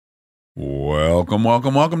Welcome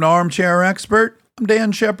to Armchair Expert. I'm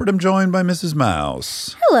Dan Shepard. I'm joined by Mrs.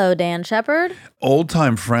 Mouse. Hello, Dan Shepard.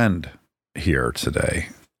 Old-time friend here today.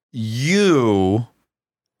 You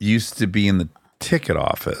used to be in the ticket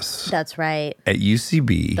office. That's right. At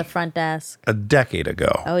UCB. The front desk. A decade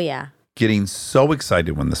ago. Oh, yeah. Getting so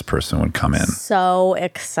excited when this person would come in. So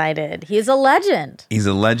excited. He's a legend. He's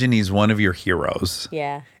a legend. He's one of your heroes.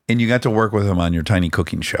 Yeah. And you got to work with him on your tiny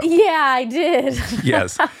cooking show. Yeah, I did.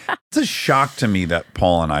 Yes. It's a shock to me that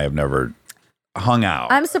Paul and I have never hung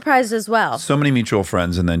out. I'm surprised as well. So many mutual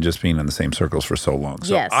friends and then just being in the same circles for so long.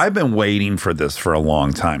 So Yes. I've been waiting for this for a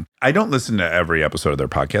long time. I don't listen to every episode of their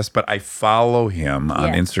podcast, but I follow him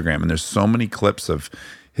on Instagram. And there's so many clips of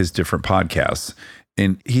his different podcasts.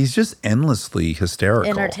 And he's just endlessly hysterical.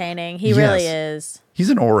 Entertaining. He really is. He's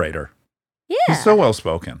an orator. Yeah. He's so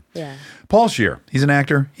well-spoken. Yeah. Paul Scheer, he's an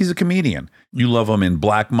actor. He's a comedian. You love him in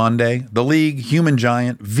Black Monday, The League, Human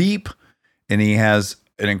Giant, Veep. And he has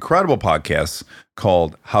an incredible podcast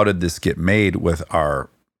called How Did This Get Made with our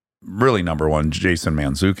really number one, Jason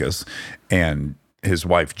Mantzoukas, and his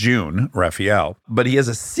wife, June Raphael. But he has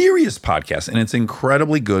a serious podcast, and it's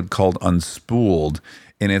incredibly good, called Unspooled.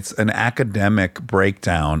 And it's an academic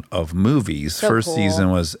breakdown of movies. So First cool.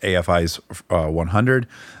 season was AFI's 100.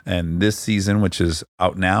 And this season, which is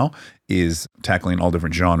out now, is tackling all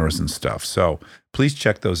different genres and stuff. So please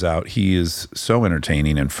check those out. He is so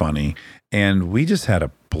entertaining and funny. And we just had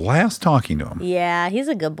a blast talking to him. Yeah, he's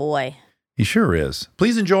a good boy. He sure is.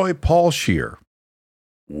 Please enjoy Paul Scheer.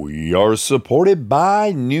 We are supported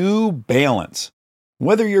by New Balance.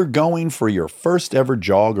 Whether you're going for your first ever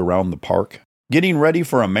jog around the park, getting ready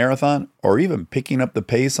for a marathon, or even picking up the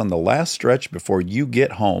pace on the last stretch before you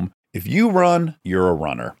get home, if you run, you're a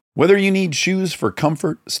runner. Whether you need shoes for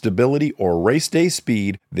comfort, stability, or race day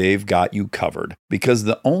speed, they've got you covered. Because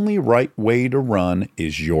the only right way to run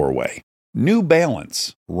is your way. New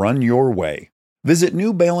Balance. Run your way. Visit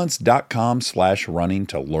newbalance.com/running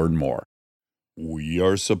to learn more. We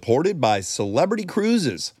are supported by Celebrity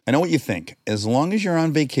Cruises. I know what you think. As long as you're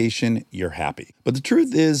on vacation, you're happy. But the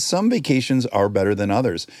truth is, some vacations are better than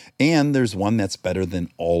others. And there's one that's better than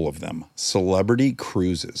all of them. Celebrity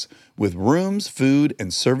Cruises. With rooms, food,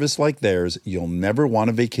 and service like theirs, you'll never want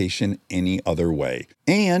a vacation any other way.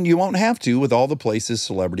 And you won't have to with all the places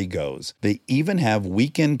Celebrity goes. They even have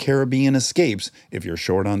weekend Caribbean escapes if you're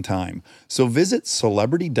short on time. So visit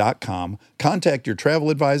Celebrity.com, contact your travel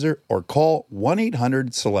advisor, or call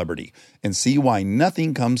 1-800-CELEBRITY and see why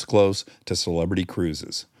nothing comes close to Celebrity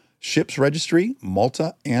Cruises. Ships registry,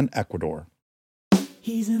 Malta and Ecuador.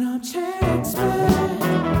 He's an armchair expert.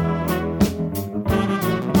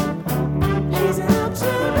 He's an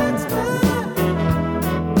armchair expert.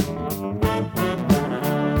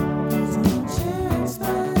 He's an armchair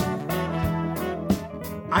expert.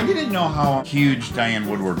 I didn't know how huge Diane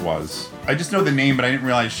Woodward was. I just know the name, but I didn't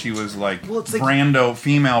realize she was like, Brando,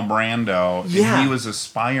 female Brando. Yeah. And he was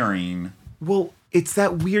aspiring. Well, it's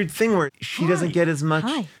that weird thing where she doesn't get as much.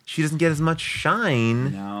 Hi. She doesn't get as much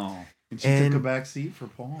shine. No. And she And- took a back seat for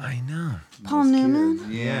Paul. I know. Paul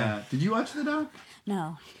Newman? Yeah. Did you watch the doc?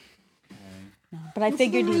 No. No. But I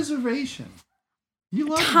figured the you... reservation. You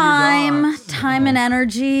love Time and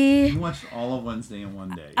energy. You watched all of Wednesday in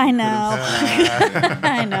one day. I know.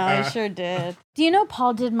 I know, I sure did. Do you know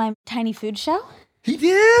Paul did my tiny food show? He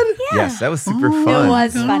did? Yeah. Yes, that was super It fun.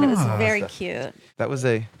 was fun. It was very cute. That was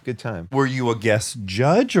a good time. Were you a guest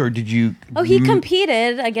judge or did you? Oh, he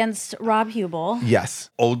competed against Rob Hubel.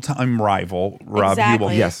 Yes. Old time rival, Rob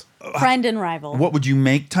Exactly. Hubel. Yes. Friend and rival. What would you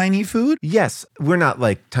make tiny food? Yes. We're not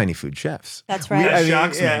like tiny food chefs. That's That right.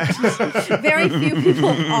 shocks me. Very few people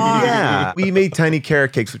are. Yeah. We made tiny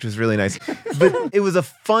carrot cakes, which was really nice. But it was a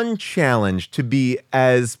fun challenge to be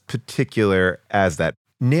as particular as that.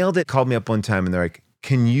 Nailed It called me up one time and they're like,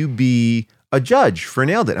 can you be a judge for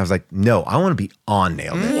Nailed It? And I was like, no, I want to be on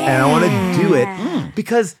Nailed It. And I want to do it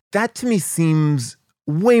because that to me seems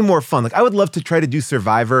way more fun. Like I would love to try to do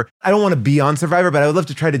Survivor. I don't want to be on Survivor, but I would love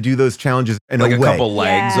to try to do those challenges in Like a a way. couple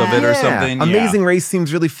legs of it or something. Amazing Race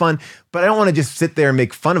seems really fun, but I don't want to just sit there and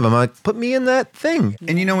make fun of them. I'm like, put me in that thing.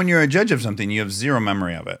 And you know, when you're a judge of something, you have zero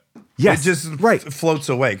memory of it. Yes, It just right. floats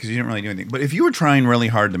away because you didn't really do anything. But if you were trying really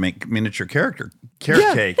hard to make miniature carrot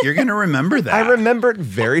cake, you're going to remember that. I remember it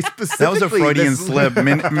very specifically. That was a Freudian This- slip.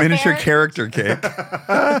 Miniature character cake.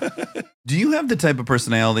 Do you have the type of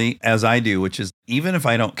personality as I do, which is even if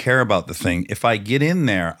I don't care about the thing, if I get in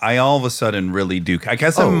there, I all of a sudden really do. I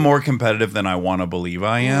guess I'm more competitive than I want to believe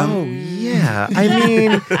I am. Oh, yeah. I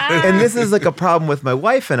mean, and this is like a problem with my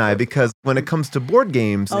wife and I because when it comes to board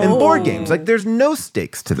games and board games, like there's no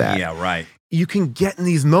stakes to that. Yeah, right. You can get in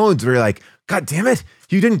these modes where you're like, God damn it,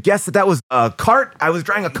 You didn't guess that was a cart? I was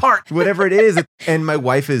drawing a cart, whatever it is. And my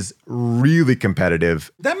wife is really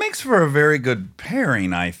competitive. That makes for a very good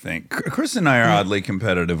pairing, I think. Chris and I are oddly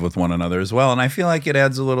competitive with one another as well, and I feel like it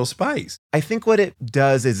adds a little spice. I think what it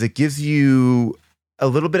does is it gives you a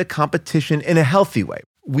little bit of competition in a healthy way.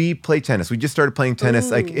 We play tennis. We just started playing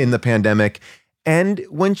tennis like in the pandemic. And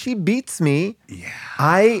when she beats me,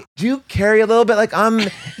 I do carry a little bit like I'm,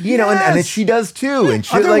 you know, and she does too. And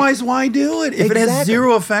she, otherwise, why do it? If it has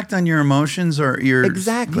zero effect on your emotions or your...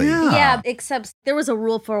 Exactly. Yeah, except there was a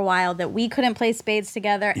rule for a while that we couldn't play spades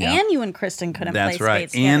together and you and Kristen couldn't play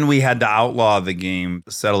spades together. And we had to outlaw the game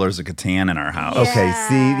Settlers of Catan in our house. Yeah. Okay,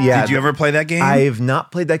 see, yeah. Did you ever play that game? I've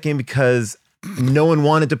not played that game because no one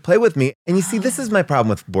wanted to play with me. And you see, this is my problem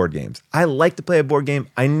with board games. I like to play a board game.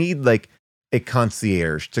 I need like a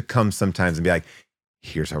concierge to come sometimes and be like,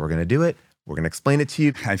 here's how we're going to do it. We're going to explain it to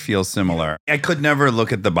you. I feel similar. I could never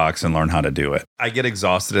look at the box and learn how to do it. I get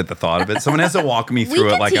exhausted at the thought of it. Someone has to walk me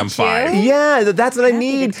through it like I'm 5. Yeah, that's what I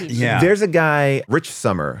need. Yeah. There's a guy, Rich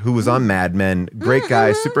Summer, who was on Mad Men. Great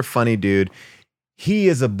guy, super funny dude. He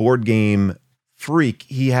is a board game freak.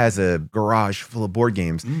 He has a garage full of board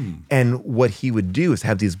games. And what he would do is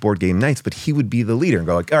have these board game nights, but he would be the leader and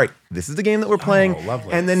go like, all right, this is the game that we're playing.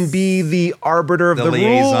 Lovely. And then be the arbiter of the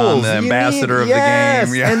liaison, rules. the ambassador of the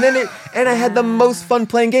game. Yeah. And then and I had the most fun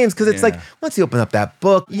playing games because it's like, once you open up that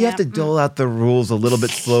book, you have to dole out the rules a little bit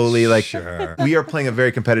slowly. Like we are playing a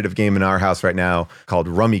very competitive game in our house right now called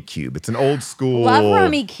Rummy Cube. It's an old school. Love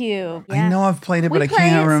Rummy Cube. I know I've played it, but I play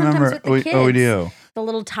can't it sometimes remember. with the kids. We do. The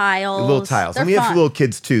little tiles. The little tiles. They're And we have fun. little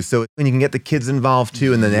kids too. So when you can get the kids involved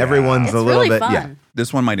too, and then everyone's It's a little really bit. fun. Yeah.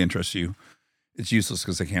 This one might interest you. It's useless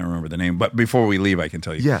because I can't remember the name. But before we leave, I can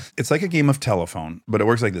tell you. Yeah. It's like a game of telephone, but it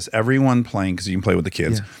works like this. Everyone playing, because you can play with the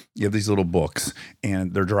kids, you have these little books,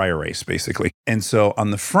 and they're dry erase, basically. And so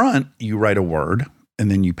on the front, you write a word, and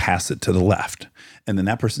then you pass it to the left. And then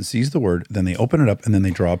that person sees the word, then they open it up, and then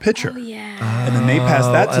they draw a picture. Oh, yeah. And then they pass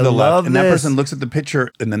that to I the love left, and that this. person looks at the picture,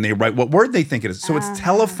 and then they write what word they think it is. So it's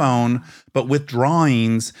telephone, but with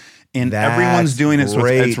drawings, and everyone's doing it, so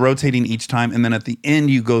it's rotating each time. And then at the end,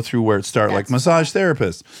 you go through where it starts, like massage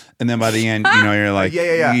therapist. And then by the end, you know, you're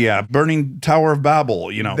like, burning Tower of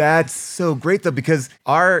Babel, you know. That's so great though, because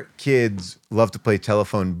our kids love to play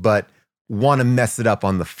telephone, but want to mess it up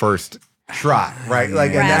on the first try, right?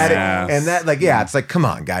 Like, and that, like, it's like, come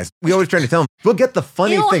on, guys. We always trying to tell them, we'll get the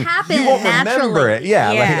funny It'll thing. happen You won't remember it. naturally.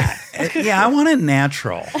 Yeah. I want it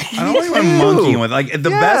natural. I don't want to monkeying with it. Like the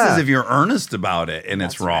best is if you're earnest about it and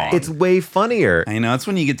it's wrong. It's way funnier. I know. It's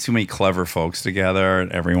when you get too many clever folks together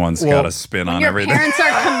and everyone's got a spin on Your everything. parents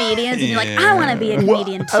are comedians, and you're like, I want to be a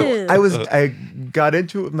comedian too. I got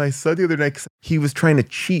into it with my son the other night 'cause he was trying to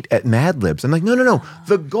cheat at Mad Libs. I'm like, no.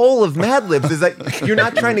 The goal of Mad Libs is that you're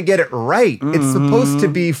not trying to get it right. It's supposed to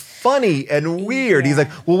be funny and weird. He's like,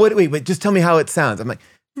 well, wait, just tell me how it sounds. I'm like,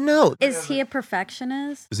 no. Is he a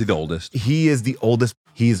perfectionist? Is he the oldest? He is the oldest.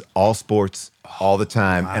 He's all sports all the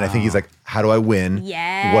time. And I think he's like, how do I win?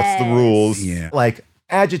 Yes. What's the rules? Yeah. Like,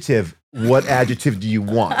 adjective. What adjective do you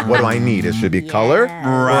want? What do I need? It should be color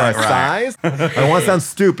or a size. I don't want to sound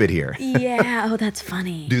stupid here. Yeah. Oh, that's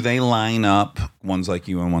funny. Do they line up? One's like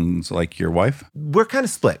you and one's like your wife? We're kind of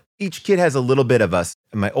split. Each kid has a little bit of us.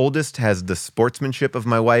 My oldest has the sportsmanship of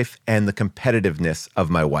my wife and the competitiveness of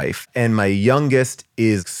my wife. And my youngest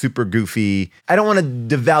is super goofy. I don't want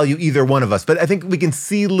to devalue either one of us, but I think we can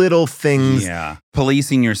see little things. Yeah.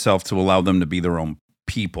 Policing yourself to allow them to be their own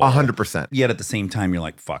people. 100%. Yet at the same time, you're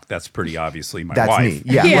like, fuck, that's pretty obviously my That's wife.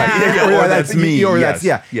 me. Yeah. Yeah. Right. Or that's me. Or Yes.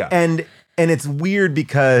 that's, Yeah. And it's weird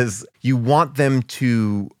because you want them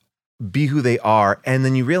to be who they are. And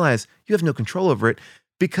then you realize you have no control over it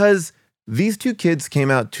because these two kids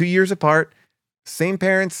came out 2 years apart, same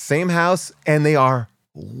parents, same house, and they are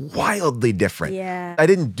wildly different. Yeah. I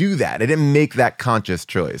didn't do that. I didn't make that conscious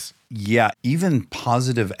choice. Yeah, even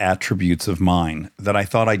positive attributes of mine that I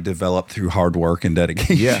thought I developed through hard work and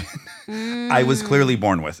dedication. Yeah. I was clearly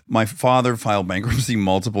born with. My father filed bankruptcy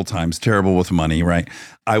multiple times, terrible with money, right?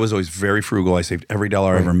 I was always very frugal. I saved every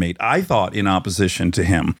dollar I ever made. I thought in opposition to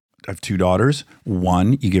him. I have 2 daughters.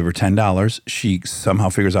 One, you give her $10. She somehow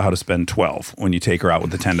figures out how to spend 12 when you take her out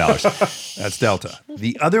with the $10. That's Delta.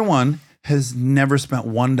 The other one has never spent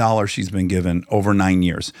 $1 she's been given over 9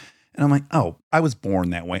 years. And I'm like, oh, I was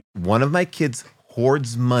born that way. One of my kids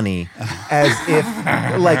hoards money as if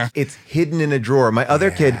like it's hidden in a drawer. My other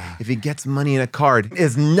kid, if he gets money in a card,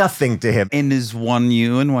 is nothing to him. And is one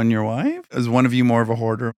you and one your wife? Is one of you more of a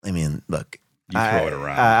hoarder? I mean, look, You throw it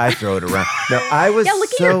around. I throw it around. No, I was Yeah, look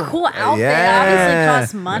at your cool outfit. It obviously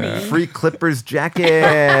costs money. Free Clippers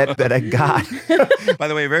jacket that I got. By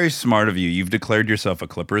the way, very smart of you. You've declared yourself a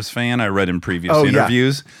Clippers fan. I read in previous Oh, yeah.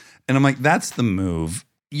 interviews. And I'm like, that's the move.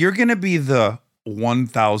 You're going to be the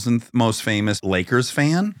 1,000th most famous Lakers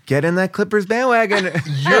fan. Get in that Clippers bandwagon.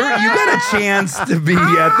 You got a chance to be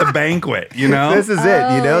at the banquet, you know? This is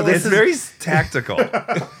it, you know? This It's is very tactical.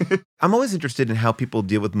 I'm always interested in how people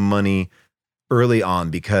deal with money early on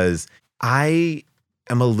because I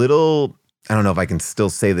am a little, I don't know if I can still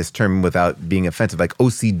say this term without being offensive, like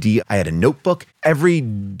OCD. I had a notebook. Every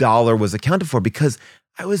dollar was accounted for because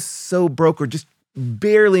I was so broke or just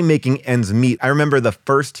barely making ends meet. I remember the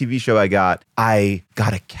first TV show I got a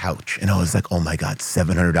couch and I was like, oh my God,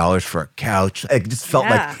 $700 for a couch. It just felt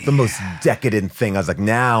like the most decadent thing. I was like,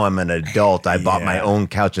 now I'm an adult. I bought my own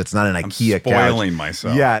couch. It's not an IKEA couch. Spoiling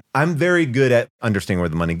myself. Yeah, I'm very good at understanding where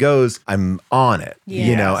the money goes. I'm on it.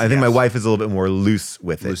 You know, I think my wife is a little bit more loose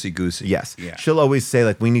with it. Loosey-goosey. Yes. Yeah. She'll always say,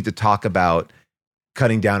 like, we need to talk about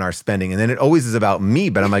cutting down our spending. And then it always is about me.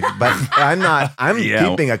 But I'm like, but I'm not, I'm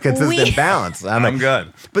keeping a consistent balance. I'm like,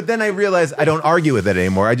 good. But then I realize I don't argue with it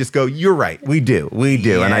anymore. I just go, you're right. We do.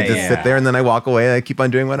 And I just sit there and then I walk away and I keep on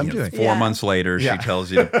doing what I'm doing. 4 months later, she tells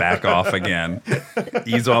you to back off again.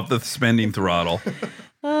 Ease off the spending throttle.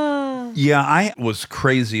 Yeah, I was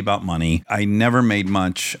crazy about money. I never made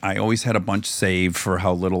much. I always had a bunch saved for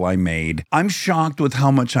how little I made. I'm shocked with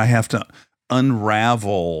how much I have to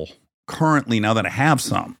unravel currently now that I have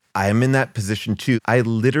some. I am in that position too. I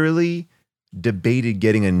literally debated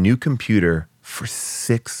getting a new computer for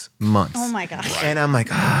 6 months. Oh my gosh. And I'm like,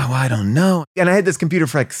 well, I don't know. And I had this computer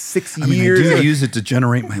for like 6 years. I do use it to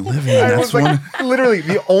generate my living. I That's was like, one. literally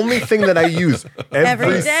the only thing that I use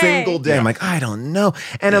every day. single day. I'm like, I don't know.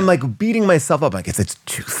 And I'm like beating myself up. I guess it's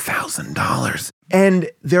 $2,000. And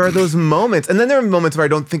there are those moments. And then there are moments where I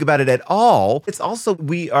don't think about it at all. It's also,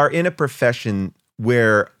 we are in a profession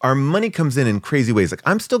where our money comes in crazy ways. Like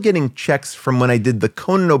I'm still getting checks from when I did the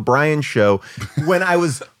Conan O'Brien show when I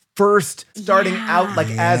was first starting out like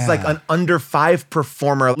as like an under 5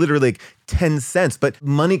 performer, literally like 10 cents. But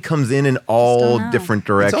money comes in all different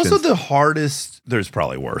directions. It's also the hardest. There's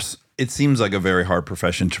probably worse. It seems like a very hard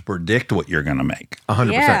profession to predict what you're going to make.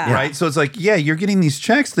 100%. Yeah. Right? So it's like, you're getting these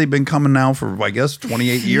checks. They've been coming now for, I guess,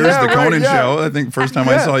 28 years. The Conan show, I think first time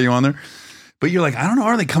I saw you on there. But you're like, I don't know,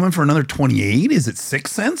 are they coming for another 28? Is it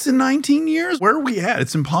 6 cents in 19 years? Where are we at?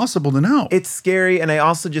 It's impossible to know. It's scary. And I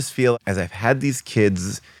also just feel as I've had these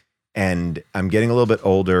kids and I'm getting a little bit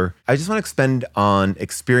older, I just want to expend on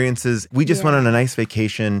experiences. We just went on a nice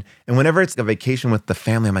vacation. And whenever it's a vacation with the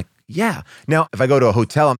family, I'm like, yeah. Now, if I go to a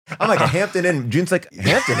hotel, I'm like a Hampton Inn. June's like,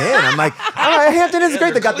 Hampton Inn? I'm like, Hampton Inn's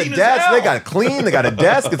great. They got the desk. They got it clean. They got a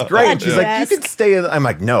desk. It's great. And she's like, you can stay. I'm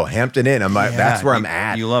like, no, HamptonInn. I'm like, that's where I'm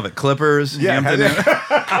at. You love it. Clippers, Hampton Inn.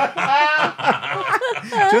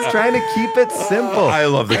 Just trying to keep it simple. I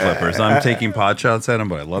love the Clippers. I'm taking pot shots at them,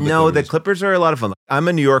 but I love the Clippers. The Clippers are a lot of fun. I'm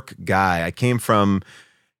a New York guy. I came from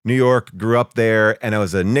New York, grew up there, and I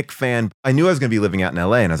was a Knicks fan. I knew I was going to be living out in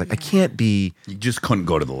LA, and I was like, I can't be. You just couldn't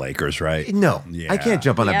go to the Lakers, right? No, Yeah. I can't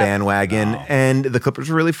jump on a bandwagon. No. And the Clippers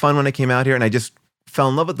were really fun when I came out here, and I just fell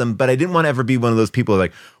in love with them. But I didn't want to ever be one of those people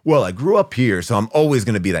like, well, I grew up here, so I'm always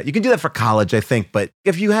going to be that. You can do that for college, I think. But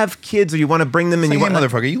if you have kids or you want to bring them and It's you like,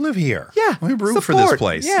 want hey, motherfucker, you live here. Yeah, We root for this support.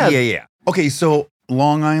 place. Yeah. Okay, so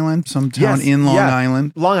Long Island, some town in Long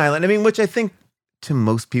Island. Long Island. I mean, which I think to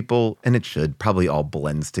most people, and it should, probably all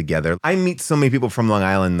blends together. I meet so many people from Long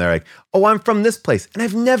Island, they're like, oh, I'm from this place, and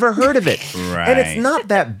I've never heard of it. Right. And it's not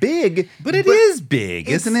that big. But it is big,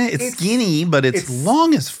 isn't it? It's skinny, but it's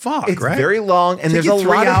long as fuck, It's right? very long, and Take there's you a 3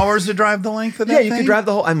 lot of hours to drive the length of that Yeah, you thing? can drive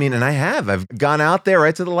the whole. I mean, and I have. I've gone out there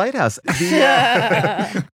right to the lighthouse.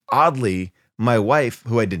 Oddly, my wife,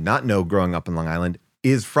 who I did not know growing up in Long Island,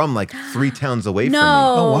 is from like 3 towns away from me.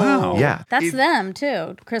 Oh, wow. Yeah. That's them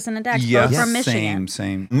too. Chris and Dax, Yeah, both from Michigan.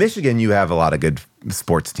 same. Michigan, you have a lot of good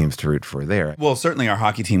sports teams to root for there. Well, certainly our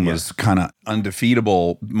hockey team was kind of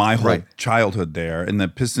undefeatable my whole childhood there. And the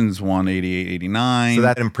Pistons won 88, 89. So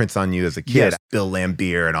that imprints on you as a kid. Yes. Bill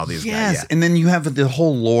Lambier and all these guys. Yes. Yeah. And then you have the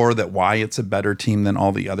whole lore that why it's a better team than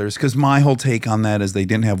all the others. Because my whole take on that is they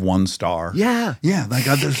didn't have one star. Yeah. Yeah. Like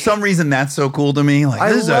there's some reason that's so cool to me. Like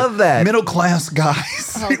I this love is that. middle class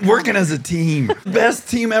guys working as a team. Best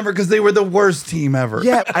team ever because they were the worst team ever.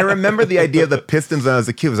 Yeah, I remember the idea of the Pistons when I was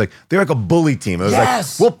a kid. It was like, they're like a bully team. It was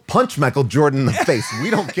Yes. like, we'll punch Michael Jordan in the face. We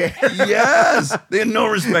don't care. Yes. They had no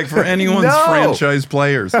respect for anyone's No. franchise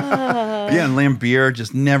players. Yeah, and Lambier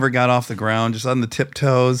just never got off the ground, just on the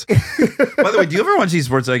tiptoes. By the way, do you ever watch these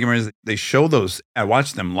sports documentaries? They show those. I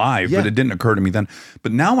watched them live, but it didn't occur to me then.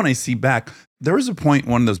 But now when I see back, There was a point,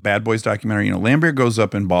 one of those Bad Boys documentary, Lambert goes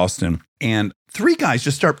up in Boston and 3 guys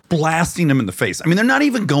just start blasting him in the face. I mean, they're not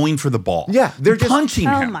even going for the ball. Yeah, they're just punching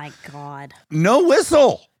Oh him. my God. No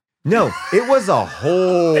whistle. No, it was a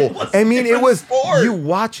whole. You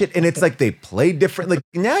watch it and it's like they play different. Like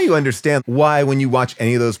now you understand why when you watch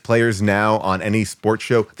any of those players now on any sports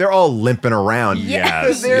show, they're all limping around. Yes.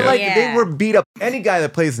 Because they're like, Yeah. they were beat up. Any guy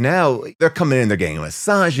that plays now, they're coming in, they're getting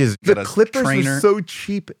massages. The Got a Clippers trainer. were so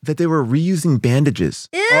cheap that they were reusing bandages.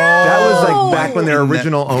 Ew. That was like back when their And that-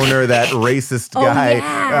 original owner, that racist guy,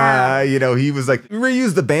 yeah. he was like,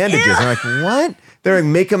 reuse the bandages. I'm like, what? They're like,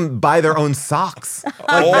 make them buy their own socks.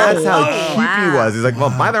 Like, that's how cheap he was. He's like,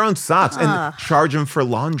 well, buy their own socks and charge them for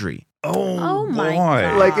laundry. Oh my boy.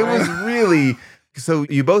 God. Like, it was really. So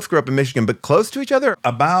you both grew up in Michigan, but close to each other?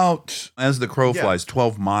 About, as the crow flies,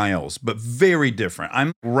 12 miles, but very different.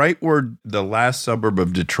 I'm right where the last suburb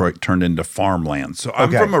of Detroit turned into farmland. So I'm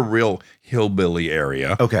Okay. from a real hillbilly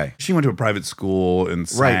area. Okay. She went to a private school and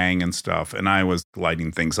sang and stuff. And I was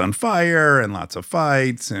lighting things on fire and lots of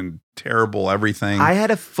fights and terrible everything. I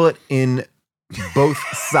had a foot in both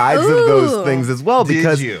sides of those Ooh. things as well Did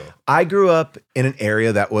because you? I grew up in an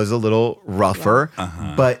area that was a little rougher,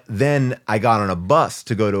 but then I got on a bus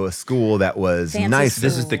to go to a school that was Fancy nice. school.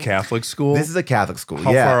 This is the Catholic school? This is a Catholic school.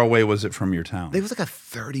 How yeah. far away was it from your town? It was like a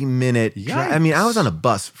 30-minute drive. Yikes. I mean, I was on a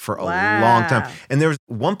bus for a long time. Wow. And there was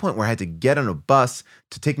one point where I had to get on a bus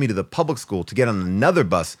to take me to the public school, to get on another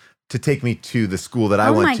bus to take me to the school that I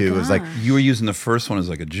Oh went my to. It was like, God. You were using the first one as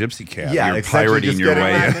like a gypsy cab. Yeah, You're essentially pirating just your getting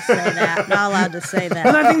way Not in. allowed to say that. Not allowed to say And that.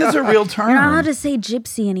 I think that's a real term. You're not allowed to say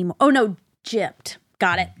gypsy anymore. Oh no, gypped.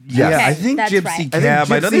 Got it. Yeah, Okay, I think that's gypsy right. I think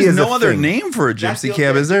cab. I know gypsy there's is no a other thing. name for a That's gypsy the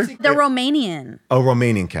cab, okay. is there? They're Romanian. a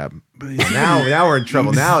Romanian cab. Now we're in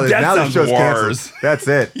trouble. Now That the sounds show's worse. canceled. That's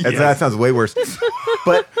it. That sounds way worse.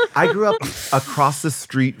 But I grew up across the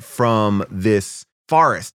street from this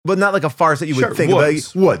forest, but not like a forest that you would Sure, think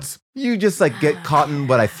woods. about. Woods. You just like get caught in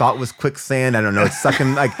what I thought was quicksand. I don't know. It's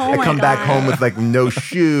sucking. Like Oh I my come back God. home with like no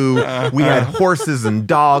shoe. We had horses and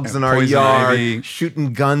dogs in our Poison yard, ivy.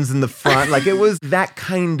 shooting guns in the front. Like it was that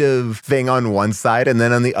kind of thing on one side, and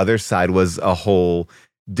then on the other side was a whole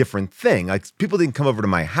different thing. Like people didn't come over to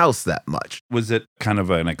my house that much. Was it kind of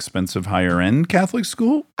an expensive higher end Catholic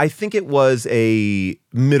school? I think it was a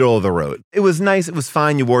middle of the road. It was nice. It was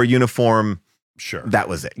fine. You wore a uniform. Sure. That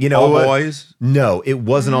was it. You know, All what? boys? No, it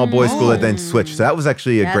was an all boys school that then switched. So that was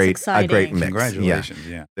actually a That's great exciting. mix. Congratulations.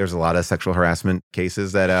 Yeah. There's a lot of sexual harassment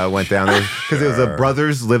cases that went down there because it was a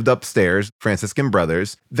brothers lived upstairs, Franciscan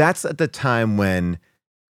brothers. That's at the time when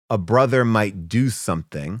a brother might do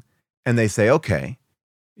something and they say, okay,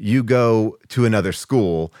 you go to another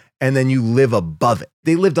school and then you live above it.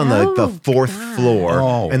 They lived on the Oh, fourth God. floor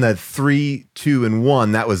Oh. and the 3, 2, and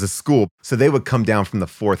 1, that was a school. So they would come down from the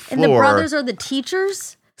fourth And floor. the brothers are the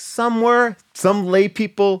teachers? Some were, some lay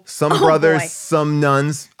people, some Oh, brothers, boy. some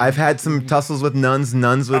nuns. I've had some tussles with nuns.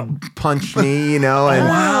 Nuns would punch me, and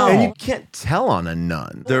Wow. and you can't tell on a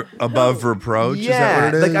nun. They're above reproach. Is that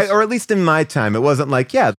what it is? like or at least in my time, it wasn't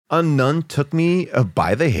like, yeah, a nun took me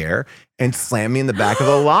by the hair and slammed me in the back of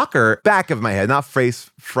the locker, back of my head, not face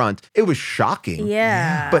front. It was shocking.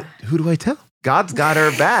 Yeah. But who do I tell? God's got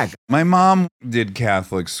her back. My mom did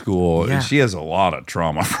Catholic school, Yeah. and she has a lot of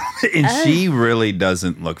trauma from it. And she really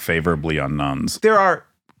doesn't look favorably on nuns. There are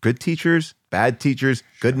good teachers, bad teachers,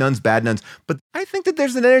 good nuns, bad nuns. But I think that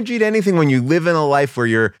there's an energy to anything when you live in a life where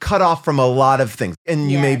you're cut off from a lot of things.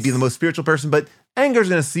 And you may be Yes. the most spiritual person, but anger's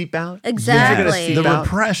going to seep out. Exactly. Things are gonna seep The out.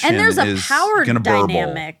 repression and there's a is power gonna burble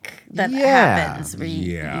dynamic that Yeah. happens where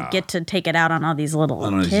you Yeah. get to take it out on all these little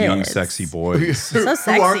on those kids. young, sexy boys. So Who aren't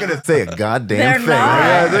sexy. going to say a goddamn They're thing.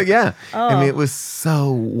 not. Yeah. I mean, Oh. it was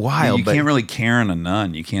so wild. You but can't really Karen a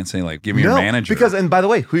nun. You can't say, like, give me your no, manager. because, and by the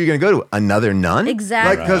way, who are you going to go to? Another nun?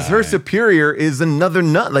 Exactly. Like, because her superior is another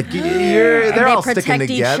nun. Like, they're And they all sticking protect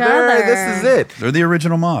each together. other. This is it. they're the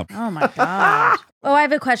original mob. Oh my God. Oh, I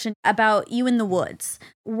have a question about you in the woods.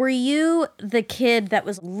 Were you the kid that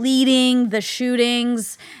was leading the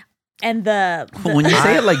shootings and the When you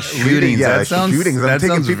say it like shootings, yeah, that sounds, shootings. I'm that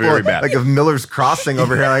taking sounds people very bad. like of Miller's Crossing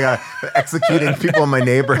over here, like executing people in my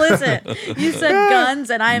neighborhood. Listen, you said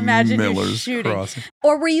guns and I imagine you Miller's shooting. Crossing.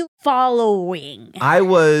 Or were you following? I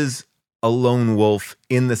was a lone wolf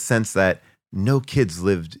in the sense that no kids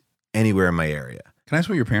lived anywhere in my area. Can I ask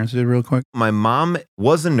what your parents did real quick? My mom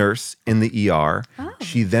was a nurse in the ER. Oh.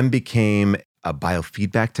 She then became a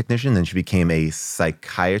biofeedback technician. Then she became a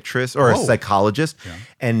psychiatrist or a Oh. psychologist. Yeah.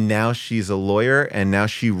 And now she's a lawyer. And now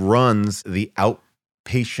she runs the outpatient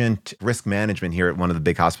patient risk management here at one of the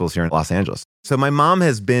big hospitals here in Los Angeles. So my mom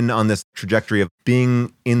has been on this trajectory of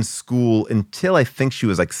being in school until I think she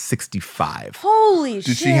was like 65. Holy shit.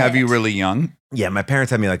 Did she have you really young? Yeah, my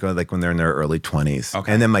parents had me like when they're in their early 20s.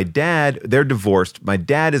 Okay. And then my dad, they're divorced. My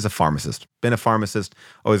dad is a pharmacist, been a pharmacist,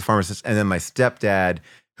 always a pharmacist. And then my stepdad,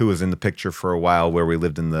 who was in the picture for a while where we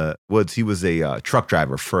lived in the woods, he was a truck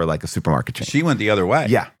driver for like a supermarket chain. She went the other way.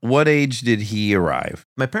 Yeah. What age did he arrive?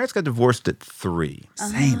 My parents got divorced at 3.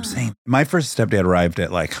 Same. My first stepdad arrived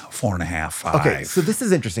at like 4.5, 5. Okay, so this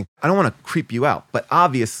is interesting. I don't want to creep you out, but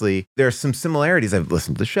obviously there are some similarities. I've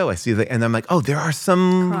listened to the show. I see that, and I'm like, oh, there are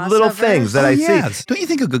some little Crossovers? things that I see. yes. Don't you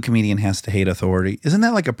think a good comedian has to hate authority? Isn't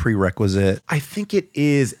that like a prerequisite? I think it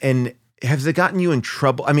is. And has it gotten you in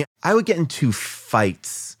trouble? I mean, I would get into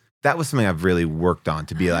fights. That was something I've really worked on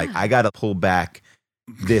to be like, I got to pull back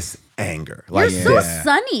this anger. You're Like so this.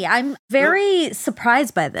 sunny. I'm very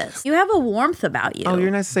surprised by this. You have a warmth about you. Oh,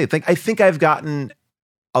 you're nice to say. I think I've gotten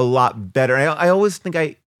a lot better. I always think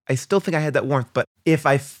I still think I had that warmth, but if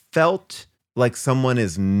I felt like someone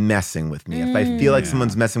is messing with me, if I feel like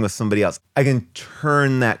someone's messing with somebody else, I can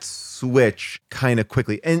turn that switch kind of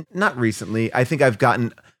quickly. And not recently. I think I've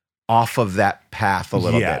gotten off of that path a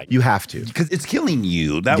little bit. You have to. Because it's killing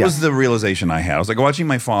you. That was the realization I had. I was like watching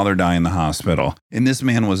my father die in the hospital, and this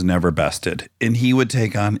man was never bested, and he would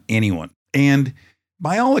take on anyone. And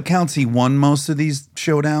by all accounts, he won most of these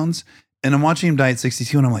showdowns. And I'm watching him die at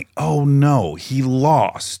 62, and I'm like, oh no, he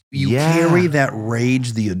lost. You carry that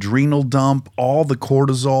rage, the adrenal dump, all the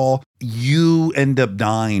cortisol. You end up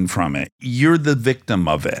dying from it. You're the victim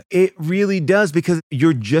of it. It really does, because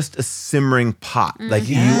you're just a simmering pot. Like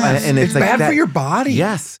Yes. you, and it's like bad that, for your body.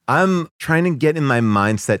 Yes. I'm trying to get in my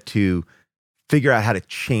mindset to figure out how to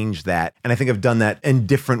change that. And I think I've done that in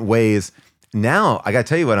different ways. Now, I got to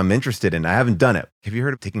tell you what I'm interested in. I haven't done it. Have you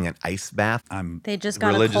heard of taking an ice bath? I'm They just got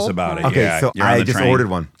a religious cold about it. plunge. Okay, Yeah, so you're on I the just train. ordered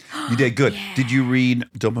one. You did good. Did you read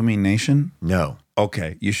Dopamine Nation? No.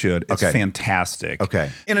 Okay, you should. It's Okay. fantastic.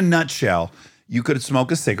 Okay. In a nutshell, you could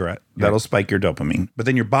smoke a cigarette. That'll spike your dopamine. But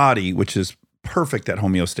then your body, which is perfect at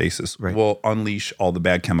homeostasis, will unleash all the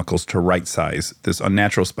bad chemicals to right size this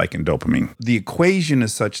unnatural spike in dopamine. The equation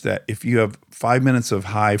is such that if you have 5 minutes of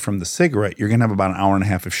high from the cigarette, you're going to have about an hour and a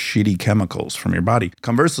half of shitty chemicals from your body.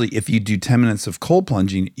 Conversely, if you do 10 minutes of cold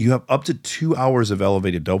plunging, you have up to 2 hours of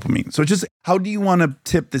elevated dopamine. So just how do you want to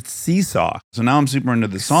tip the seesaw? So now I'm super into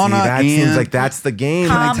the sauna. See, that and seems like that's the game.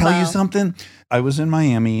 can I tell you Combo. something? I was in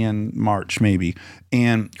Miami in March, maybe,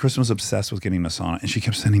 and Kristen was obsessed with getting a sauna, and she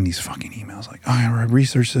kept sending these fucking emails like, "Oh, I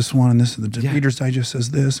researched this one, and this the Reader's Digest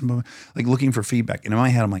says this," and blah, blah, like looking for feedback. And in my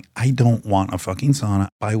head, I'm like, I don't want a fucking sauna.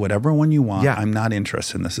 Buy whatever one you want. Yeah. I'm not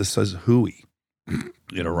interested in this. This says hooey.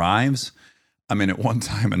 It arrives. I'm in it one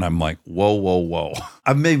time, and I'm like, whoa, whoa, whoa.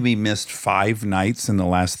 I've maybe missed 5 nights in the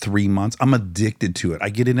last 3 months. I'm addicted to it. I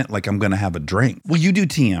get in it like I'm going to have a drink. Well, you do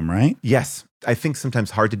TM, right? Yes. I think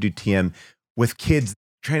sometimes hard to do TM with kids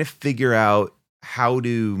trying to figure out how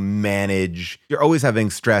to manage. You're always having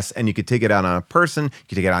stress, and you could take it out on a person, you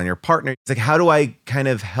could take it out on your partner. It's like, how do I kind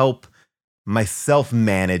of help myself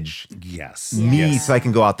manage Yes. me so I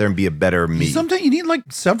can go out there and be a better me? Sometimes you need like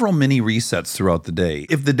several mini resets throughout the day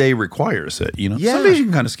if the day requires it. You know, Yeah. some days you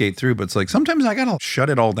can kind of skate through, but it's like sometimes I gotta shut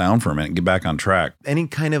it all down for a minute and get back on track. Any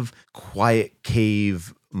kind of quiet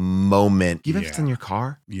cave moment. Do you have this in your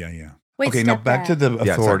car? Yeah. Wait, Okay, now back to the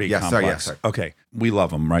Yeah, authority sorry. Yeah, sorry, complex. sorry. Okay, we love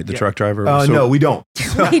them, right? The truck driver. Oh, So- no, we don't.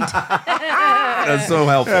 That's so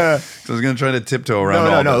helpful. So I was gonna try to tiptoe around.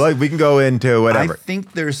 all No. this. Like, we can go into whatever. I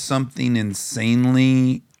think there's something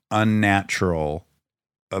insanely unnatural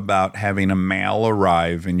about having a male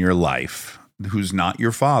arrive in your life who's not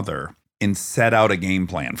your father and set out a game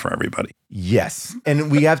plan for everybody. Yes. And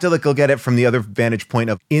we have to look at it from the other vantage point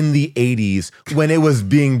of in the 80s when it was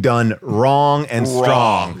being done wrong and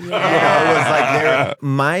strong. You know, it was like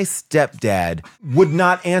my stepdad would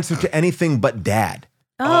not answer to anything but dad.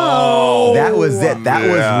 Oh. That was it. That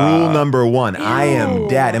was rule number 1. I am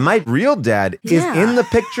dad. And my real dad is Yeah. in the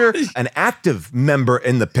picture, an active member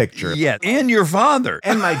in the picture. Yeah, and your father.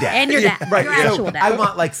 And my dad. And your dad. Right. Your So actual dad. I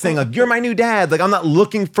want like saying like, you're my new dad. Like I'm not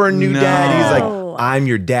looking for a new dad. He's No. like, I'm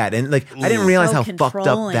your dad. And like, I didn't realize So how fucked up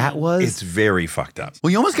controlling. that was. It's very fucked up.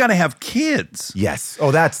 Well, you almost got to have kids. Yes.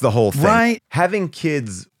 Oh, that's the whole thing. Right. Having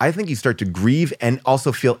kids, I think you start to grieve and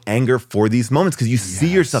also feel anger for these moments because you see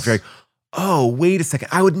yourself. You're like, oh, wait a second.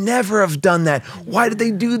 I would never have done that. Why did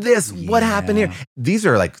they do this? What happened here? These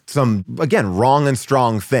are like some, again, wrong and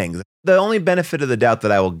strong things. The only benefit of the doubt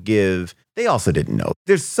that I will give, they also didn't know.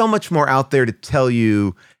 There's so much more out there to tell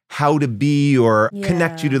you how to be or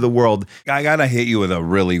connect you to the world. I got to hit you with a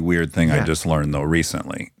really weird thing I just learned, though,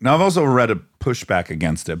 recently. Now, I've also read a pushback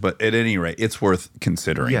against it, but at any rate, it's worth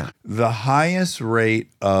considering. Yeah. The highest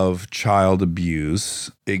rate of child abuse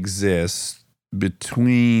exists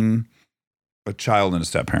between a child and a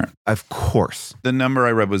step parent. Of course. The number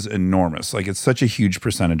I read was enormous. Like, it's such a huge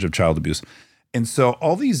percentage of child abuse. And so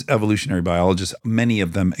all these evolutionary biologists, many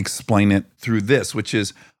of them explain it through this, which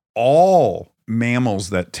is all mammals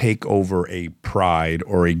that take over a pride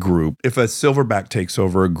or a group. If a silverback takes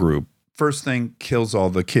over a group, first thing, kills all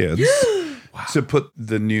the kids to put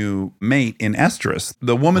the new mate in estrus.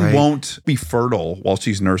 The woman Right. won't be fertile while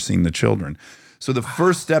she's nursing the children. So the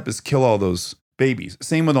first step is kill all those babies.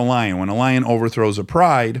 Same with a lion. When a lion overthrows a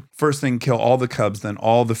pride, first thing, kill all the cubs, then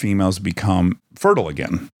all the females become fertile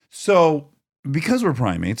again. So because we're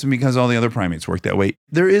primates and because all the other primates work that way,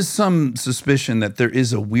 there is some suspicion that there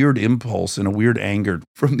is a weird impulse and a weird anger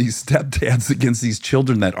from these stepdads against these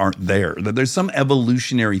children that aren't there, that there's some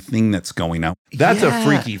evolutionary thing that's going on. That's a Yeah.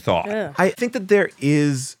 freaky thought. Ugh. I think that there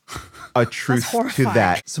is a truth to horrifying.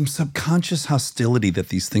 that. Some subconscious hostility that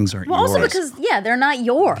these things aren't Well, yours. also because they're not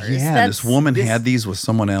yours. yeah, this woman had these with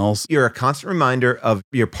someone else. You're a constant reminder of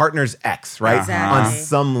your partner's ex, right? Exactly. On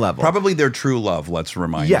some level. Probably their true love, let's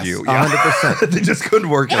remind Yes, you. 100%. They just couldn't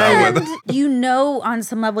work it out with And it. you know, on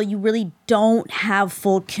some level, you really don't have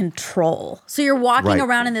full control. So you're walking Right.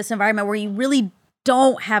 around in this environment where you really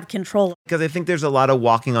don't have control. Because I think there's a lot of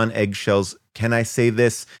walking on eggshells. Can I say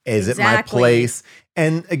this? Is it my Exactly. place?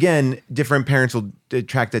 And again, different parents will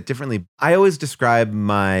track that differently. I always describe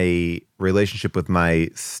my relationship with my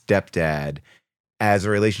stepdad as a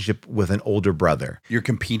relationship with an older brother. You're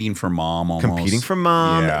competing for mom almost. Competing for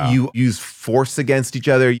mom. Yeah. You use force against each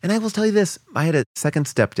other. And I will tell you this, I had a second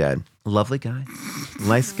stepdad, lovely guy,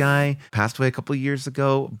 nice guy, passed away a couple of years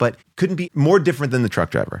ago, but couldn't be more different than the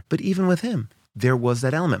truck driver. But even with him, there was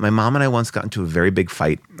that element. My mom and I once got into a very big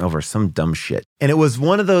fight over some dumb shit. And it was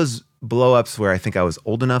one of those blow-ups where I think I was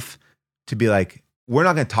old enough to be like, we're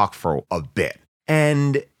not going to talk for a bit.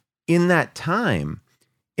 And in that time,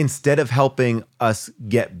 instead of helping us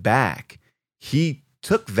get back, he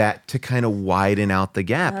took that to kind of widen out the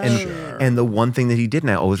gap. And the one thing that he did, and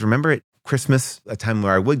I always remember it, Christmas, a time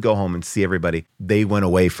where I would go home and see everybody, they went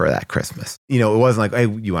away for that Christmas. You know, it wasn't like, hey,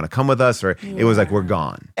 you want to come with us? Or it was like, we're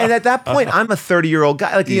gone. And at that point, I'm a 30-year-old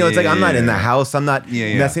guy. Like, you know, it's like, I'm not in the house. I'm not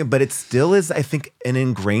messing. But it still is, I think, an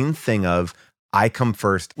ingrained thing of, I come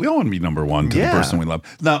first. We all want to be number one to Yeah. the person we love.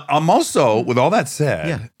 Now, I'm also, with all that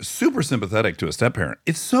said, super sympathetic to a step parent.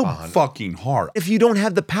 It's so fucking hard. If you don't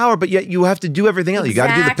have the power, but yet you have to do everything else. You got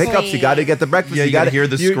to do the pickups. You Exactly. got to get the breakfast. Yeah, you got got to hear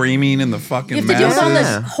the screaming and the fucking You have to deal with all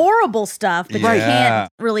messes. this horrible stuff, but Right. you can't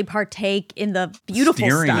really partake in the beautiful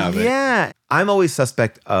Steering stuff. of it. Yeah. I'm always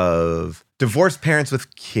suspect of divorced parents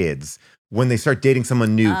with kids. When they start dating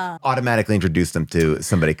someone new, automatically introduce them to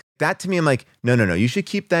somebody. That to me, I'm like, no. You should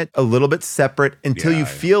keep that a little bit separate until you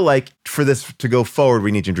feel like for this to go forward,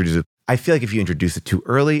 we need to introduce it. I feel like if you introduce it too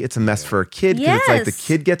early, it's a mess for a kid because it's like the Yes.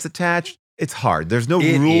 kid gets attached. It's hard. There's no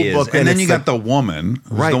It rule is. book. And then it's you like- got the woman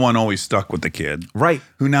who's Right. the one always stuck with the kid. right.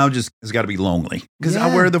 Who now just has got to be lonely. Because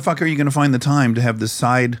Yeah. where the fuck are you going to find the time to have this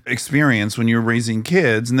side experience when you're raising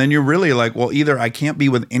kids? And then you're really like, well, either I can't be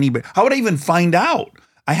with anybody. How would I even find out?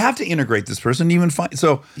 I have to integrate this person to even find.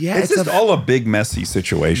 So Yeah, it's it's just all a big messy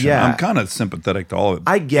situation. Yeah. I'm kind of sympathetic to all of it.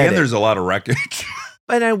 I get and it. there's a lot of wreckage.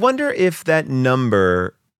 And I wonder if that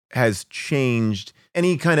number has changed.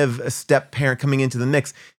 Any kind of a step parent coming into the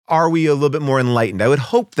mix, are we a little bit more enlightened? I would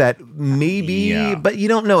hope that maybe, Yeah. but you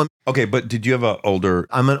don't know. Okay, but did you have an older?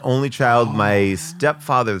 I'm an only child. My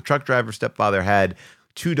stepfather, the truck driver stepfather, had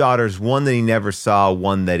two daughters, one that he never saw,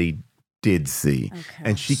 one that he did see. Okay.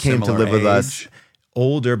 And she came to Similar live with us, age?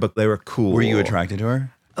 older, but they were cool. Were you attracted to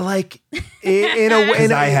her? Like, in a way.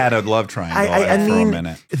 Because I had a love triangle for a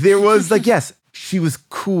minute. there was like, yes, she was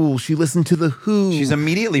cool. She listened to The Who. She's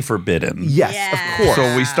immediately forbidden. Yes, Yeah. of course.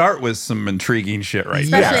 So we start with some intriguing shit right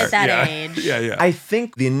Especially there. at that Yeah. age. Yeah. I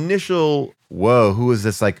think the initial, whoa, who is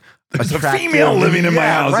this? Like, There's a attractive- female living in my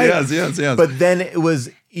Yeah, house. right. Yes. But then it was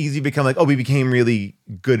easy to become like, oh, we became really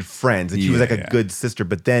good friends. And she was like a Yeah. good sister.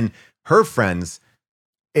 But then her friends,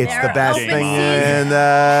 it's They're the best open thing season. and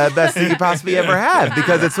the best thing you possibly ever have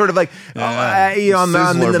because it's sort of like, I'm in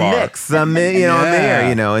Sizzler the bar. mix. I'm in there,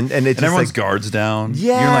 and it's And just everyone's like, guards down.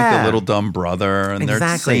 Yeah. You're like the little dumb brother, and they're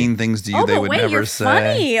Exactly. saying things to you Oh, they but would wait, never you're say.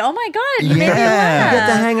 funny. Oh my God. You made me Yeah. laugh. you get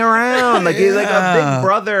to hang around. Like, like a Yeah. big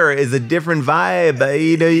brother is a different vibe.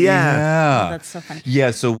 Yeah. Oh, that's so funny.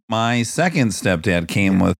 Yeah, so my second stepdad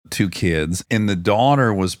came with two kids, and the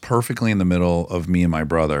daughter was perfectly in the middle of me and my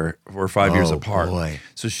brother. We're 5 years Oh, apart. boy.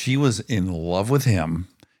 So she was in love with him,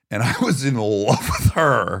 and I was in love with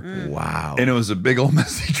her. Wow. And it was a big old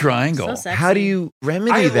messy triangle. So sexy. How do you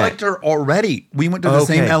remedy I that? liked her already. We went to the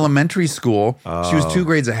same Okay. elementary school. She was Oh. 2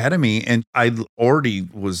 grades ahead of me, and I already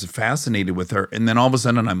was fascinated with her. And then all of a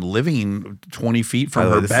sudden, I'm living 20 feet By from the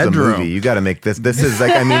way, her this is a bedroom. movie. You got to make this. This is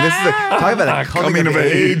like, I mean, this is a, talk about a coming of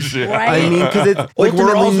age. Right? I mean, because it's Like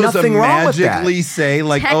we're all ultimately supposed to nothing wrong with that. magically say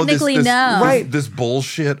like, oh, Technically, this, no. Right. this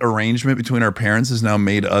bullshit arrangement between our parents has now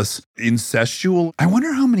made us incestual. I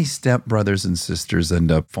wonder how many stepbrothers and sisters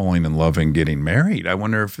end up falling in love and getting married. I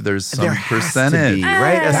wonder if there's some There has percentage. to be,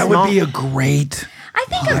 right? A That small- would be a great. I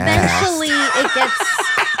think eventually it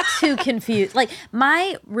gets too confused. Like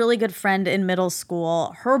my really good friend in middle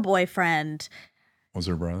school, her boyfriend Was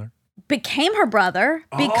her brother? became her brother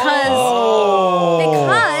because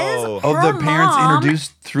Oh, her the parents mom-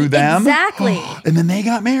 introduced through them? Exactly. And then they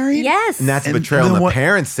got married? Yes. And that's a And betrayal on then the what-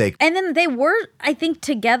 parents' sake. And then they were, I think,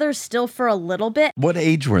 together still for a little bit. What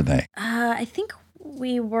age were they? I think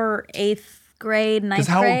we were 8th grade, 9th Because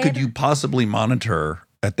how grade. could you possibly monitor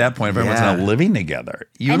at that point if everyone's Yeah. not living together?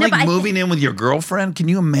 You're I know, like but I moving in with your girlfriend? Can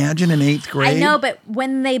you imagine in 8th grade? I know, but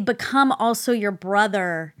when they become also your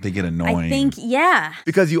brother, They get annoying. I think, yeah.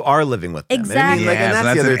 Because you are living with them. I Exactly. mean, like, Yeah, and so that's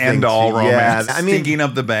that's the other an thing. end to all too. romance. Yeah, I mean, Stinking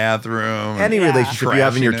up the bathroom. any Yeah. relationship you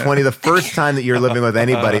have in your Trashing it. 20, the first time that you're living with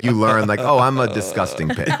anybody, you learn like, oh, I'm a disgusting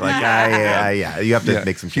pig. Like, yeah, you have to Yeah,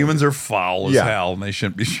 make some changes. humans are foul as Yeah. hell, and they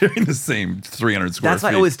shouldn't be sharing the same 300 square That's why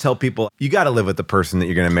feet. I always tell people, you got to live with the person that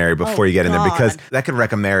you're going to marry before you get in there, because God. that could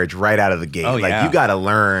wreck a marriage right out of the gate. Oh, Like, yeah. you got to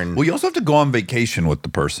learn. Well, you also have to go on vacation with the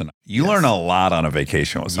person. You learn a lot on a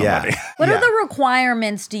vacation with somebody. What Yeah. are the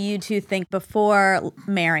requirements, do you two think, before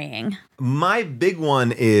marrying? My big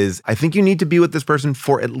one is I think you need to be with this person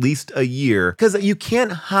for at least a year, because you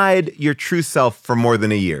can't hide your true self for more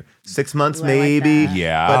than a year. 6 months, Ooh, I like maybe. that.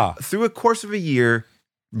 Yeah. But through a course of a year,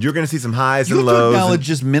 you're going to see some highs You and have to lows. acknowledge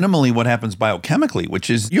just minimally what happens biochemically, which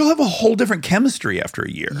is you'll have a whole different chemistry after a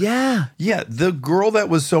year. Yeah. Yeah, the girl that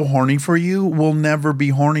was so horny for you will never be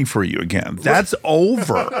horny for you again. That's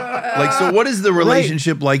over. Like, so what is the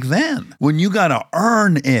relationship like then? When you got to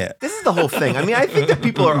earn it. This is the whole thing. I mean, I think that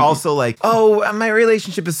people are also like, oh, my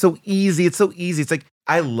relationship is so easy. It's so easy. It's like,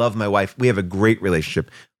 I love my wife. We have a great relationship.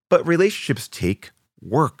 But relationships take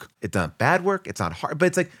work. It's not bad work. It's not hard. But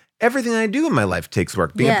it's like, everything I do in my life takes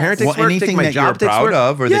work. Being Yes. a parent takes Well, work. anything Taking my that job you're takes proud work.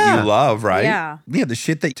 of or that Yeah. you love, right? Yeah. Yeah, the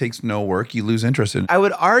shit that takes no work, you lose interest in. I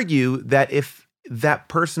would argue that if that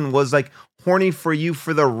person was like horny for you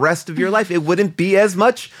for the rest of your life, it wouldn't be as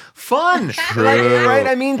much fun. True. Like, right?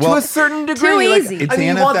 I mean, Well, to a certain degree. too like, easy. It's I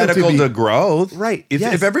mean, you want them antithetical be- to growth. Right, If,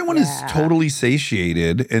 yes. if everyone is Yeah. totally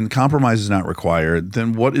satiated and compromise is not required,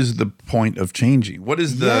 then what is the point of changing? What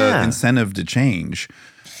is the Yeah. incentive to change?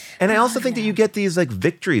 And I also think that you get these like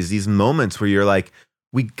victories, these moments where you're like,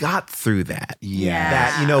 we got through that. Yeah.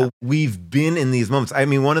 That, you know, we've been in these moments. I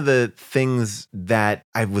mean, one of the things that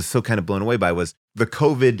I was so kind of blown away by was the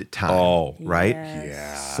COVID time. Oh, right?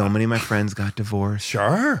 Yes. So many of my friends got divorced.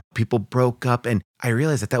 Sure. People broke up. And I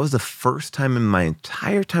realized that was the first time in my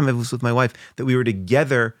entire time I was with my wife that we were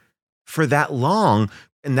together for that long.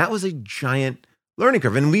 And that was a giant learning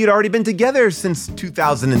curve. And we had already been together since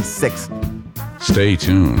 2006. Stay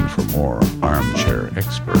tuned for more Armchair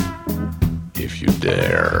Expert, if you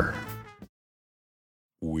dare.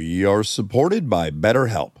 We are supported by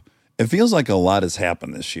BetterHelp. It feels like a lot has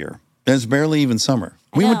happened this year. It's barely even summer.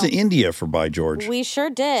 We went know. to India for By George. We sure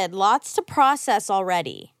did. Lots to process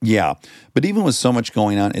already. Yeah, but even with so much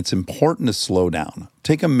going on, it's important to slow down.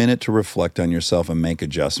 Take a minute to reflect on yourself and make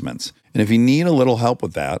adjustments. And if you need a little help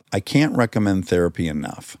with that, I can't recommend therapy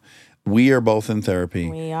enough. We are both in therapy.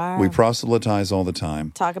 We are. We proselytize all the time.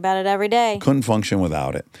 Talk about it every day. Couldn't function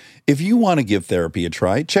without it. If you want to give therapy a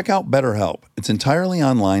try, check out BetterHelp. It's entirely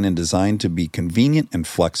online and designed to be convenient and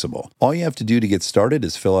flexible. All you have to do to get started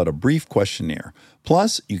is fill out a brief questionnaire.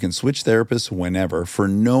 Plus, you can switch therapists whenever for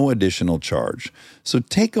no additional charge. So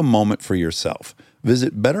take a moment for yourself.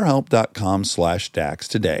 Visit betterhelp.com/Dax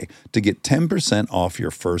today to get 10% off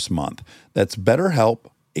your first month. That's BetterHelp,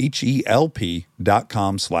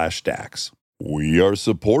 HELP.com/Dax. We are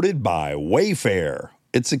supported by Wayfair.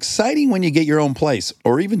 It's exciting when you get your own place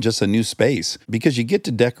or even just a new space because you get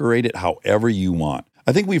to decorate it however you want.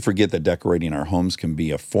 I think we forget that decorating our homes can be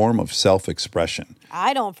a form of self-expression.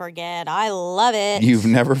 I don't forget. I love it. You've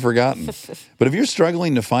never forgotten. But if you're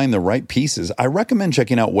struggling to find the right pieces, I recommend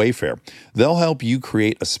checking out Wayfair. They'll help you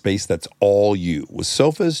create a space that's all you, with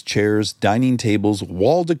sofas, chairs, dining tables,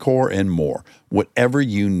 wall decor, and more. Whatever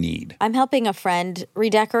you need. I'm helping a friend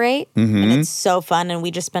redecorate, and it's so fun. And we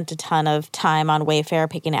just spent a ton of time on Wayfair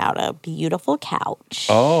picking out a beautiful couch.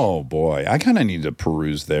 Oh, boy. I kind of need to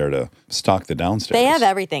peruse there to stock the downstairs. They have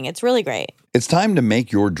everything. It's really great. It's time to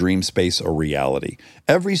make your dream space a reality.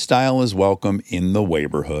 Every style is welcome in the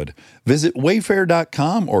Wayborhood. Visit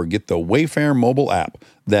wayfair.com or get the Wayfair mobile app.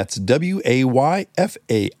 That's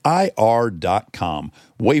WAYFAIR.com.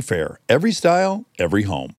 Wayfair, every style, every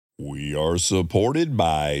home. We are supported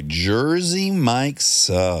by Jersey Mike's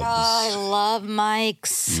Subs. I love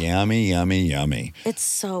Mike's. Yummy, yummy, yummy. It's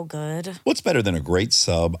so good. What's better than a great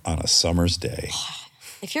sub on a summer's day?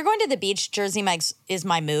 If you're going to the beach, Jersey Mike's is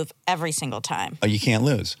my move every single time. You can't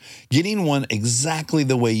lose. Getting one exactly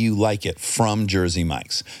the way you like it from Jersey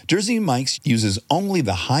Mike's. Jersey Mike's uses only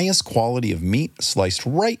the highest quality of meat sliced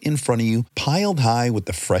right in front of you, piled high with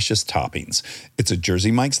the freshest toppings. It's a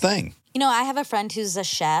Jersey Mike's thing. You know, I have a friend who's a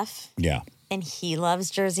chef. Yeah. And he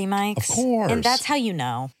loves Jersey Mike's. Of course. And that's how you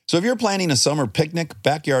know. So if you're planning a summer picnic,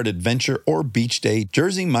 backyard adventure, or beach day,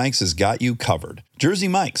 Jersey Mike's has got you covered. Jersey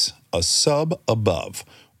Mike's, a sub above.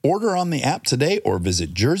 Order on the app today or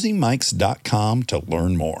visit jerseymikes.com to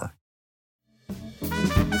learn more.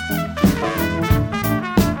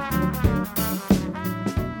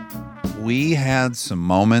 We had some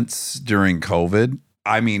moments during COVID.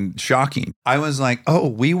 I mean, shocking. I was like, oh,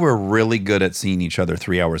 we were really good at seeing each other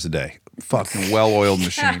 3 hours a day. Fucking well-oiled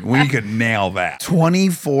machine. We could nail that.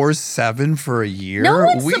 24/7 for a year. No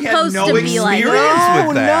one's we supposed had no to be like experience that.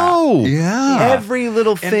 with that. No. Yeah. Every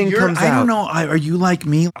little thing comes out. I don't know. Are you like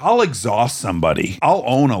me? I'll exhaust somebody. I'll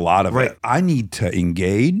own a lot of Right. it. I need to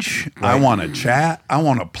engage. I want to chat. I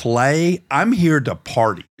want to play. I'm here to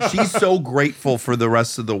party. She's so grateful for the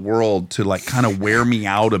rest of the world to like kind of wear me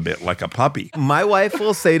out a bit like a puppy. My wife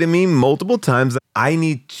will say to me multiple times, I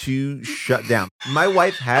need to shut down. My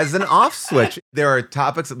wife has an off switch. There are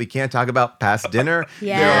topics that we can't talk about past dinner.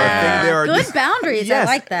 Yeah. There are Good just- boundaries. I Yes,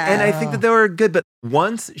 like that. And I think that they were good. But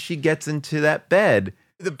once she gets into that bed,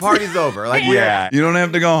 the party's over. Like, Yeah. You don't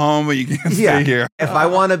have to go home, but you can stay yeah. here. If I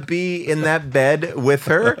want to be in that bed with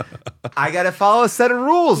her, I got to follow a set of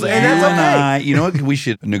rules. And You that's and okay. I, you know what we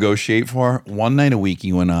should negotiate for? One night a week,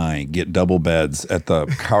 you and I get double beds at the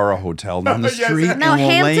Cara Hotel down the Yes. street. No, and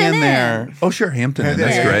we'll lay Hampton in Inn. there. Oh, sure, Hampton Inn.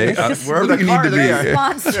 That's Yeah. great. Wherever The you need car to there. be.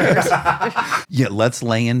 Monsters. Yeah, let's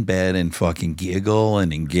lay in bed and fucking giggle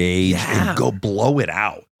and engage and go blow it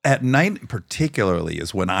out. At night, particularly,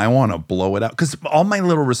 is when I want to blow it out because all my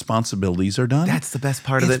little responsibilities are done. That's the best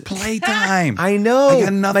part it's of it. playtime. I know. I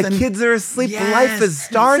got nothing. My kids are asleep. Yes. Life is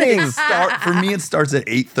starting. For me, it starts at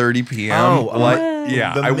 8:30 p.m. Oh,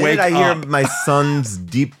 yeah. The I minute wake I hear up. my son's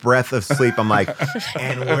deep breath of sleep, I'm like,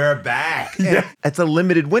 and we're back. And it's a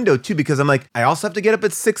limited window too, because I'm like, I also have to get up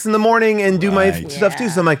at 6 a.m. and do my Right. stuff too.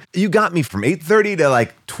 So I'm like, you got me from 8:30 to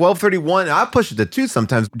like 12:31. I'll push it to 2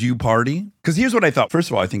 sometimes. Do you party? Because here's what I thought. First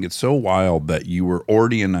of all, I think it's so wild that you were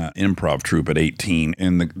already in an improv troupe at 18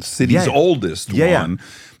 in the city's Yeah. oldest Yeah. one,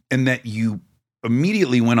 and that you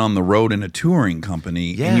immediately went on the road in a touring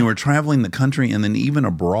company Yeah. and you were traveling the country and then even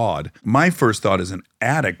abroad. My first thought as an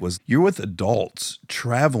addict was you're with adults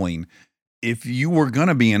traveling. If you were going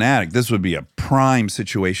to be an addict, this would be a prime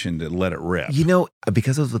situation to let it rip. You know,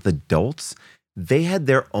 because I was with adults, they had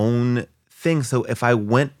their own thing. So if I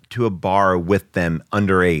went to a bar with them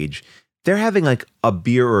underage, they're having like a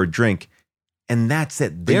beer or a drink, and that's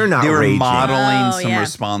it. They're not They were raging. modeling Oh, some yeah.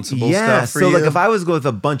 responsible Yeah, stuff for so you. like if I was going with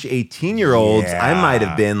a bunch of 18-year-olds, I Yeah. might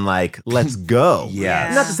have been like, let's go.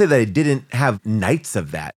 Yes. Not to say that I didn't have nights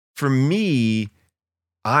of that. For me,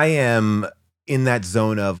 I am in that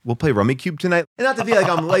zone of we'll play Rummy Cube tonight. And not to be like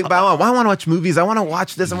I'm like, but I want to watch movies. I want to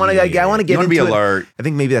watch this. I want to get You into want to be it. alert. I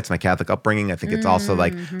think maybe that's my Catholic upbringing. I think it's also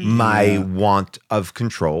like my want of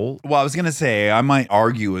control. Well, I was going to say, I might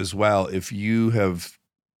argue as well, if you have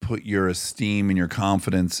put your esteem and your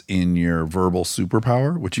confidence in your verbal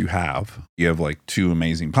superpower, which you have like 2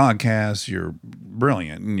 amazing podcasts, you're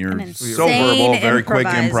brilliant, and you're An so insane verbal, very quick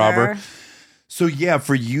improver. improviser. So yeah,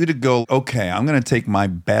 for you to go, okay, I'm going to take my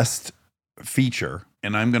best feature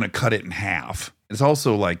and I'm going to cut it in half. It's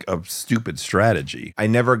also like a stupid strategy. I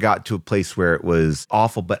never got to a place where it was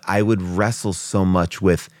awful, but I would wrestle so much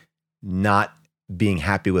with not being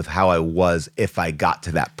happy with how I was if I got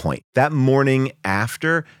to that point. That morning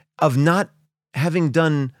after of not having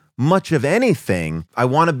done much of anything, I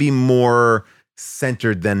want to be more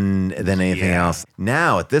centered than anything Yeah. else.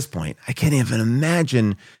 Now at this point, I can't even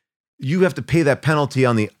imagine you have to pay that penalty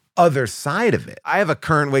on the other side of it. I have a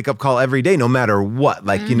current wake up call every day, no matter what,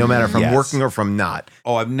 like, no matter if I'm Yes. working or from not.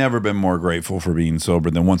 Oh, I've never been more grateful for being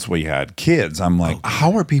sober than once we had kids. I'm like,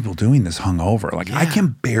 how are people doing this hungover? Like, I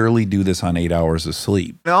can barely do this on 8 hours of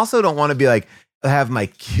sleep. I also don't want to be like, have my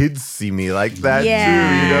kids see me like that Yeah.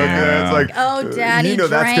 too. You know, 'cause it's like, Oh, Daddy you know,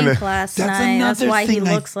 that's drank gonna- last That's night. That's another why he thing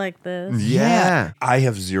I- looks like this. yeah. I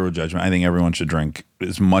have zero judgment. I think everyone should drink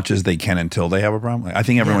as much as they can until they have a problem. Like, I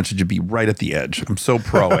think everyone should just be right at the edge. I'm so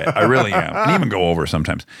pro it. I really am. And even go over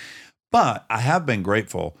sometimes. But I have been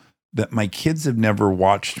grateful that my kids have never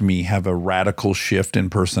watched me have a radical shift in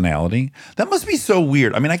personality. That must be so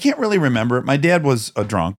weird. I mean, I can't really remember it. My dad was a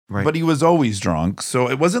drunk, Right. but he was always drunk. So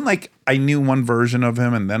it wasn't like I knew one version of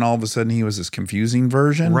him and then all of a sudden he was this confusing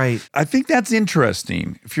version. Right. I think that's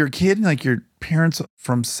interesting. If you're a kid, like your parents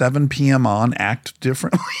from 7 p.m. on act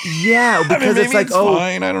differently. Yeah, because maybe it's like, it's oh,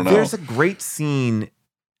 fine. I don't know. There's a great scene.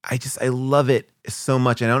 I love it so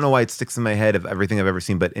much. And I don't know why it sticks in my head of everything I've ever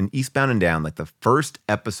seen, but in Eastbound and Down, like the first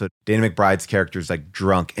episode, Danny McBride's character is like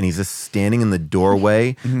drunk and he's just standing in the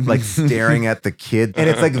doorway, like staring at the kid. And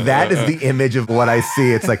it's like, that is the image of what I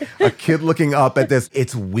see. It's like a kid looking up at this.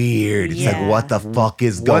 It's weird. It's like, Yeah. what the fuck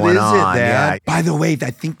is What going is on? it, Dad? Yeah. By the way, I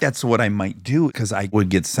think that's what I might do because I would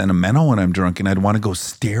get sentimental when I'm drunk and I'd want to go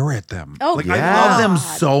stare at them. Oh, like, yeah. I love them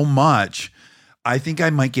God. so much. I think I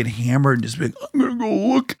might get hammered and just be like, I'm going to go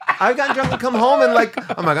look. I've gotten drunk and come home and like,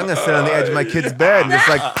 I'm like, I'm gonna sit on the edge of my kid's bed and just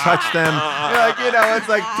like touch them. Like, you know, it's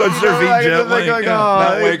like Touch their feet like, gently. Like, yeah, oh,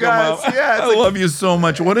 not these wake them guys. up. Yeah, it's I like, love you so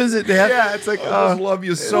much. What is it, Dad? yeah, it's like, I just love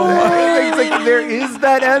you so much. It's like there is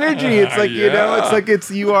that energy. It's like, you know, it's like it's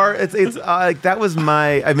like that was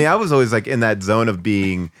my, I mean, I was always like in that zone of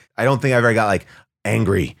being, I don't think I ever got like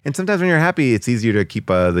angry. And sometimes when you're happy, it's easier to keep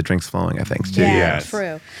the drinks flowing, I think, too. Yeah, Yes.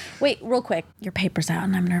 true. Wait, real quick. Your paper's out,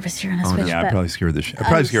 and I'm nervous here in this bitch. Yeah, I but probably scared the shit. I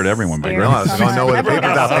probably scared everyone by scared now. No, I was so going, no, much. with the Everyone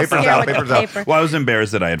paper's got out, so paper's scared out, with the paper's out. paper. Well, I was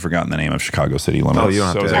embarrassed that I had forgotten the name of Chicago City Limits. Oh, you don't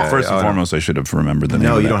have so I was to. like, Yeah, first yeah, and oh, no. foremost, I should have remembered the name.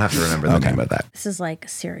 No, of you that. don't have to remember the name of that. This is like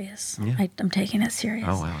serious. I'm taking it serious.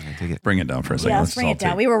 Oh, wow, I take it. Bring it down for a second. Yeah, let's bring all it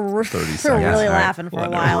down. take We were 30 really seconds. All right. laughing for a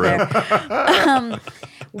Let it while rip. there.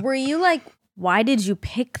 Were you like, why did you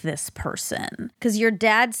pick this person? Because your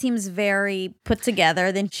dad seems very put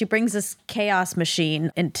together. Then she brings this chaos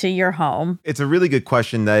machine into your home. It's a really good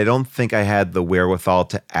question that I don't think I had the wherewithal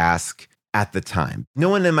to ask at the time. No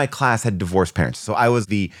one in my class had divorced parents. So I was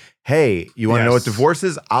the, hey, you want to know what Yes. divorce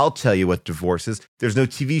is? I'll tell you what divorce is. There's no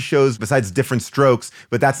TV shows besides Different Strokes,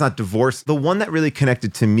 but that's not divorce. The one that really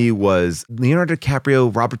connected to me was Leonardo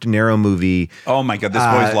DiCaprio, Robert De Niro movie. Oh my God, This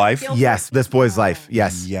Boy's Life? Yes, This Boy's Life.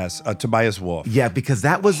 Yes. Yes, Tobias Wolff. Yeah, because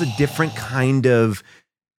that was a different kind of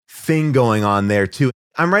thing going on there too.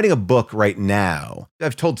 I'm writing a book right now.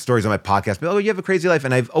 I've told stories on my podcast, but, oh, you have a crazy life.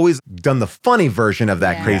 And I've always done the funny version of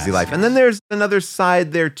that Yes. crazy life. And then there's another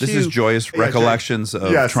side there too. This is Joyous Recollections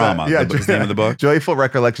of Yes, Trauma. The name of the book. Joyful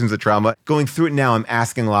Recollections of Trauma. Going through it now, I'm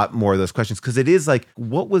asking a lot more of those questions because it is like,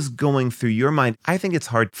 what was going through your mind? I think it's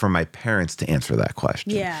hard for my parents to answer that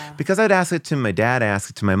question. Yeah. Because I'd ask it to my dad, ask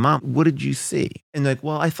it to my mom, what did you see? And like,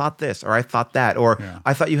 well, I thought this, or I thought that, or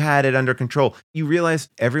I thought you had it under control. You realize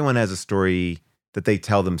everyone has a story that they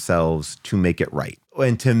tell themselves to make it right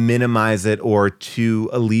and to minimize it or to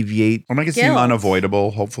alleviate. Or make it seem Guilt.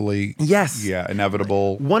 unavoidable, hopefully. Yes. Yeah,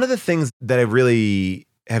 inevitable. One of the things that I really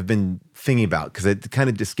have been thinking about, because it kind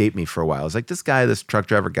of escaped me for a while, is like this guy, this truck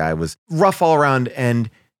driver guy was rough all around. And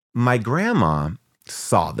my grandma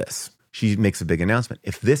saw this. She makes a big announcement.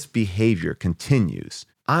 If this behavior continues,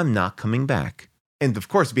 I'm not coming back. And of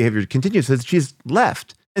course, the behavior continues. So she's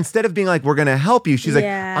left. Instead of being like, we're going to help you, she's like,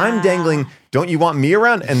 I'm dangling. Don't you want me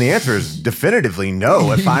around? And the answer is definitively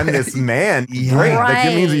no. If I'm this man, great. Like,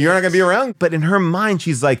 it means that you're not going to be around. But in her mind,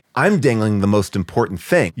 she's like, I'm dangling the most important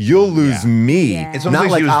thing. You'll lose me. Yeah. It's Not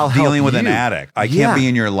almost like she was I'll help dealing with an you. addict. I Yeah. can't be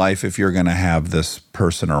in your life if you're going to have this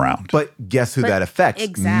person around. But guess who But that affects?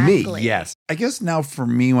 exactly. Me. Yes. I guess now for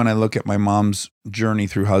me, when I look at my mom's journey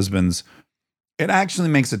through husbands, it actually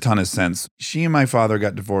makes a ton of sense. She and my father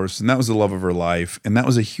got divorced, and that was the love of her life. And that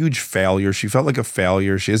was a huge failure. She felt like a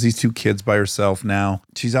failure. She has these 2 kids by herself now.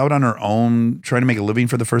 She's out on her own, trying to make a living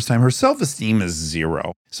for the first time. Her self-esteem is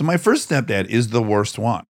 0. So my first stepdad is the worst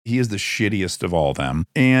one. He is the shittiest of all them.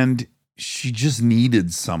 And she just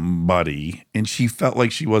needed somebody, and she felt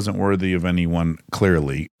like she wasn't worthy of anyone,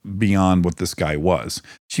 clearly, beyond what this guy was.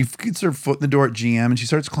 She gets her foot in the door at GM, and she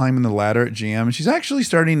starts climbing the ladder at GM, and she's actually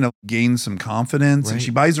starting to gain some confidence, and Right.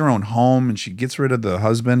 she buys her own home, and she gets rid of the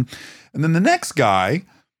husband. And then the next guy,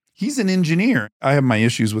 he's an engineer. I have my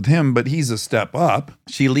issues with him, but he's a step up.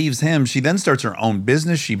 She leaves him. She then starts her own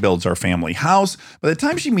business. She builds our family house. By the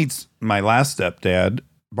time she meets my last stepdad,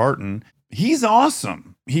 Barton, he's awesome.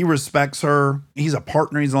 He respects her. He's a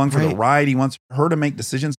partner. He's along for the Right. ride. He wants her to make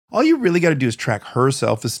decisions. All you really got to do is track her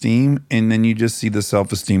self-esteem, and then you just see the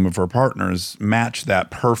self-esteem of her partners match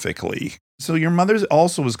that perfectly. So your mother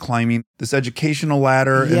also was climbing this educational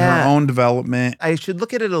ladder in her own development. I should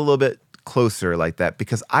look at it a little bit closer like that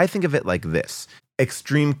because I think of it like this.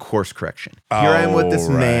 Extreme course correction. Here I am with this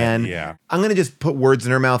man. Yeah. I'm going to just put words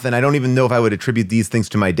in her mouth, and I don't even know if I would attribute these things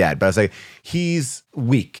to my dad, but I was like, he's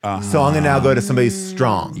weak. So I'm going to now go to somebody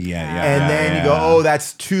strong. And then you go, oh,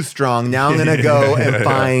 that's too strong. Now I'm going to go and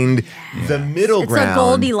find the middle ground. It's a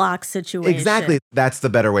Goldilocks situation. Exactly. That's the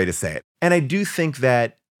better way to say it. And I do think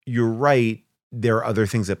that you're right. There are other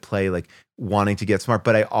things at play, like wanting to get smart.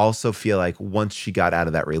 But I also feel like once she got out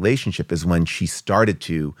of that relationship is when she started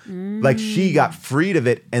to, like she got freed of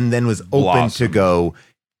it and then was open to go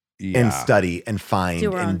and study and find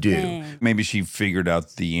and do. Thing. Maybe she figured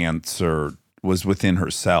out the answer was within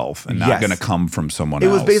herself and not going to come from someone else.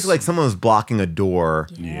 It was basically like someone was blocking a door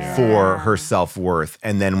for her self-worth.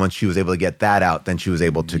 And then once she was able to get that out, then she was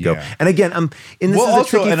able to go. And again, this is a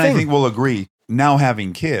tricky thing. I think we'll agree, now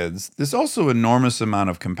having kids, there's also enormous amount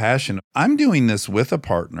of compassion. I'm doing this with a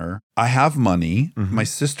partner. I have money. My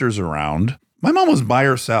sister's around. My mom was by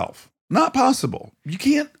herself. Not possible. You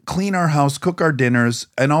can't clean our house, cook our dinners,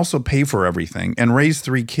 and also pay for everything and raise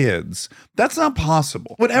 3 kids. That's not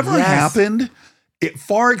possible. Whatever happened, it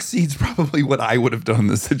far exceeds probably what I would have done in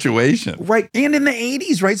this situation. Right. And in the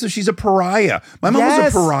 80s, right? So she's a pariah. My mom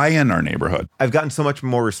was a pariah in our neighborhood. I've gotten so much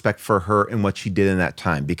more respect for her and what she did in that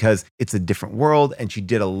time because it's a different world and she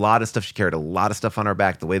did a lot of stuff. She carried a lot of stuff on her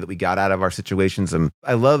back, the way that we got out of our situations. And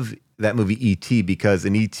I love that movie E.T. because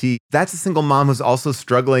in E.T., that's a single mom who's also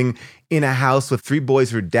struggling in a house with 3 boys.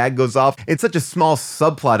 Her dad goes off. It's such a small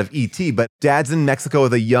subplot of E.T., but dad's in Mexico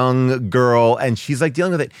with a young girl and she's like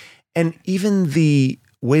dealing with it. And even the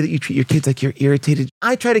way that you treat your kids, like you're irritated.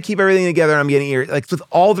 I try to keep everything together. I'm getting irritated, like with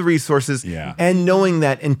all the resources and knowing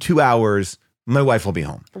that in 2 hours, my wife will be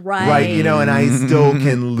home. Right. You know, and I still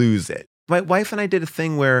can lose it. My wife and I did a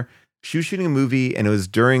thing where she was shooting a movie and it was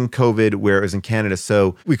during COVID where it was in Canada.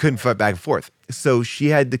 So we couldn't fight back and forth. So she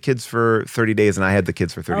had the kids for 30 days and I had the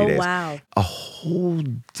kids for 30 days. Wow. A whole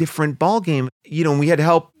different ballgame. You know, we had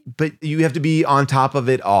help, but you have to be on top of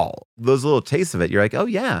it all. Those little tastes of it, you're like, oh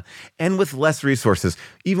yeah. And with less resources,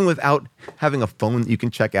 even without having a phone that you can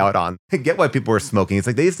check out on. I get why people are smoking. It's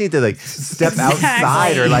like they just need to like step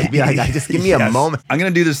outside or like be like, just give me a moment. I'm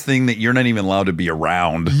going to do this thing that you're not even allowed to be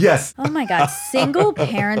around. Yes. Oh my God. Single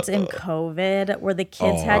parents in COVID where the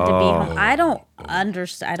kids had to be home. I don't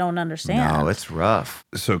understand. No, it's rough.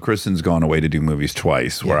 So Kristen's gone away to do movies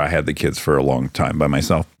twice where I had the kids for a long time by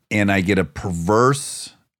myself. And I get a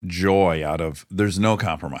perverse joy out of there's no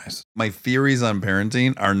compromise. My theories on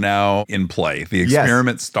parenting are now in play. The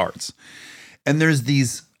experiment starts. And there's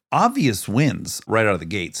these obvious wins right out of the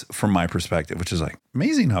gates from my perspective, which is like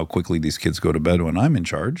amazing how quickly these kids go to bed when I'm in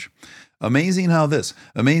charge. Amazing how this,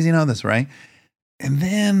 right? And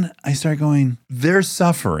then I start going, they're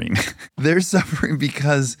suffering. They're suffering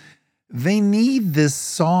because they need this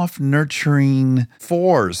soft, nurturing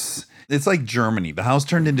force. It's like Germany. The house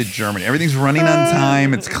turned into Germany. Everything's running on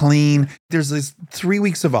time. It's clean. There's this 3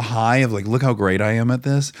 weeks of a high of like, look how great I am at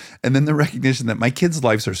this. And then the recognition that my kids'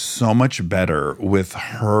 lives are so much better with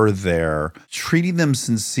her there, treating them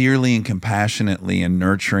sincerely and compassionately and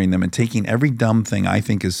nurturing them and taking every dumb thing I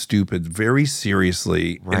think is stupid very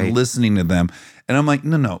seriously and listening to them. And I'm like,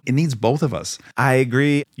 no, it needs both of us. I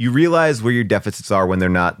agree. You realize where your deficits are when they're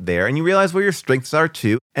not there, and you realize where your strengths are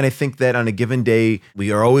too. And I think that on a given day,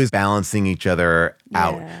 we are always balancing each other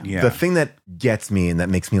out. Yeah. The thing that gets me and that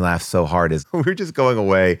makes me laugh so hard is we were just going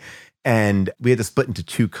away and we had to split into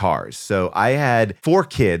 2 cars. So I had 4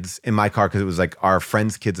 kids in my car because it was like our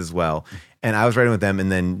friends' kids as well. And I was riding with them,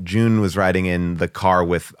 and then June was riding in the car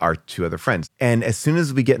with our 2 other friends. And as soon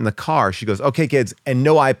as we get in the car, she goes, "Okay, kids, and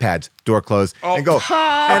no iPads, door closed," and go.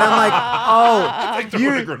 And I'm like,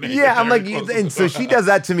 I'm like, and so she does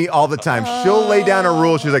that to me all the time. She'll lay down a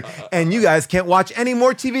rule. She's like, "And you guys can't watch any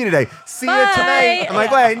more TV today. See you tonight." I'm like,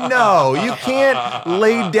 wait, no, you can't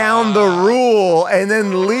lay down the rule and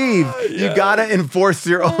then leave. You gotta enforce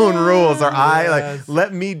your own rules, or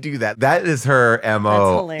let me do that. That is her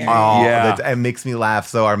MO. That's hilarious. It makes me laugh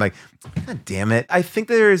so hard. I'm like, God damn it. I think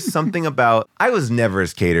there is something about, I was never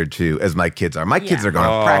as catered to as my kids are. My kids are going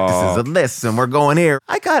to practices and lists and we're going here.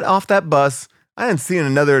 I got off that bus. I hadn't seen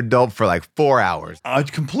another adult for like 4 hours.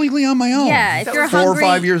 Completely on my own. Yeah, if you're 4 hungry, or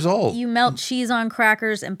 5 years old. you melt cheese on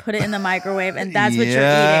crackers and put it in the microwave, and that's what you're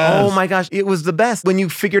Yes. eating. Oh my gosh, it was the best. When you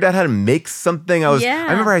figured out how to make something, I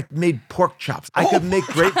remember I made pork chops. I could make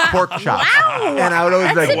great pork chops. Wow. And I would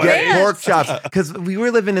always That's like get advanced. pork chops. Because we were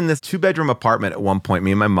living in this 2-bedroom apartment at one point,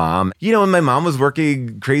 me and my mom. You know, and my mom was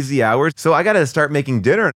working crazy hours. So I got to start making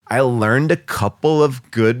dinner. I learned a couple of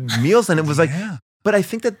good meals and it was like, but I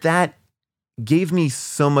think that gave me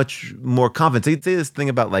so much more confidence. They say this thing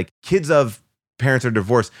about like kids of parents are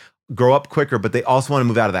divorced grow up quicker, but they also want to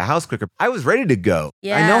move out of the house quicker. I was ready to go.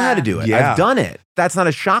 I know how to do it. Yeah. I've done it. That's not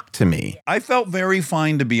a shock to me. I felt very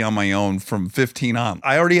fine to be on my own from 15 on.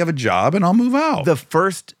 I already have a job and I'll move out. The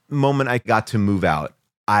first moment I got to move out,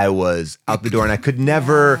 I was out the door and I could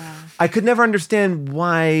never understand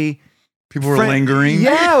why People were lingering.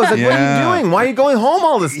 Yeah, I was like, what are Yeah. you doing? Why are you going home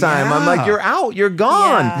all this time? I'm like, Yeah. you're out. You're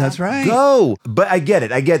gone. Yeah. That's right. Go. But I get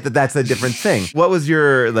it. I get that that's a different thing. What was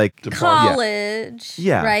your like College,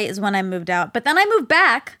 Yeah. right, is when I moved out. But then I moved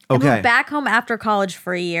back. I Okay. moved back home after college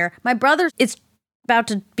for a year. My brother is about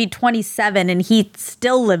to be 27 and he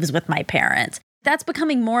still lives with my parents. That's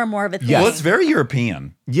becoming more and more of a thing. Yes. Well, it's very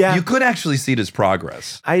European. Yeah. You could actually see it as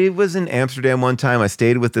progress. I was in Amsterdam one time. I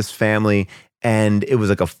stayed with this family and it was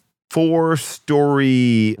like a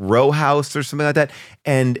 4-story row house or something like that.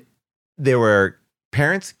 And there were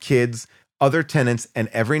parents, kids, other tenants, and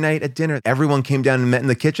every night at dinner, everyone came down and met in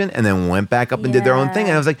the kitchen and then went back up and did their own thing.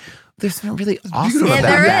 And I was like, there's something really awesome Yeah, about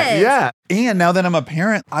there that. is. Yeah. And now that I'm a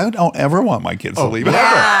parent, I don't ever want my kids to leave. Never,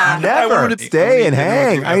 I never wanted to stay and eat dinner with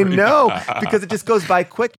hang. you I every know day. because it just goes by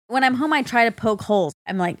quick. When I'm home, I try to poke holes.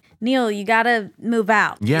 I'm like, Neil, you got to move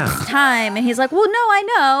out. Yeah. It's time. And he's like, well, no, I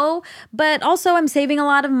know. But also, I'm saving a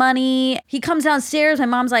lot of money. He comes downstairs. My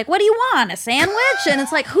mom's like, what do you want? A sandwich? And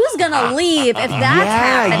it's like, who's going to leave if that's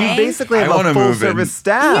happening? You basically I have wanna a full move in. service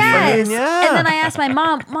staff. I Yes. mean, yeah. And then I asked my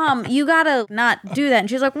mom, you got to not do that. And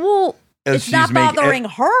she's like, well, As it's not she's making- bothering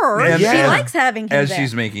her. and- She and- likes having him As there.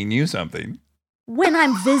 she's making you something. When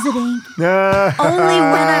I'm visiting. Only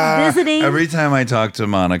when I'm visiting. Every time I talk to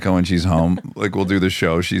Monica when she's home, like we'll do the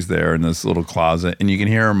show, she's there in this little closet, and you can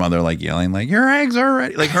hear her mother like yelling, like, your eggs are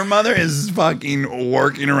ready. Like her mother is fucking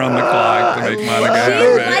working around the clock to make Monica She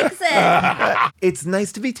happy. likes it. It's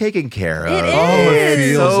nice to be taken care of. It Oh, it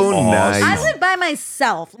is. feels so awesome. nice. I live by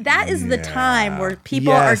myself. That is the time where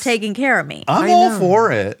people Yes. are taking care of me. I'm I all know.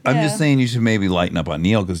 for it. I'm Yeah. just saying you should maybe lighten up on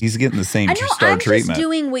Neil because he's getting the same I know star I'm treatment. just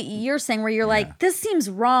doing what you're saying where you're like, this seems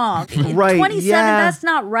wrong. Right, 27, yeah. that's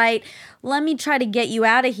not right. Let me try to get you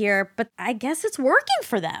out of here. But I guess it's working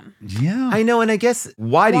for them. yeah. I know, and I guess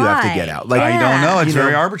why do you have to Why? get out? Like I don't know. It's You know-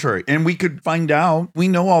 very arbitrary. And we could find out. We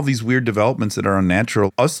know all these weird developments that are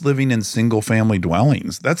unnatural. Us living in single family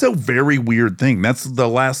dwellings, that's a very weird thing. That's the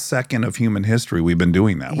last second of human history we've been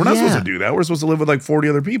doing that. We're not Yeah. supposed to do that. We're supposed to live with like 40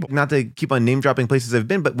 other people. not to keep on name dropping places I've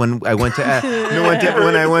been, but when I went to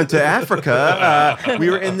when I went to Africa, we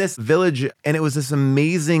were in this village, and it was this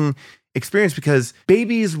amazing experience because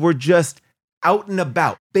babies were just out and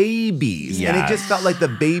about, babies, and it just felt like the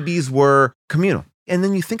babies were communal. And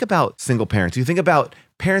then you think about single parents, you think about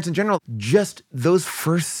parents in general, just those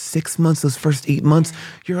first 6 months, those first 8 months,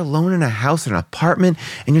 you're alone in a house or an apartment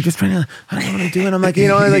and you're just trying to, I don't know what I'm doing. I'm like,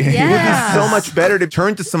 it would be Yes. so much better to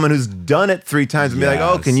turn to someone who's done it 3 times and be like,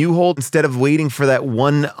 oh, Yes. can you hold, instead of waiting for that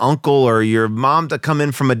one uncle or your mom to come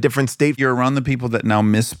in from a different state. You're around the people that now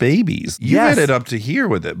miss babies. You Yes. get it up to here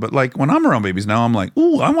with it. But like when I'm around babies now, I'm like,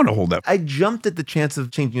 ooh, I want to hold that. I jumped at the chance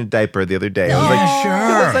of changing a diaper the other day. I was like, Yeah,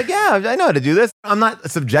 I was sure. like, yeah, I know how to do this. I'm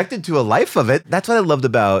not subjected to a life of it. That's what I loved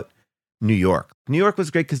about New York. New York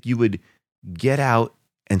was great because you would get out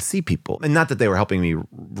and see people. And not that they were helping me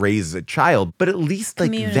raise a child, but at least like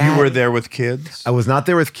Community. that. You were there with kids? I was not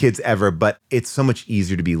there with kids ever, but it's so much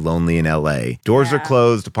easier to be lonely in LA. Doors are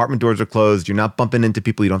closed, apartment doors are closed. You're not bumping into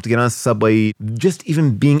people. You don't have to get on a subway. Just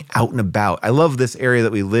even being out and about. I love this area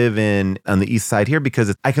that we live in on the east side here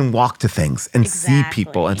because I can walk to things and see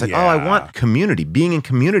people. And it's like, oh, I Yeah. want community, being in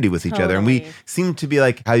community with each other. And we Totally. seem to be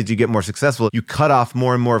like, how did you get more successful? You cut off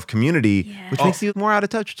more and more of community, which makes you more out of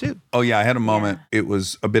touch too. Oh, yeah. I had a moment. It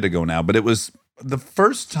was a bit ago now, but it was the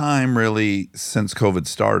first time really since COVID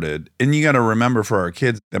started. And you got to remember for our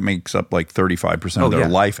kids, that makes up like 35% of their yeah.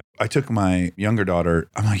 life. I took my younger daughter.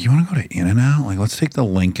 I'm like, you want to go to In-N-Out? Like, let's take the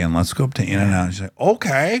Lincoln. Let's go up to In-N-Out. She's like,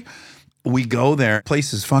 okay. We go there.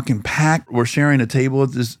 Place is fucking packed. We're sharing a table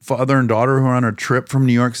with this father and daughter who are on a trip from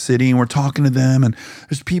New York City, and we're talking to them. And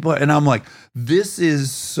there's people, and I'm like, this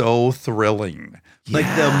is so thrilling. Like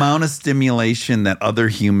the amount of stimulation that other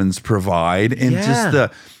humans provide, and just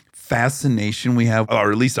the fascination we have,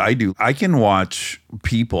 or at least I do. I can watch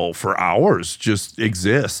people for hours just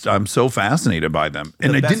exist. I'm so fascinated by them.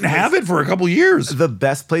 And I best didn't have it for a couple years. The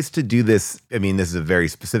best place to do this, I mean, this is a very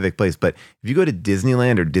specific place, but if you go to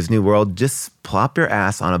Disneyland or Disney World, just plop your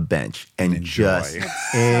ass on a bench and just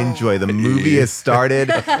enjoy. The movie has started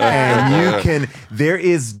and you can, there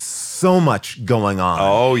is so much going on.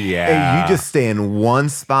 Oh, yeah. And you just stay in one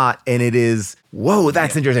spot and it is, whoa,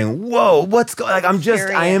 that's interesting. Whoa, what's going like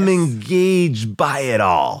I am engaged by it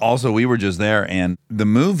all. Also, we were just there, and the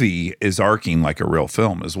movie is arcing like a real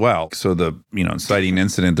film as well. So the inciting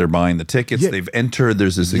incident, they're buying the tickets, they've entered,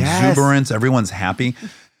 there's this exuberance, everyone's happy.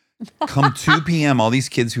 Come 2 p.m., all these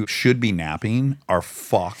kids who should be napping are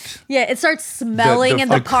fucked. Yeah, it starts smelling in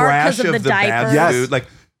the park because of the diapers. Bad food. Like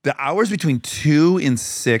the hours between 2 and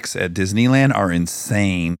 6 at Disneyland are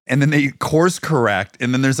insane. And then they course correct.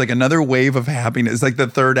 And then there's like another wave of happiness, like the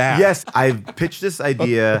third act. Yes, I've pitched this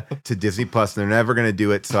idea to Disney Plus, and they're never going to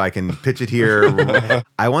do it, so I can pitch it here.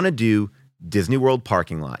 I want to do Disney World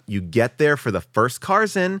parking lot. You get there for the first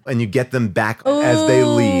cars in, and you get them back as they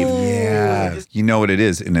leave. Yeah. You know what it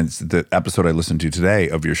is? And it's the episode I listened to today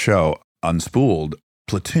of your show, Unspooled,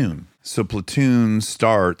 Platoon. So Platoon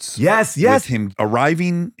starts with him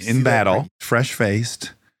arriving in battle,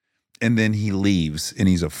 fresh-faced, and then he leaves, and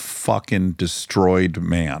he's a fucking destroyed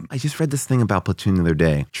man. I just read this thing about Platoon the other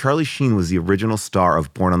day. Charlie Sheen was the original star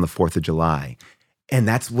of Born on the 4th of July. And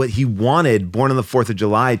that's what he wanted, Born on the 4th of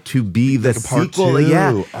July, to be the sequel.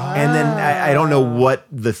 Yeah. And then I don't know what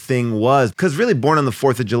the thing was. Because really, Born on the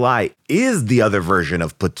 4th of July is the other version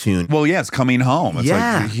of Platoon. Well, yeah, it's coming home. It's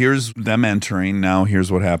like, here's them entering. Now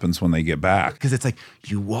here's what happens when they get back. Because it's like,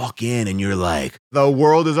 you walk in and you're like, the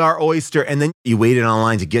world is our oyster. And then you waited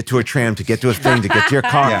online to get to a tram, to get to a thing, to get to your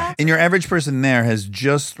car. Yeah. And your average person there has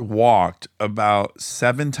just walked about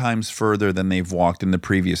 7 times further than they've walked in the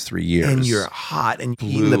previous 3 years. And you're hot and Blew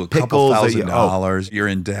eating the a couple pickles. $1,000. You're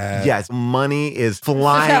in debt. Yes, money is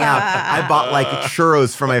flying out. I bought like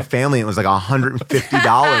churros for my family. And it was like $150.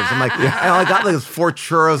 I'm like, I only got like 4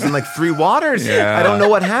 churros and like 3 waters. Yeah. I don't know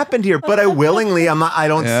what happened here, but I willingly, I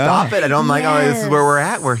don't stop it. I'm like, oh, this is where we're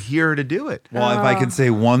at. We're here to do it. Well, if I could say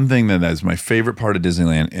one thing that is my favorite part of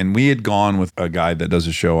Disneyland, and we had gone with a guy that does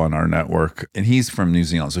a show on our network, and he's from New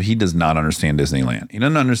Zealand, so he does not understand Disneyland. He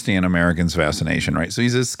doesn't understand Americans' fascination, right? So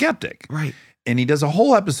he's a skeptic. Right. And he does a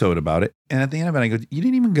whole episode about it. And at the end of it, I go, you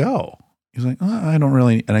didn't even go. He's like, oh, I don't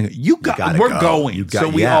really. And I go, we're going. So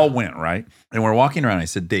we all went, right? And we're walking around. I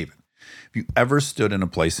said, David, have you ever stood in a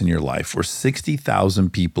place in your life where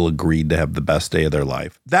 60,000 people agreed to have the best day of their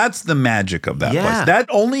life? That's the magic of that place. That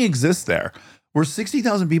only exists there. Where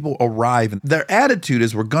 60,000 people arrive and their attitude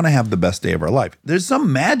is we're going to have the best day of our life. There's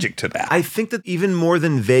some magic to that. I think that even more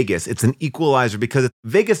than Vegas, it's an equalizer because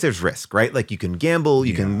Vegas, there's risk, right? Like you can gamble,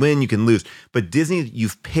 you can win, you can lose. But Disney,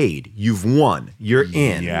 you've paid, you've won, you're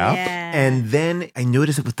in. Yeah. And then I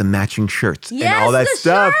noticed it with the matching shirts and all that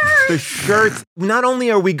stuff. The shirts. Not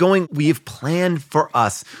only are we going, we have planned for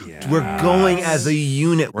us. We're going as a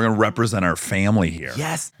unit. We're going to represent our family here.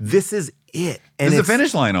 Yes, this is it. And it's the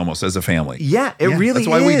finish line almost as a family. Yeah, it really is. That's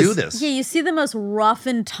why we do this. Yeah, you see the most rough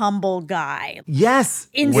and tumble guy. Yes.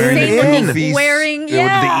 Insane looking, wearing, with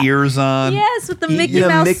the ears on. Yes, with the Mickey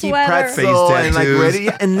Mouse Mickey sweater. Pretzel Face and like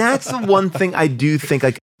tattoos. and that's the one thing I do think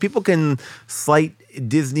like people can slight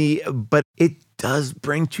Disney, but it does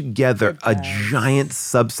bring together a giant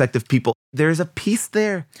subsect of people. There's a piece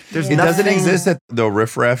there. There's It doesn't nothing- exist at the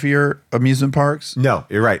rifraffier amusement parks. No,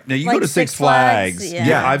 you're right. Now you Like go to Six Six Flags, Flags.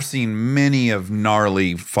 yeah. I've seen many of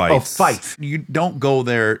gnarly fights. Oh, fights. You don't go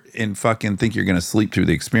there and fucking think you're going to sleep through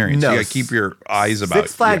the experience. No. You got to keep your eyes about.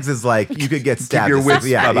 Six Flags is like you could get keep stabbed. your wits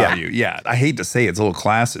about yeah. you. Yeah, I hate to say it's a little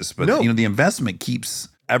classist, but No. the investment keeps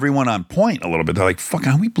everyone on point a little bit. They're like, "Fuck,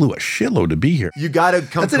 we blew a shitload to be here." You got to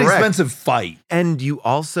come That's an correct. expensive fight. And you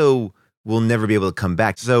also will never be able to come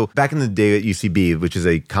back. So back in the day at UCB, which is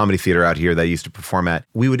a comedy theater out here that I used to perform at,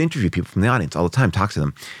 we would interview people from the audience all the time, talk to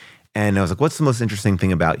them. And I was like, what's the most interesting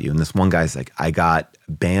thing about you? And this one guy's like, I got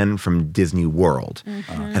banned from Disney World.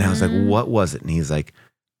 And I was like, what was it? And he's like,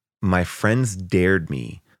 my friends dared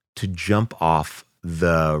me to jump off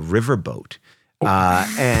the riverboat.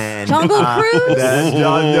 And Jungle Cruise?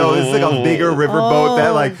 No, it's like a bigger riverboat that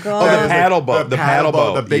like God. Oh, the that was paddle boat. The paddle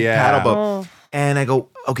boat. the big Yeah. paddle boat. And I go,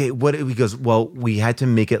 okay, what? He goes, well, we had to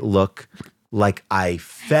make it look like I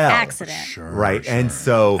fell. Accident. Right. And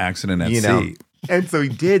so, Accident at sea. And so he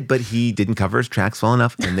did, but he didn't cover his tracks well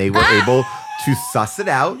enough. And they were able to suss it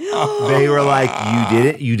out. They were like,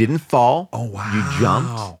 you didn't fall. Oh, wow. You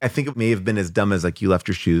jumped. I think it may have been as dumb as like you left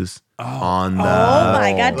your shoes on the. Oh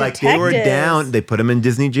my God, like they were detectives. down. They put him in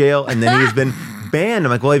Disney jail and then he has been banned.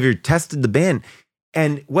 I'm like, well, have you tested the ban?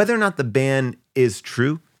 And whether or not the ban is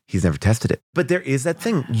true, he's never tested it. But there is that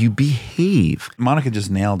thing. You behave. Monica just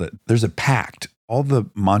nailed it. There's a pact. all the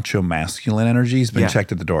macho masculine energy has been Yeah.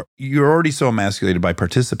 checked at the door. You're already so emasculated by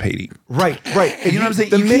participating. Right. You know what I'm saying?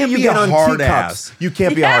 The You minute can't you be get a on hard teacups, ass. you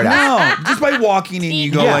can't be a hard ass. No, just by walking in,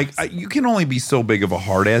 you go Yeah. like, you can only be so big of a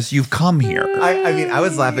hard ass. You've come here. I mean, I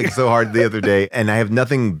was laughing so hard the other day, and I have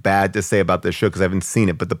nothing bad to say about this show because I haven't seen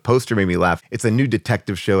it, but the poster made me laugh. It's a new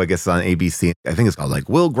detective show, I guess, on ABC. I think it's called like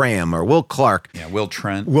Will Graham or Will Clark. Yeah, Will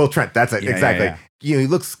Trent. Will Trent, that's it, Yeah, exactly. yeah. You know, he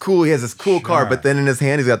looks cool. He has this cool car, Sure. but then in his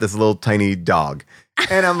hand, he's got this little tiny dog.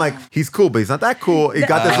 And I'm like, he's cool, but he's not that cool. He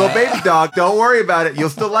got this little baby dog. Don't worry about it. You'll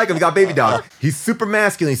still like him. He got baby dog. He's super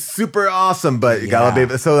masculine. He's super awesome, but you got a little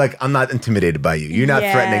baby. So like, I'm not intimidated by you. You're not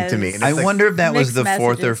threatening to me. And it's I like, wonder if that was mixed the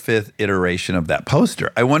fourth or messages. fifth iteration of that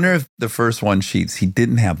poster. I wonder if the first one sheets, he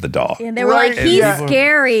didn't have the dog. And they were Right, like, he's yeah.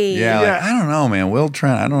 scary. Yeah, like, I don't know, man. Will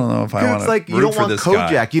Trent, I don't know if I Dude, want it's to like you root don't for want this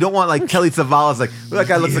Kojak. guy. You don't want like Kelly Savalas. Like that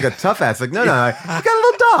guy looks like a tough ass. Like no, you got a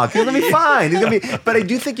little dog. He's gonna be fine. He's gonna be. But I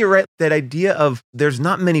do think you're right. That idea of there's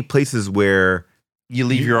not many places where You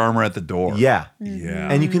leave your armor at the door. yeah, Yeah.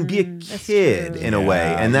 and you can be a kid in a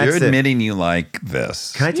way, and that's you're it. admitting you like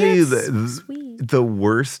this. Can I tell you Yes, sweet. the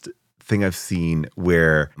worst thing I've seen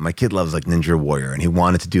where my kid loves like Ninja Warrior and he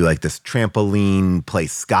wanted to do like this trampoline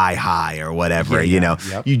place Sky High or whatever, you know.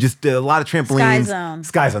 Yep. You just did a lot of trampolines. Zone.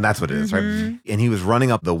 Sky Zone, that's what it is, right? And he was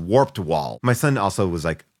running up the warped wall. My son also was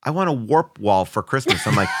like, I want a warp wall for Christmas.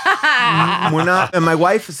 I'm like, we're not. And my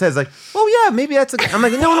wife says like, oh yeah, maybe that's a. I'm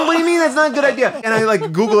like, no, what do you mean? That's not a good idea. And I like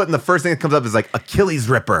Google it, and the first thing that comes up is like Achilles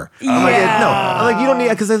ripper. I'm like, no. I'm like, you don't need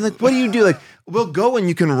it because I was like, what do you do? Like, we'll go and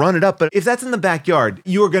you can run it up, but if that's in the backyard,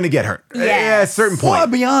 you are going to get hurt. Yes. At a certain point. Well,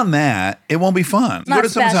 beyond that, it won't be fun. You go not to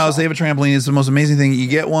someone's house, they special. have a trampoline. It's the most amazing thing. You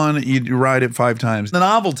get one, you ride it 5 times. The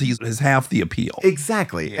novelty is half the appeal.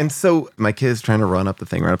 Exactly. And so my kid is trying to run up the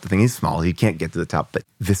thing. He's small. He can't get to the top. But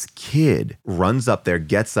this kid runs up there,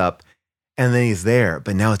 gets up, and then he's there.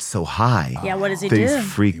 But now it's so high. Yeah, what does he that do? he's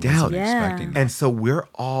freaked out. Yeah. Expecting And so we're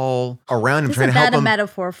all around him Isn't trying to help that a him.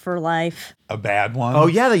 metaphor for life? a bad one. Oh,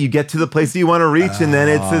 yeah, that you get to the place that you want to reach, and then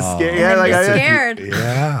it's a scary. Yeah, And like, then you're I- scared.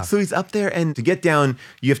 Yeah. So he's up there, and to get down,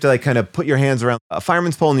 you have to like kind of put your hands around a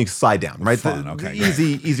fireman's pole and you slide down, right? Fun, The okay,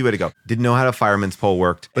 easy way to go. Didn't know how a fireman's pole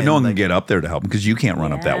worked. But and, no one can like, get up there to help him because you can't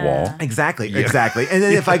run up that wall. Exactly. And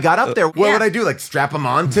then if I got up there, what would I do? Like strap him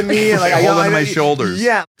on to me? And like Hold I onto my shoulders.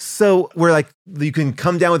 Yeah. So we're like, you can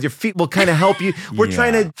come down with your feet. We'll kind of help you. We're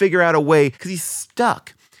trying to figure out a way because he's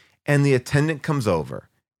stuck. And the attendant comes over.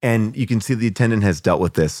 And you can see the attendant has dealt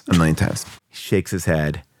with this a million times. He shakes his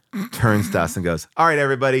head, turns to us and goes, all right,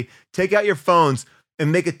 everybody, take out your phones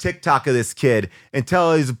and make a TikTok of this kid and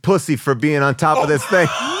tell he's a pussy for being on top of this thing.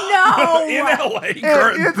 No. In LA,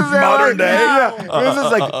 This is modern day. Yeah. This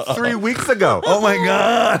is like 3 weeks ago. Oh my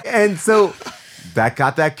God. And so that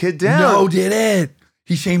got that kid down. No, did it?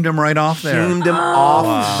 He shamed him right off there. Shamed him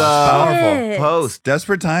off the Powerful. post.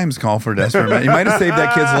 Desperate times call for desperate men. You might have saved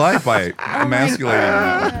that kid's life by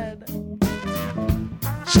emasculating him.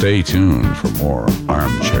 Stay tuned for more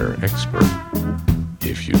Armchair Expert,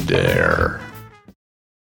 if you dare.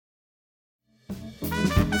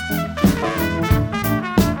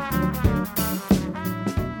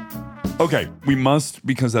 Okay, we must,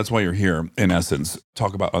 because that's why you're here, in essence,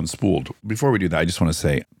 talk about Unspooled. Before we do that, I just want to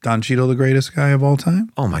say, Don Cheadle, the greatest guy of all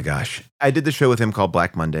time? Oh my gosh. I did the show with him called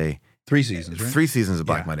Black Monday. 3 seasons, right? 3 seasons of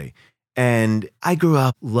Black Yeah. Monday. And I grew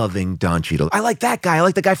up loving Don Cheadle. I like that guy. I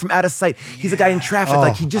like the guy from Out of Sight. He's a guy in Traffic.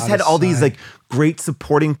 Like he just Out had of all these Sight. like great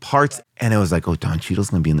supporting parts. And I was like, oh, Don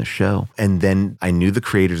Cheadle's going to be in the show. And then I knew the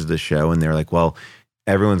creators of the show and they're like, well,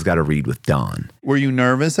 everyone's got to read with Don. Were you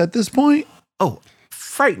nervous at this point? Oh,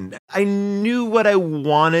 frightened. I knew what I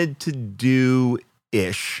wanted to do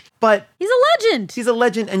ish, but He's a legend. he's a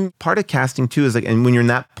legend. And part of casting too is like, and when you're in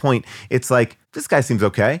that point, it's like, this guy seems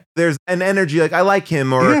okay. There's an energy like I like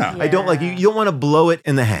him or Yeah. I don't like you. You don't want to blow it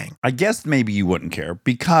in the hang. I guess maybe you wouldn't care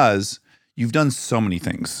because you've done so many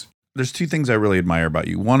things. There's 2 things I really admire about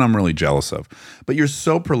you. One, I'm really jealous of, but you're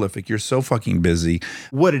so prolific. You're so fucking busy.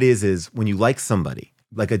 What it is when you like somebody,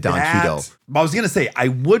 like a Don Cheadle. I was going to say, I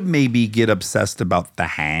would maybe get obsessed about the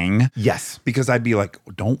hang. Yes. Because I'd be like,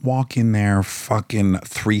 don't walk in there fucking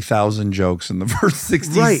 3,000 jokes in the first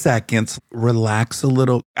 60 Right. seconds. Relax a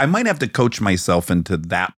little. I might have to coach myself into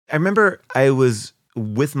that. I remember I was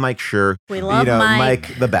with Mike Scheer. We love Mike.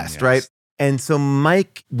 Mike the best, Yes. right? And so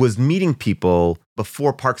Mike was meeting people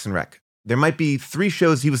before Parks and Rec. There might be 3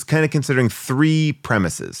 shows. He was kind of considering 3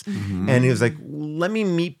 premises. And he was like, let me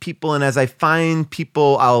meet people. And as I find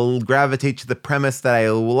people, I'll gravitate to the premise that I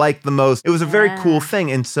like the most. It was a very cool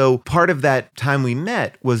thing. And so part of that time we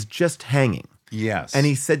met was just hanging. Yes. And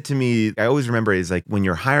he said to me, I always remember, is like, when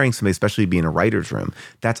you're hiring somebody, especially being a writer's room,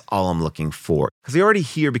 that's all I'm looking for. Because you're already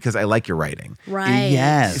here because I like your writing. Right.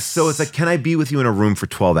 Yes. So it's like, can I be with you in a room for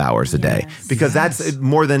 12 hours a day? Because that's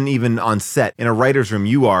more than even on set. In a writer's room,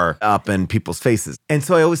 you are up in people's faces. And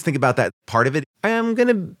so I always think about that part of it. I am going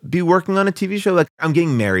to be working on a TV show. Like, I'm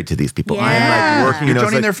getting married to these people. I'm like working. You're it's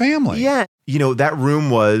joining like- their family. Yeah. That room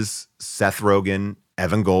was Seth Rogen,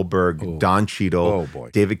 Evan Goldberg, Don Cheadle,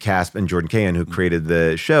 David Casp, and Jordan Cahan, who created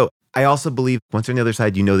the show. I also believe once you're on the other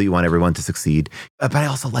side, you know that you want everyone to succeed. But I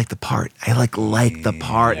also like the part. I like the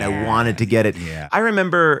part. And I wanted to get it. Yeah. I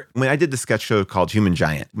remember when I did the sketch show called Human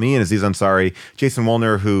Giant, me and Aziz Ansari, Jason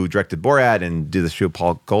Wolner, who directed Borat and did the show,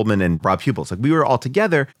 Paul Goldman and Rob Hubels. Like, we were all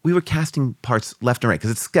together. We were casting parts left and right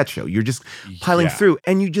because it's a sketch show. You're just piling through,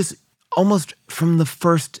 and you just almost from the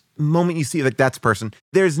first moment you see, like, that's person.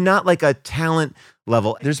 There's not like a talent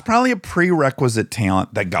level. There's probably a prerequisite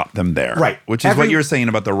talent that got them there. Right. Which is what you were saying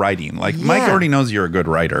about the writing. Like, Mike already knows you're a good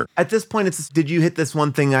writer. At this point, it's, did you hit this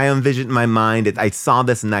one thing I envisioned in my mind? I saw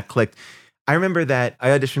this and that clicked. I remember that I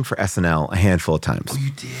auditioned for SNL a handful of times. Oh,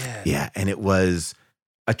 you did? Yeah. And it was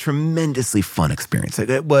a tremendously fun experience. Like,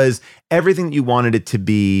 it was everything that you wanted it to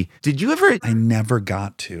be. Did you ever? I never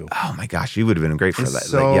got to. Oh my gosh, you would have been great for that.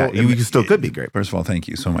 So, like, yeah, you still could be great. First of all, thank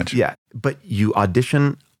you so much. Yeah. But you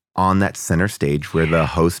audition on that center stage where the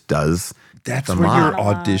host does That's the where your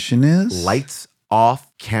monologue. audition is? Lights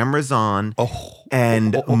off, cameras on, Oh.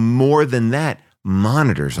 and more than that,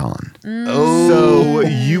 monitors on. Oh. So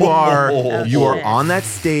you are on that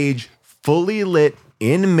stage, fully lit,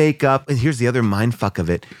 in makeup. And here's the other mind fuck of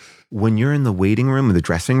it. When you're in the waiting room or the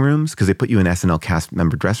dressing rooms, because they put you in SNL cast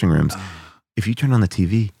member dressing rooms, if you turn on the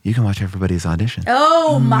TV, you can watch everybody's audition.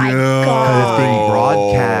 Oh my Because God. it's being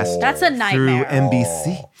broadcast That's a nightmare. through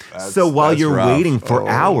NBC. So while that's you're rough. waiting for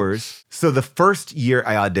hours, so the first year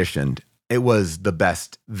I auditioned, it was the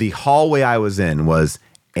best. The hallway I was in was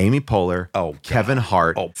Amy Poehler, Kevin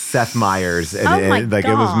Hart, Seth Meyers, and, Oh my and like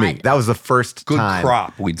it was me. God. That was the first Good time.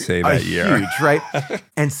 crop, we'd say that year. Huge, right?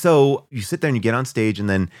 And so you sit there and you get on stage, and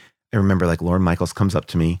then I remember like Lorne Michaels comes up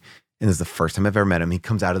to me. And this is the first time I've ever met him. He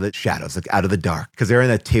comes out of the shadows, like out of the dark, because they're in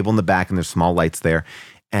a table in the back and there's small lights there.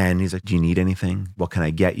 And he's like, "Do you need anything? What can I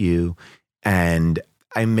get you?" And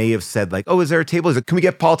I may have said like, "Oh, is there a table?" He's like, "Can we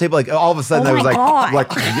get Paul a table?" Like all of a sudden Oh I was my like,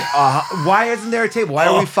 God. why isn't there a table? Why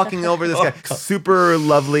are we fucking over this guy? Super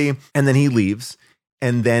lovely. And then he leaves.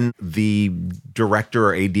 And then the director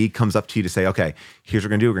or AD comes up to you to say, "Okay, here's what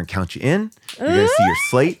we're gonna do. We're gonna count you in. You're gonna see your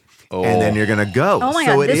slate." And then you're gonna go. Oh my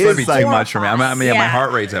so God, it this is would Be like too much for me. My Yeah.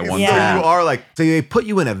 heart rate's at 110. so you are like, so they put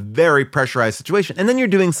you in a very pressurized situation. And then you're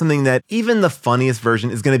doing something that even the funniest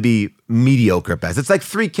version is going to be mediocre at best. It's like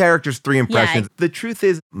 3 characters, 3 impressions. The truth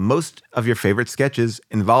is, most of your favorite sketches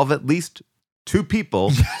involve at least 2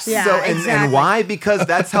 people. Yeah, So, and exactly. why? Because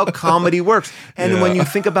that's how comedy works. And when you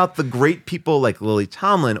think about the great people like Lily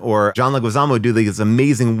Tomlin or John Leguizamo do these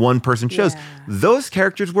amazing one-person shows, those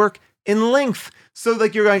characters work in length. So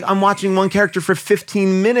like you're like, I'm watching one character for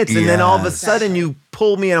 15 minutes and then all of a sudden you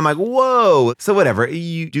pull me and I'm like, whoa. So whatever,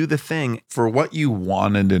 you do the thing. For what you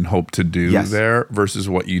wanted and hoped to do there versus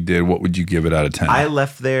what you did, what would you give it out of 10? I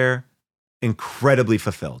left there incredibly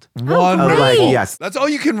fulfilled. Wonderful. Like, yes. That's all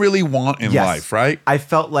you can really want in Yes. life, right? I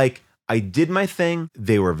felt like I did my thing.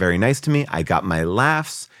 They were very nice to me. I got my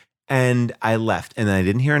laughs. And I left, and then I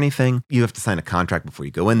didn't hear anything. You have to sign a contract before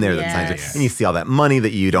you go in there. That signs it, and you see all that money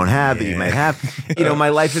that you don't have, that you might have. You know, my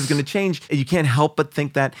life is going to change. You can't help but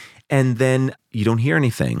think that. And then you don't hear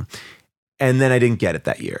anything. And then I didn't get it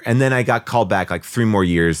that year. And then I got called back like 3 more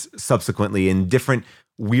years subsequently in different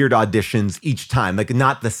weird auditions each time, like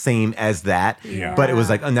not the same as that, but it was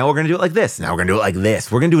like, oh, now we're going to do it like this. Now we're going to do it like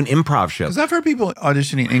this. We're going to do an improv show. Because I've heard people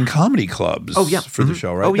auditioning in comedy clubs for the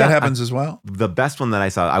show, right? Oh, yeah. That happens as well. The best one that I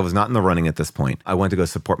saw, I was not in the running at this point. I went to go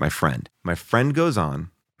support my friend. My friend goes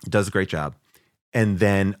on, does a great job. And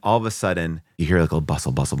then all of a sudden, you hear like a little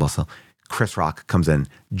bustle, bustle, bustle. Chris Rock comes in,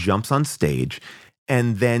 jumps on stage,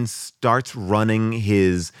 and then starts running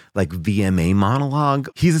his like VMA monologue.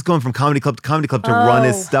 He's just going from comedy club to run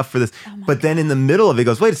his stuff for this. But then in the middle of it, he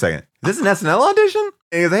goes, "Wait a second, is this an SNL audition?"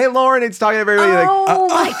 And he goes, "Hey, Lauren," and he's talking to everybody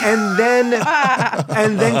and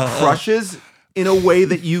then crushes in a way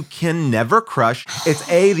that you can never crush. It's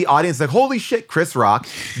the audience like, holy shit, Chris Rock.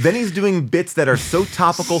 Then he's doing bits that are so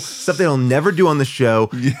topical, stuff that he'll never do on the show.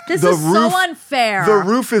 This is so unfair. The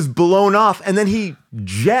roof is blown off, and then he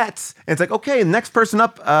jets. And it's like, okay, next person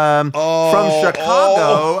up from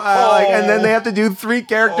Chicago. And then they have to do 3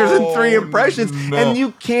 characters and 3 impressions. And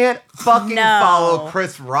you can't fucking follow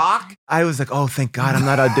Chris Rock. I was like, oh, thank God I'm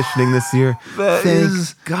not auditioning this year.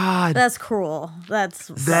 Thank God. That's cruel.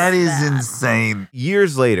 That is insane.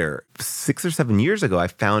 Years later, 6 or 7 years ago, I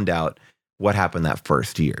found out what happened that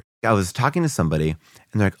first year. I was talking to somebody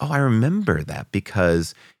and they're like, oh, I remember that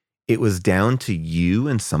because it was down to you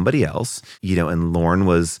and somebody else, and Lorne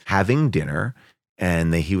was having dinner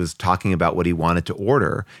and he was talking about what he wanted to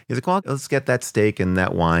order. He's like, well, let's get that steak and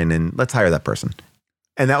that wine and let's hire that person.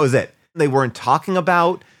 And that was it. They weren't talking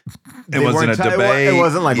about. It wasn't a debate. It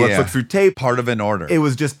wasn't like, let's look through tape. Part of an order. It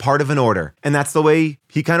was just part of an order. And that's the way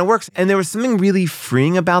he kind of works. And there was something really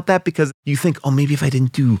freeing about that because you think, oh, maybe if I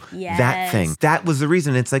didn't do that thing, that was the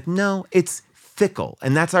reason. It's like, no, it's fickle.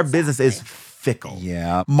 And that's our business is fickle.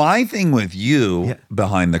 Yeah. My thing with you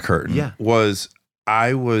behind the curtain was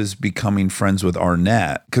I was becoming friends with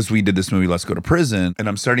Arnett because we did this movie, Let's Go to Prison. And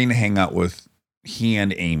I'm starting to hang out with he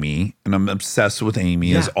and Amy. And I'm obsessed with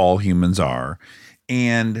Amy as all humans are.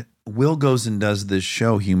 And Will goes and does this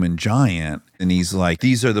show, Human Giant, and he's like,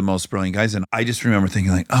 these are the most brilliant guys. And I just remember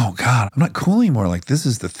thinking like, oh God, I'm not cool anymore. Like, this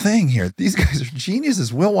is the thing here. These guys are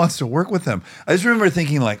geniuses. Will wants to work with them. I just remember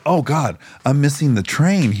thinking like, oh God, I'm missing the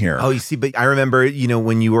train here. Oh, you see, but I remember,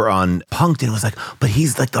 when you were on Punked, and it was like, but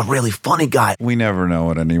he's like the really funny guy. We never know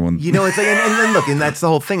what anyone... It's like, and then look, and that's the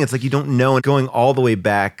whole thing. It's like, you don't know. And going all the way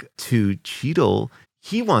back to Cheadle,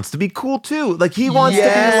 he wants to be cool too. Like he wants to be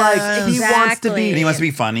like, he wants to be. And he wants to be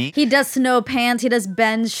funny. He does Snow Pants. He does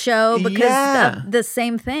Ben's show because of the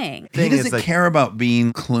same thing. He doesn't care about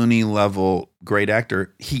being Clooney level great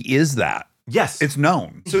actor. He is that. Yes. It's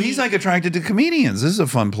known. So he's like attracted to comedians. This is a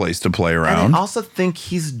fun place to play around. And I also think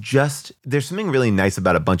there's something really nice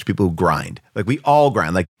about a bunch of people who grind. Like we all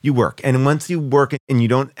grind. Like you work. And once you work and you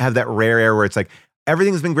don't have that rare air where it's like,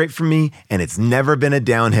 everything's been great for me and it's never been a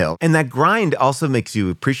downhill. And that grind also makes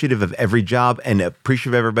you appreciative of every job and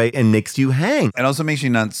appreciative of everybody and makes you hang. It also makes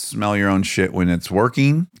you not smell your own shit when it's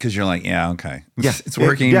working because you're like, yeah, okay. Yeah, it's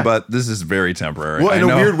working, but this is very temporary. Well, in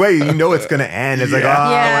a weird way, it's going to end. It's like,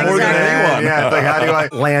 more than anyone. Yeah, it's like, how do I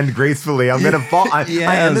land gracefully? I'm going to fall. I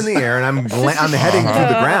am in the air and I'm heading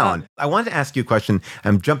to the ground. I wanted to ask you a question.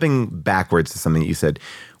 I'm jumping backwards to something that you said.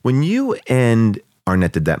 When you and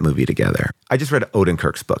Arnett did that movie together. I just read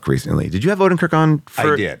Odenkirk's book recently. Did you have Odenkirk on?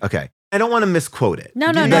 I did. Okay. I don't want to misquote it.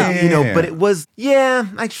 No. But it was,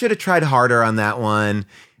 I should have tried harder on that one.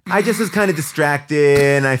 I just was kind of distracted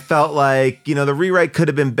and I felt like, the rewrite could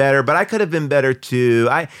have been better, but I could have been better too.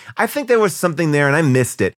 I think there was something there and I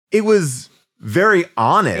missed it. It was very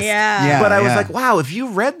honest. But I was like, wow, if you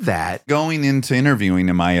read that. Going into interviewing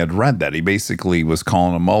him, I had read that. He basically was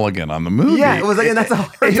calling a mulligan on the movie. Yeah, it was like, and that's a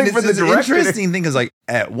hard thing for the director. The interesting thing is like,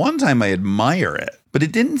 at one time I admire it, but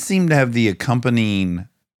it didn't seem to have the accompanying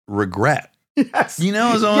regret. Yes. It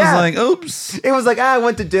was almost like, oops. It was like, I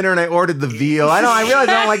went to dinner and I ordered the veal. I realized I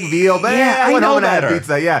don't like veal, but I went home and had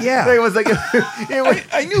pizza. Yeah. It was like,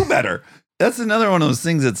 I knew better. That's another one of those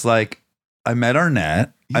things. It's like, I met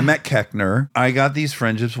Arnett. I met Keckner. I got these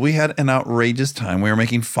friendships. We had an outrageous time. We were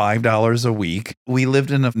making $5 a week. We lived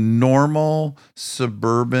in a normal,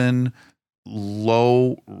 suburban,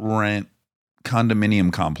 low-rent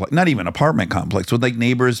condominium complex. Not even apartment complex, with like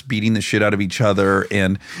neighbors beating the shit out of each other.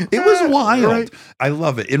 And it was wild. Right. I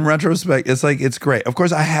love it. In retrospect, it's great. Of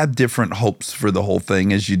course, I had different hopes for the whole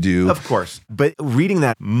thing, as you do. Of course. But reading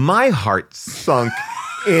that, my heart sunk.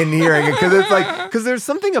 In hearing it, because there's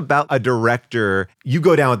something about a director, you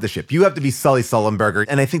go down with the ship. You have to be Sully Sullenberger.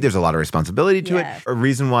 And I think there's a lot of responsibility to it. A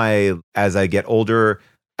reason why, as I get older,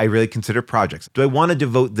 I really consider projects. Do I want to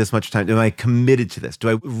devote this much time? Am I committed to this?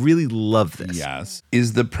 Do I really love this? Yes.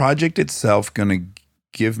 Is the project itself going to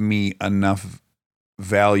give me enough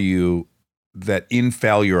value that in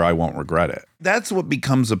failure, I won't regret it? That's what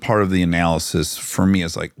becomes a part of the analysis for me.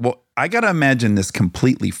 Is like, well, I got to imagine this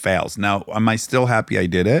completely fails. Now, am I still happy I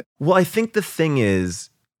did it? Well, I think the thing is,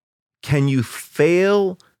 can you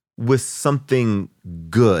fail with something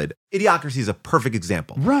good? Idiocracy is a perfect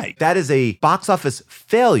example. Right. That is a box office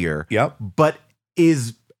failure, but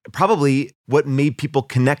is probably what made people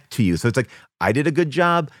connect to you. So it's like, I did a good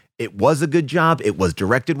job. It was a good job. It was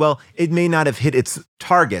directed well. It may not have hit its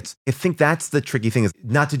targets. I think that's the tricky thing, is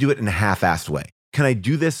not to do it in a half-assed way. Can I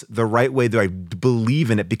do this the right way? Do I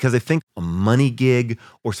believe in it? Because I think a money gig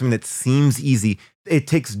or something that seems easy, it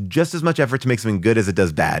takes just as much effort to make something good as it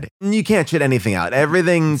does bad. And you can't shit anything out.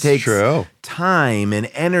 Everything takes time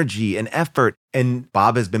and energy and effort. And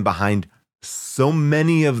Bob has been behind so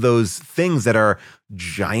many of those things that are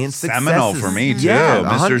giant Seminal successes. for me, too. Yeah,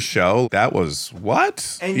 Mr. Show, that was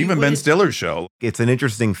what? And Even you Ben wouldn't- Stiller's show. It's an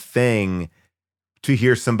interesting thing to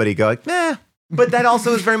hear somebody go like, meh. But that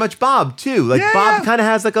also is very much Bob, too. Like, Yeah. Bob kind of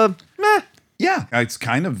has like a meh. Yeah, it's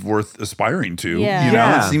kind of worth aspiring to. Yeah. You know,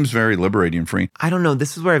 Yeah. it seems very liberating and free. I don't know.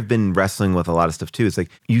 This is where I've been wrestling with a lot of stuff, too. It's like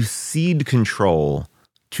you cede control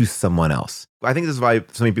to someone else. I think this is why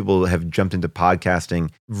so many people have jumped into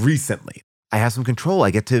podcasting recently. I have some control.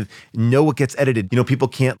 I get to know what gets edited. You know, people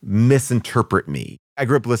can't misinterpret me. I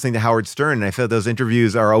grew up listening to Howard Stern, and I feel those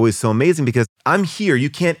interviews are always so amazing because I'm here. You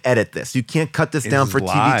can't edit this. You can't cut this down It's for TV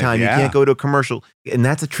live, time. yeah. You can't go to a commercial. And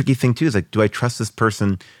that's a tricky thing, too. Is like, do I trust this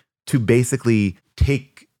person to basically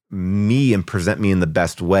take me and present me in the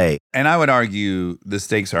best way? And I would argue the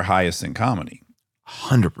stakes are highest in comedy.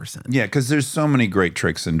 100%. Yeah, because there's so many great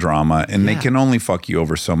tricks in drama, and they Yeah. can only fuck you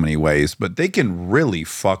over so many ways, but they can really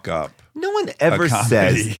fuck up. No one ever comedy.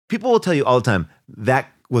 says, people will tell you all the time, that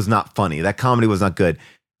was not funny. That comedy was not good.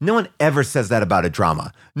 No one ever says that about a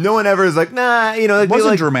drama. No one ever is like, nah, you know. It it'd be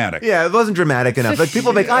wasn't like, dramatic. Yeah, it wasn't dramatic enough. Like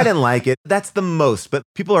people make, I didn't like it. That's the most. But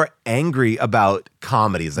people are angry about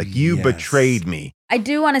comedies. Like, you Yes. betrayed me. I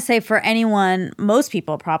do want to say for anyone, most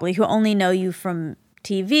people probably, who only know you from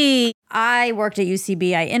TV, I worked at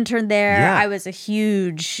UCB. I interned there. Yeah. I was a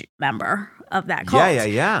huge member of that cult.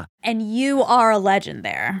 Yeah. And you are a legend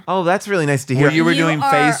there. Oh, that's really nice to hear. Where you were You doing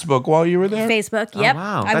are- Facebook while you were there? Facebook, Oh, yep.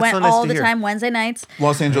 wow. I That's went so nice all to the hear. time Wednesday nights.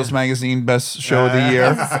 Los Angeles Magazine Best Show of the Year.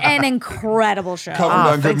 It's an incredible show. Covered Ah,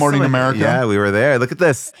 on Good thanks Morning so much. America. Yeah, we were there. Look at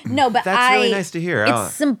this. No, but That's really nice to hear. Oh.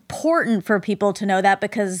 It's important for people to know that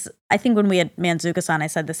because I think when we had Manzukis on, I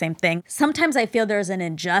said the same thing. Sometimes I feel there's an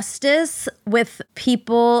injustice with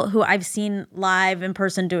people who I've seen live in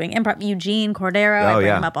person doing improv. Eugene Cordero, I Oh, bring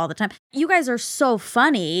yeah. him up all the time. You guys are so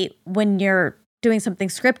funny when you're doing something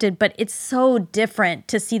scripted, but it's so different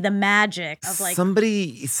to see the magic of like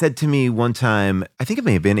Somebody said to me one time, I think it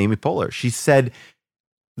may have been Amy Poehler. She said,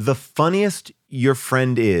 the funniest your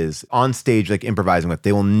friend is on stage, like improvising with,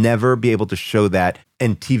 they will never be able to show that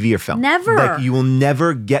in TV or film. Never. Like, you will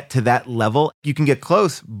never get to that level. You can get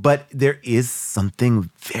close, but there is something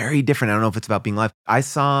very different. I don't know if it's about being live. I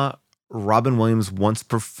saw Robin Williams once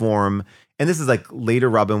perform, and this is like later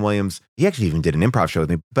Robin Williams. He actually even did an improv show with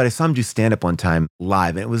me, but I saw him do stand-up one time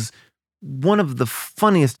live, and it was one of the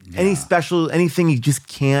funniest. Any special, anything, you just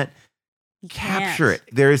can't capture it.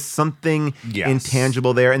 There is something Yes.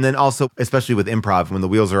 intangible there. And then also, especially with improv, when the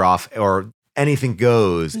wheels are off or anything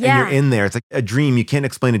goes and Yeah. you're in there, it's like a dream. You can't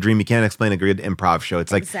explain a dream. You can't explain a good improv show.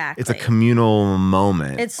 It's like, Exactly. it's a communal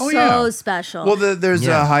moment. It's Oh, so yeah. special. Well, there's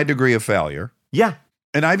Yeah. a high degree of failure. yeah.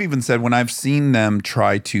 And I've even said when I've seen them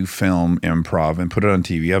try to film improv and put it on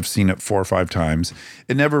TV, I've seen it 4 or 5 times.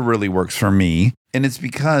 It never really works for me. And it's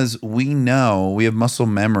because we know we have muscle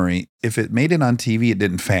memory. If it made it on TV, it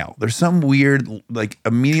didn't fail. There's some weird, like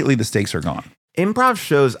immediately the stakes are gone. Improv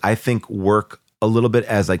shows, I think, work a little bit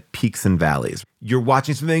as like peaks and valleys. You're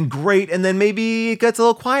watching something great, and then maybe it gets a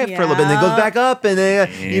little quiet for a little bit, and then it goes back up, and then,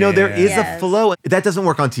 there is a Yes. flow. That doesn't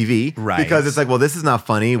work on TV, Right. Because it's like, well, this is not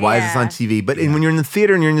funny. Why is this Yeah. on TV? But when you're in the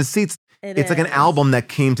theater and you're in the seats, it's like an is. album that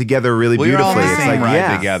came together really Well, you're all beautifully. in the It's same like, ride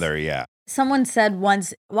yeah. together. Yeah. Someone said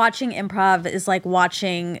once, watching improv is like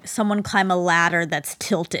watching someone climb a ladder that's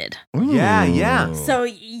tilted. Yeah. So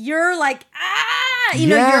you're like,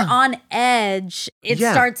 you're Yeah. on edge. It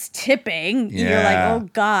Yeah. starts tipping. You're like, Yeah. oh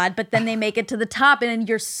God. But then they make it to the top and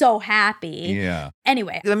you're so happy. Yeah.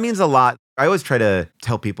 Anyway, That means a lot. I always try to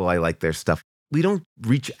tell people I like their stuff. We don't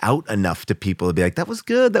reach out enough to people to be like, that was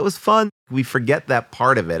good, that was fun. We forget that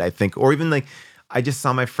part of it, I think. Or even like, I just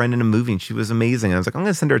saw my friend in a movie and she was amazing. I was like, I'm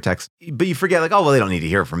going to send her a text. But you forget, like, oh, well, they don't need to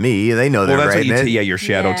hear from me. They know Well, they're that's right. what your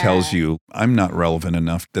shadow Yeah. tells you. I'm not relevant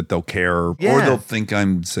enough that they'll care, or Yeah. they'll think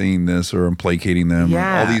I'm saying this or I'm placating them.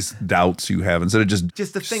 Yeah. All these doubts you have instead of just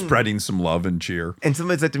the thing. spreading some love and cheer. And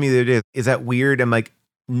somebody said to me the other day, is that weird? I'm like,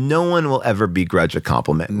 no one will ever begrudge a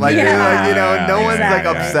compliment. Like, Yeah. no one's like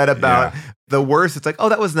Exactly. upset about the worst. It's like, oh,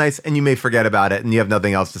 that was nice. And you may forget about it and you have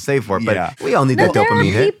nothing else to say for it. But Yeah. we all need no, that there are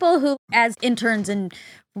dopamine hit. people who, as interns and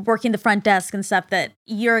working the front desk and stuff, that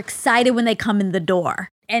you're excited when they come in the door.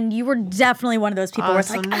 And you were definitely one of those people where it's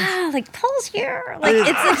so like, nice. like Paul's here. Like, it's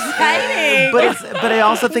exciting. But I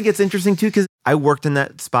also think it's interesting too, because I worked in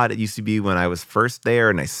that spot at UCB when I was first there,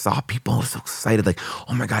 and I saw people. I was so excited, like,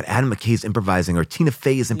 oh my God, Adam McKay's improvising, or Tina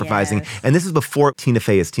Fey is improvising. Yes. And this is before Tina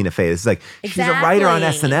Fey is Tina Fey. This is like, she's a writer on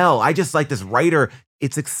Exactly. SNL. I just like this writer.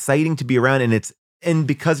 It's exciting to be around, and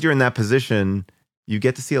because you're in that position, you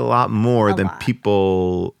get to see a lot more A than lot.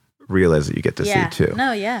 people realize that you get to see too.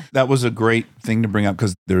 No, yeah. That was a great thing to bring up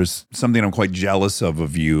because there's something I'm quite jealous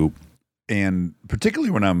of you. And particularly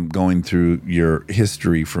when I'm going through your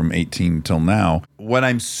history from 18 till now, what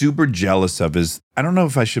I'm super jealous of is, I don't know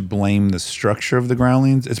if I should blame the structure of the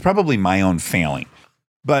Groundlings. It's probably my own failing.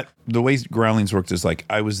 But the way Groundlings worked is like,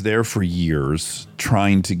 I was there for years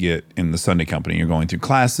trying to get in the Sunday company. You're going through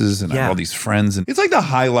classes and I have all these friends. And it's like the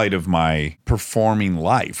highlight of my performing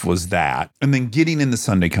life was that. And then getting in the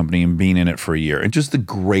Sunday company and being in it for a year. And just the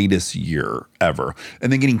greatest year ever.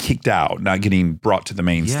 And then getting kicked out, not getting brought to the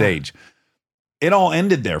main stage. It all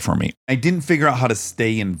ended there for me. I didn't figure out how to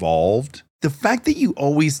stay involved. The fact that you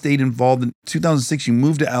always stayed involved in 2006, you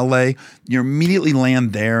moved to LA, you immediately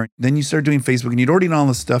land there. Then you start doing Facebook and you'd already done all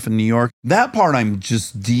this stuff in New York. That part I'm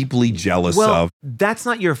just deeply jealous of. That's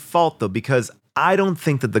not your fault though, because I don't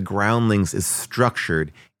think that the Groundlings is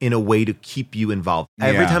structured in a way to keep you involved.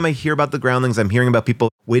 Every time I hear about the Groundlings, I'm hearing about people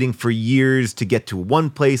waiting for years to get to one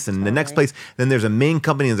place and the next place. Then there's a main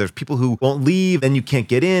company and there's people who won't leave and you can't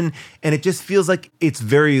get in. And it just feels like it's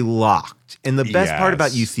very locked. And the best part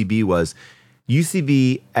about UCB was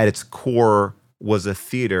UCB at its core was a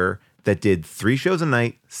theater that did 3 shows a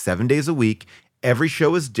night, 7 days a week. Every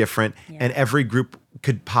show is different and every group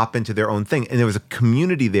could pop into their own thing. And there was a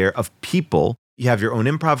community there of people. You have your own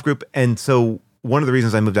improv group. And so one of the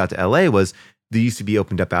reasons I moved out to LA was the UCB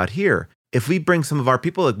opened up out here. If we bring some of our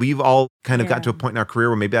people, like we've all kind of got to a point in our career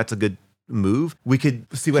where maybe that's a good move. We could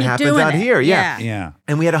see what happens out here. Yeah.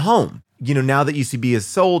 And we had a home. You know, now that UCB is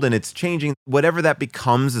sold and it's changing, whatever that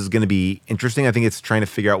becomes is going to be interesting. I think it's trying to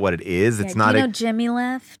figure out what it is. It's not. Do you know Jimmy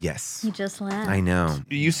left? Yes. He just left. I know.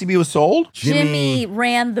 UCB was sold? Jimmy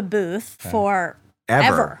ran the booth for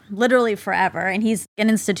ever, literally forever. And he's an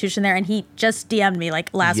institution there. And he just DM'd me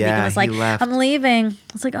like last week and was like, I'm leaving.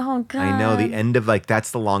 I was like, oh God. I know, the end of like,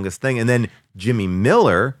 that's the longest thing. And then Jimmy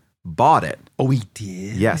Miller bought it. Oh, he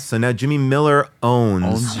did? Yes. So now Jimmy Miller owns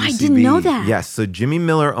Oh, I didn't know that. Yes. So Jimmy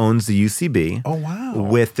Miller owns the UCB. Oh, wow.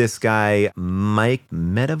 With this guy, Mike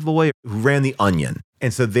Medavoy, who ran The Onion.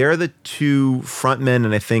 And so they're the two frontmen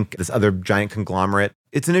and I think this other giant conglomerate.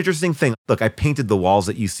 It's an interesting thing. Look, I painted the walls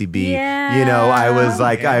at UCB. Yeah. You know, I was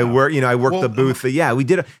like, I worked the booth. Yeah, we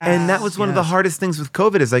did it. And that was one of the hardest things with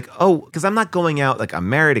COVID is like, because I'm not going out, like I'm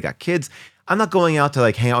married, I got kids. I'm not going out to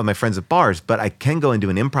like hang out with my friends at bars, but I can go and do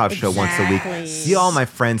an improv show once a week, see all my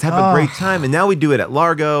friends, have a great time. And now we do it at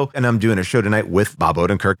Largo and I'm doing a show tonight with Bob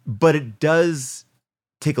Odenkirk. But it does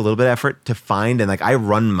take a little bit of effort to find. And like I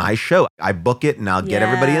run my show, I book it and I'll get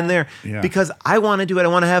everybody in there because I want to do it. I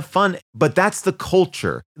want to have fun. But that's the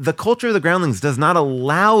culture. The culture of the Groundlings does not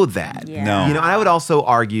allow that. No. You know, I would also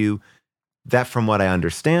argue that from what I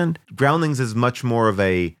understand, Groundlings is much more of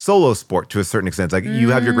a solo sport to a certain extent. Like you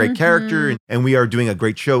have your great character and we are doing a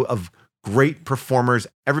great show of great performers.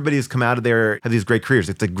 Everybody has come out of there, have these great careers.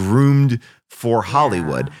 It's like groomed for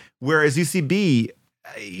Hollywood. Whereas UCB,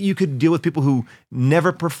 you could deal with people who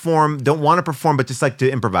never perform, don't want to perform, but just like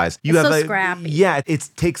to improvise. You it's have so scrappy. Yeah, it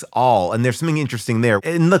takes all. And there's something interesting there.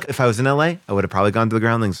 And look, if I was in LA, I would have probably gone to the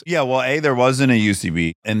Groundlings. Yeah, well, A, there wasn't a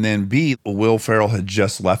UCB. And then B, Will Ferrell had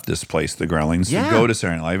just left this place, the Groundlings, to go to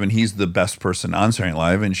Saturday Night Live. And he's the best person on Saturday Night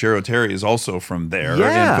Live. And Cheryl Terry is also from there.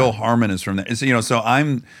 And Phil Harmon is from there. So, you know, so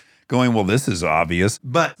I'm going, well, this is obvious.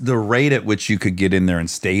 But the rate at which you could get in there and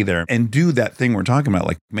stay there and do that thing we're talking about,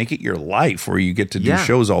 like make it your life where you get to do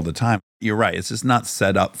shows all the time. You're right. It's just not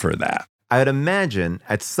set up for that. I would imagine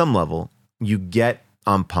at some level, you get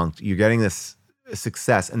punked, you're getting this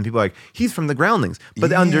success and people are like, he's from the Groundlings.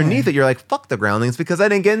 But underneath it, you're like, fuck the Groundlings because I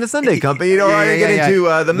didn't get in the Sunday company, or I didn't get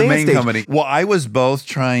into the main stage company. Well, I was both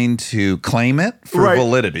trying to claim it for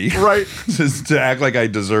validity, just to act like I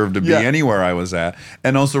deserved to be anywhere I was at,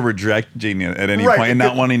 and also rejecting it at any point and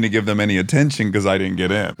not wanting to give them any attention because I didn't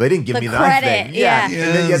get in. They didn't give me the credit, thing. And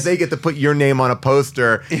then yet they get to put your name on a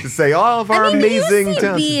poster to say all of our amazing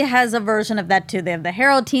UCB has a version of that too. They have the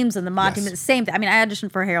Herald teams and the Mod team. Same thing. I mean, I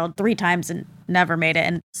auditioned for Herald 3 times and never made it.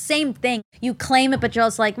 And same thing. You claim it, but you're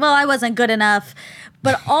also like, well, I wasn't good enough.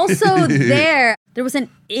 But also there was an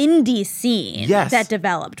indie scene that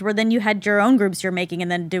developed where then you had your own groups you're making and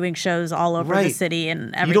then doing shows all over the city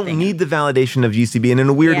and everything. You don't need the validation of UCB. And in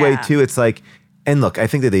a weird way too, it's like, and look, I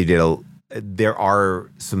think that they did there are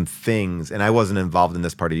some things, and I wasn't involved in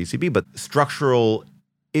this part of UCB, but structural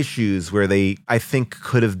issues where they, I think,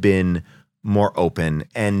 could have been more open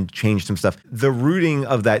and changed some stuff. The rooting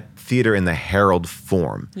of that theater in the Herald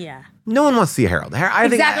form no one wants to see a Herald. I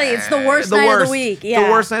think, Exactly. It's the worst night of the week. Yeah.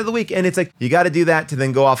 The worst night of the week. And it's like, you got to do that to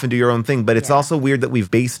then go off and do your own thing. But it's also weird that we've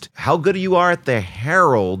based how good you are at the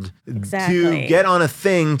Herald Exactly. to get on a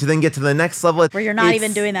thing to then get to the next level. Where you're not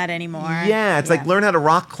even doing that anymore. Yeah. It's like learn how to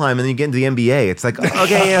rock climb and then you get into the NBA. It's like,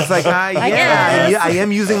 okay, it's like, guess. I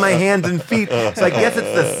am using my hands and feet. It's like, yes,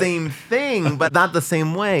 it's the same thing, but not the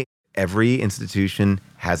same way. Every institution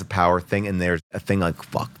has a power thing, and there's a thing like,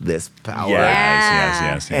 fuck this power.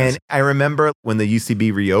 Yes. And I remember when the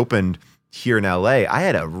UCB reopened here in LA, I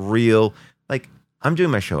had a real, like, I'm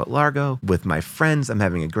doing my show at Largo with my friends. I'm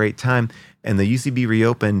having a great time. And the UCB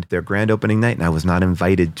reopened their grand opening night, and I was not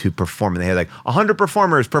invited to perform. And they had like 100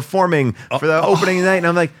 performers performing for the opening night. And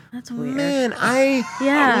I'm like, That's weird. man, I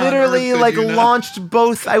Yeah. literally like launched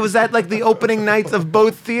both. I was at like the opening nights of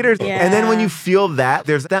both theaters. Yeah. And then when you feel that,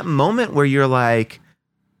 there's that moment where you're like,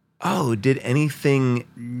 oh, did anything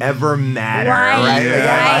ever matter?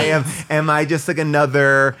 Right, Like, am I just like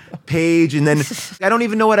another page? And then I don't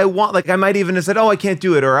even know what I want. Like I might even have said, oh, I can't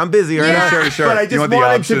do it, or I'm busy, or Sure. But I You just want the wanted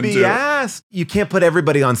to option be to- asked. You can't put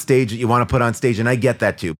everybody on stage that you want to put on stage, and I get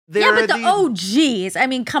that too. There Yeah, are but the these- OGs. I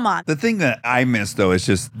mean, come on. The thing that I miss, though, is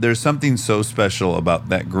just there's something so special about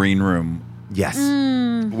that green room Yes.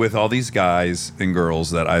 with all these guys and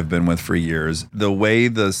girls that I've been with for years. The way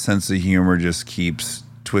the sense of humor just keeps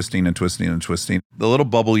twisting and twisting and twisting. The little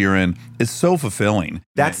bubble you're in is so fulfilling.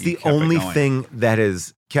 That's that you the kept it only going. thing that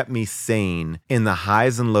has kept me sane in the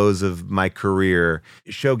highs and lows of my career.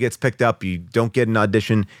 Show gets picked up, you don't get an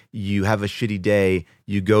audition, you have a shitty day,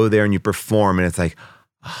 you go there and you perform, and it's like,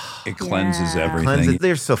 It cleanses Yeah. everything. cleanses.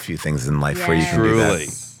 There's so few things in life where you can do Truly.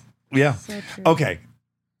 that. Yeah. So true. Okay.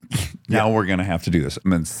 Now we're going to have to do this.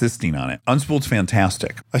 I'm insisting on it. Unspooled's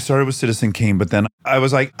fantastic. I started with Citizen Kane, but then I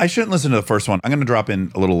was like, I shouldn't listen to the first one. I'm going to drop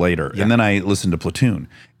in a little later. Yeah. And then I listened to Platoon.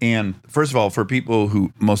 And first of all, for people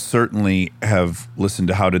who most certainly have listened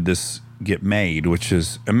to How Did This Get Made, which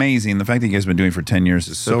is amazing. The fact that you guys have been doing it for 10 years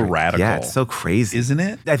is so radical. Yeah, it's so crazy. Isn't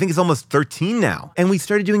it? I think it's almost 13 now. And we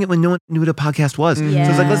started doing it when no one knew what a podcast was. So it's like,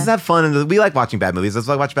 Yeah. let's just have fun. And we like watching bad movies. Let's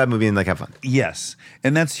like watch a bad movie and like have fun. Yes.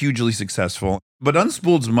 And that's hugely successful. But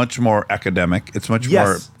Unspooled's much more academic. It's much Yes.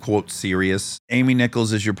 more, quote, serious. Amy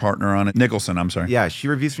Nichols is your partner on it. Nicholson, I'm sorry. Yeah, she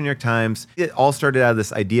reviews for New York Times. It all started out of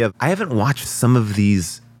this idea of, I haven't watched some of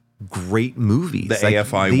these great movies. The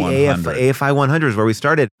AFI 100. AFI 100 is where we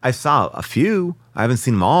started. I saw a few. I haven't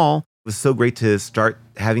seen them all. It was so great to start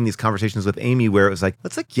having these conversations with Amy where it was like,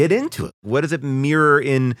 let's like get into it. What does it mirror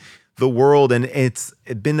in the world? And it's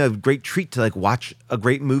been a great treat to like watch a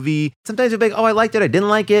great movie. Sometimes you'll be like, oh, I liked it. I didn't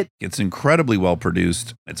like it. It's incredibly well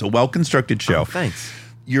produced. It's a well constructed show. Oh, thanks.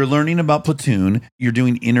 You're learning about Platoon. You're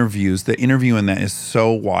doing interviews. The interview in that is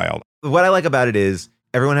so wild. What I like about it is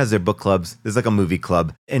everyone has their book clubs. There's like a movie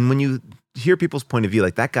club. And when you hear people's point of view,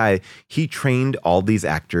 like that guy, he trained all these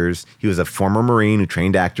actors. He was a former Marine who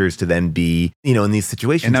trained actors to then be, in these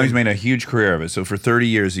situations. And now he's made a huge career of it. So for 30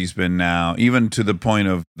 years, he's been now, even to the point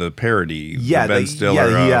of the parody. Yeah, Ben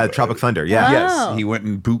Stiller. Tropic Thunder. Yeah. Yes, Oh. he went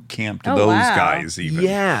in boot camp to Oh, those wow. guys even.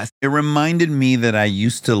 Yes. It reminded me that I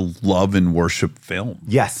used to love and worship film.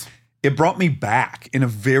 Yes. It brought me back in a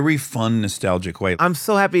very fun, nostalgic way. I'm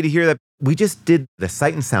so happy to hear that we just did the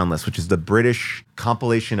Sight and Sound list, which is the British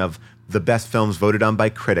compilation of the best films voted on by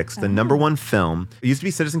critics. The number one film, it used to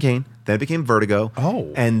be Citizen Kane, then it became Vertigo.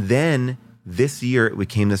 Oh. And then this year it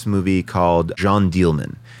became this movie called Jean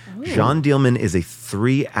Dielman. Jean Dielman is a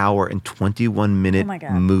 3-hour and 21-minute Oh my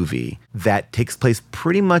God. movie that takes place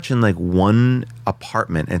pretty much in like one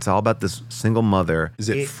apartment. And it's all about this single mother. Is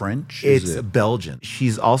it French? It's Is it- Belgian.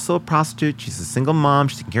 She's also a prostitute. She's a single mom.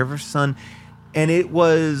 She's taking care of her son. And it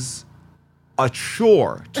was a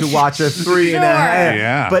chore to watch a 3.5.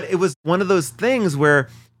 Yeah. But it was one of those things where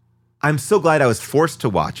I'm so glad I was forced to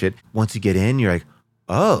watch it. Once you get in, you're like,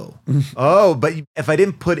 oh, but if I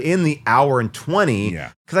didn't put in the hour and 20,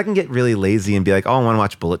 Yeah. because I can get really lazy and be like, oh, I want to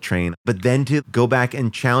watch Bullet Train. But then to go back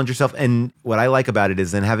and challenge yourself. And what I like about it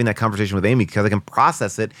is then having that conversation with Amy because I can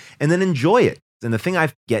process it and then enjoy it. And the thing I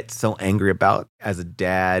get so angry about as a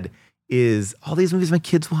dad is all these movies my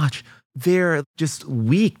kids watch, they're just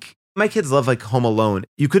weak. My kids love like Home Alone.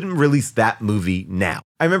 You couldn't release that movie now.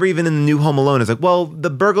 I remember even in the new Home Alone, it's like, well, the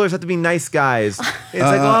burglars have to be nice guys. It's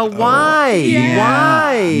like, well, why? Yeah.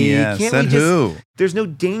 Why? Yeah, said who? There's no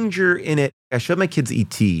danger in it. I showed my kids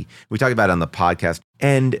E.T. We talked about it on the podcast,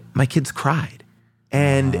 and my kids cried.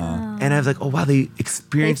 And I was like, oh, wow, they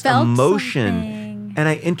experienced felt emotion. something. And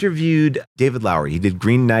I interviewed David Lowery. He did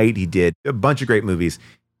Green Knight. He did a bunch of great movies.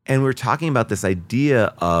 And we were talking about this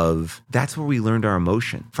idea of that's where we learned our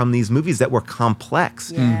emotion from these movies that were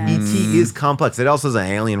complex. E.T. is complex. It also is an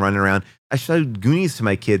alien running around. I showed Goonies to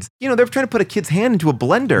my kids. They're trying to put a kid's hand into a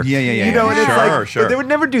blender. Yeah. And it's like, Sure. they would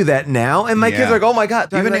never do that now. And my kids are like, oh my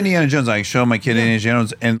God. Even Indiana Jones, I show my kid Indiana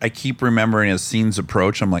Jones, and I keep remembering as scenes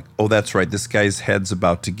approach, I'm like, oh, that's right. This guy's head's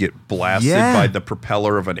about to get blasted by the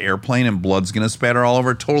propeller of an airplane and blood's going to spatter all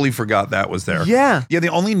over. Totally forgot that was there. Yeah. Yeah, the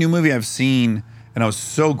only new movie I've seen, and I was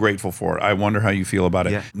so grateful for it. I wonder how you feel about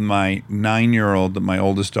it. Yeah. My 9-year-old, my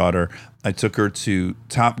oldest daughter, I took her to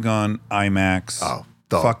Top Gun IMAX. Oh,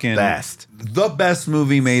 the fucking best. The best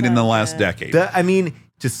movie made in the last decade.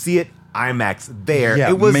 To see it IMAX there, Yeah,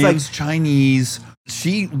 it was man's Chinese.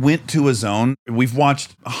 She went to a zone. We've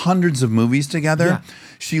watched hundreds of movies together. Yeah.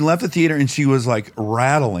 She left the theater and she was like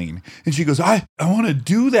rattling. And she goes, I want to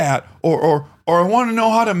do that or I want to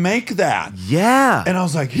know how to make that. Yeah. And I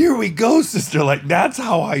was like, here we go, sister. Like, that's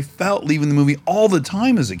how I felt leaving the movie all the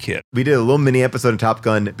time as a kid. We did a little mini episode of Top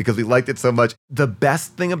Gun because we liked it so much. The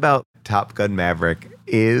best thing about Top Gun Maverick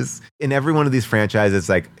is in every one of these franchises,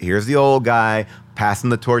 like, here's the old guy passing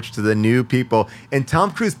the torch to the new people. And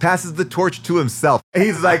Tom Cruise passes the torch to himself.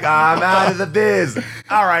 He's like, I'm out of the biz.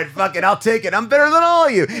 All right, fuck it. I'll take it. I'm better than all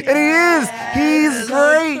of you. And he is. He's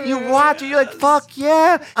great. You watch it. You're like, fuck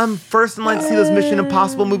yeah. I'm first in line to see those Mission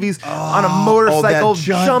Impossible movies on a motorcycle that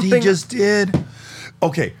jump jumping. he just did.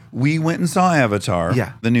 Okay, we went and saw Avatar,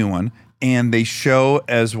 the new one. And they show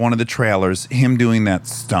as one of the trailers him doing that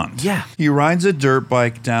stunt. Yeah. He rides a dirt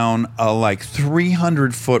bike down a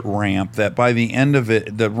 300-foot ramp that by the end of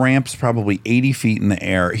it, the ramp's probably 80 feet in the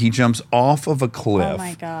air. He jumps off of a cliff. Oh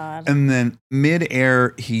my God. And then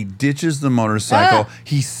mid-air, he ditches the motorcycle.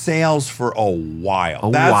 He sails for a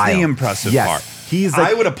while. That's the impressive part. He's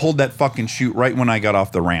like, I would have pulled that fucking chute right when I got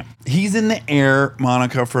off the ramp. He's in the air,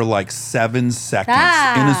 Monica, for 7 seconds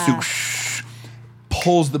in a suit.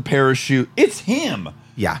 Pulls the parachute. It's him.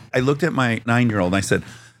 Yeah. I looked at my 9-year-old and I said,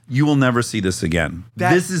 you will never see this again.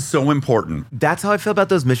 This is so important. That's how I feel about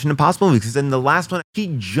those Mission Impossible movies. Because in the last one,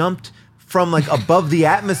 he jumped from above the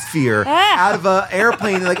atmosphere out of an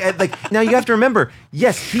airplane. Now you have to remember,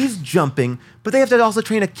 yes, he's jumping, but they have to also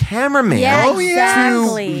train a cameraman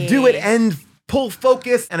exactly. to do it and pull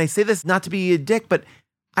focus. And I say this not to be a dick, but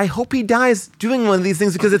I hope he dies doing one of these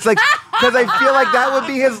things because it's because I feel like that would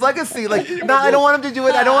be his legacy. No, I don't want him to do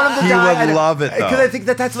it. I don't want him to die. He would love it, though. Because I think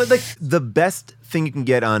that's what, the best thing you can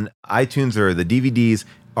get on iTunes or the DVDs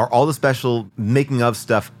are all the special making of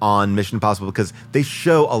stuff on Mission Impossible because they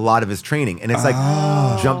show a lot of his training. And it's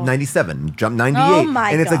jump 97, jump 98. Oh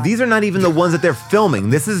my and it's God. these are not even the ones that they're filming.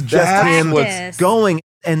 This is just him Practice. going.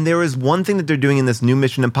 And there is one thing that they're doing in this new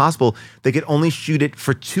Mission Impossible. They could only shoot it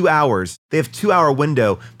for 2 hours. They have 2-hour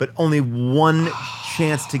window, but only one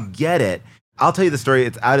chance to get it. I'll tell you the story.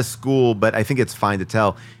 It's out of school, but I think it's fine to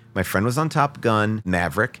tell. My friend was on Top Gun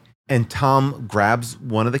Maverick, and Tom grabs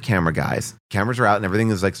one of the camera guys. Cameras are out and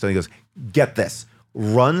everything is still. He goes, get this.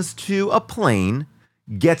 Runs to a plane,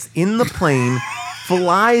 gets in the plane,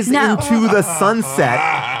 flies into the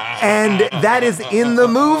sunset. And that is in the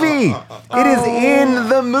movie. It is in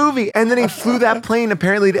the movie. And then he flew that plane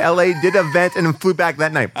apparently to LA, did an event, and then flew back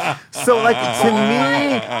that night. So to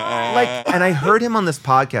me, and I heard him on this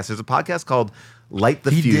podcast. There's a podcast called Light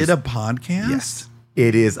the Fuse. He did a podcast? Yes.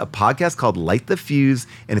 It is a podcast called Light the Fuse,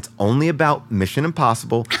 and it's only about Mission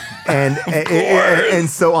Impossible. And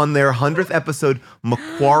so on their 100th episode,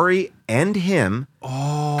 Macquarie and him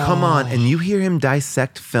come on, and you hear him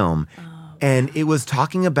dissect film. And it was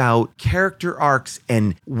talking about character arcs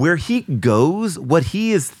and where he goes, what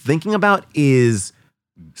he is thinking about is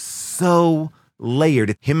so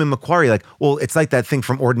layered. Him and Macquarie, it's like that thing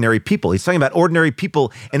from Ordinary People. He's talking about Ordinary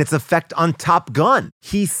People and its effect on Top Gun.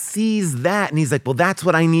 He sees that and he's like, well, that's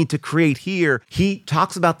what I need to create here. He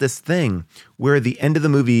talks about this thing where the end of the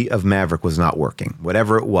movie of Maverick was not working.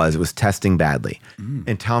 Whatever it was testing badly.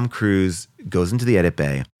 And Tom Cruise goes into the edit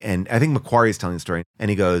bay, and I think Macquarie is telling the story, and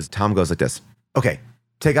Tom goes like this, okay,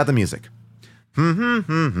 take out the music. And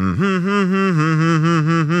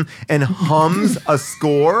hums a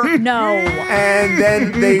score. No. And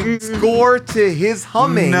then they score to his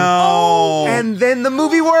humming. No. And then the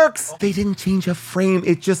movie works. They didn't change a frame.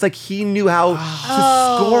 It's just he knew how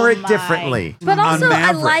to score it differently. But also,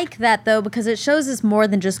 I Maverick. like that, though, because it shows us more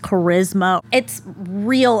than just charisma. It's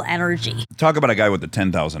real energy. Talk about a guy with the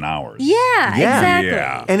 10,000 hours. Yeah, exactly.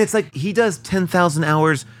 Yeah. And it's he does 10,000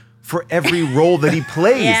 hours for every role that he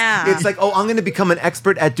plays. Yeah. It's I'm going to become an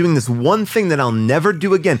expert at doing this one thing that I'll never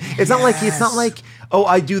do again. It's not like oh,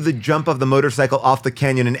 I do the jump of the motorcycle off the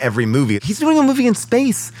canyon in every movie. He's doing a movie in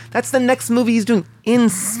space. That's the next movie he's doing in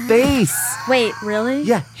space. Wait, really?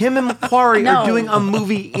 Yeah, him and Macquarie No. are doing a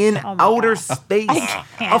movie in my outer God. space.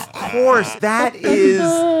 Of course, that is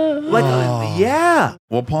like, yeah.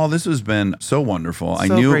 Well, Paul, this has been so wonderful. I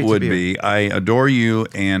So knew great it to would be be. I adore you,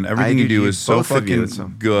 and everything do you do too. is so Both of you. fucking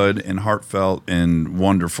So- good and heartfelt and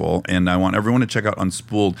wonderful. And I want everyone to check out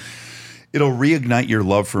Unspooled. It'll reignite your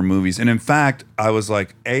love for movies. And in fact, I was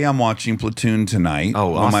like, I'm watching Platoon tonight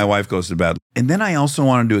Oh, when my awesome. wife goes to bed. And then I also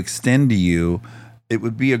wanted to extend to you, it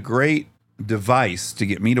would be a great device to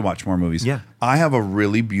get me to watch more movies. Yeah. I have a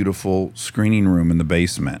really beautiful screening room in the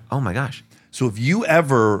basement. Oh my gosh. So if you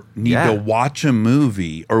ever need Yeah. to watch a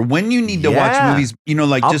movie, or when you need to watch Yeah. movies,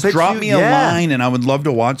 like I'll just pitch drop you- me a yeah. line, and I would love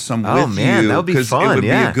to watch some Oh, with man, you. that would be 'cause fun, it would be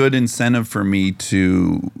yeah. a good incentive for me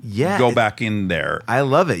to Yeah, go it- back in there. I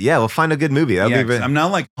love it. Yeah, we'll find a good movie. That'll Yeah, be 'cause very, I'm now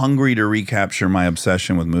like hungry to recapture my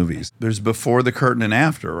obsession with movies. There's before the curtain and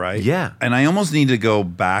after, right? Yeah. And I almost need to go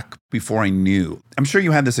back before I knew. I'm sure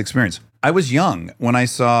you had this experience. I was young when I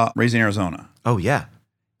saw Raising Arizona. oh yeah.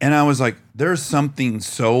 And I was like, there's something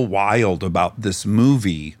so wild about this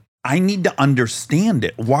movie. I need to understand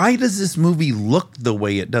it. Why does this movie look the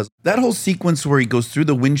way it does? That whole sequence where he goes through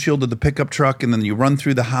the windshield of the pickup truck and then you run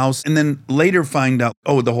through the house and then later find out,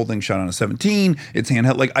 oh, the whole thing's shot on a 17. It's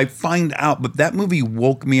handheld. Like I find out, but that movie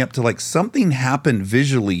woke me up to like something happened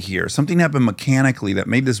visually here. Something happened mechanically that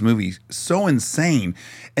made this movie so insane.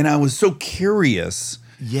 And I was so curious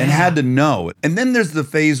Yeah. and had to know. And then there's the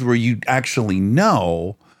phase where you actually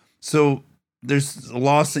know. So there's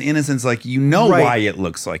loss of innocence, like Right. why it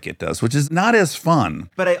looks like it does, which is not as fun.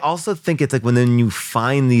 But I also think it's like when then you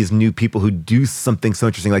find these new people who do something so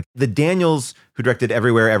interesting, like the Daniels who directed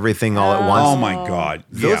Everywhere, Everything, All at Once. Oh my God.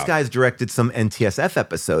 Those Yeah. guys directed some NTSF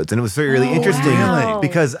episodes, and it was really interesting wow.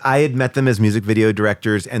 because I had met them as music video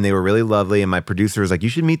directors, and they were really lovely. And my producer was like, "You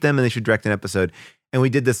should meet them, and they should direct an episode." And we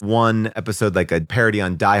did this one episode, like a parody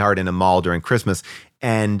on Die Hard in a mall during Christmas.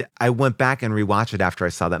 And I went back and rewatched it after I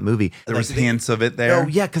saw that movie. There Like, was hints of it there. Oh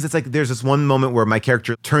yeah, because it's like there's this one moment where my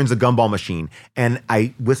character turns a gumball machine, and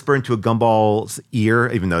I whisper into a gumball's ear,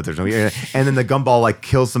 even though there's no ear, and then the gumball like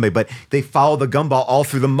kills somebody. But they follow the gumball all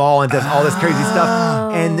through the mall and does all this crazy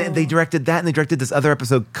stuff. And they directed that, and they directed this other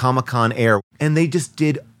episode, Comic-Con Air, and they just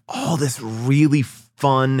did all this really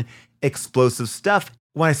fun, explosive stuff.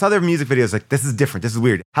 When I saw their music videos, like, this is different. This is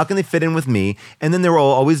weird. How can they fit in with me? And then there will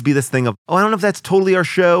always be this thing of, oh, I don't know if that's totally our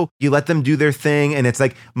show. You let them do their thing. And it's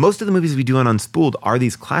like, most of the movies we do on Unspooled are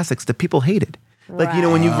these classics that people hated. Like,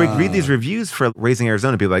 when you read these reviews for Raising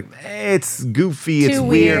Arizona, people are like, it's goofy, it's Too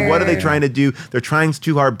weird. What are they weird. trying to do? They're trying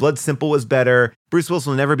too hard. Blood Simple was better. Bruce Willis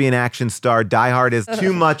will never be an action star. Die Hard is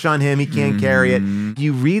too much on him. He can't carry it.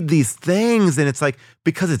 You read these things, and it's like,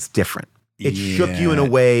 because it's different. It shook you in a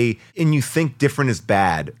way, and you think different is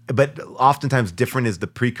bad, but oftentimes different is the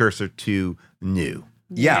precursor to new.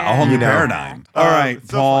 Yeah, a whole new paradigm. All right,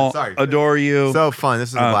 so Paul, fun. Sorry. adore you. So fun. This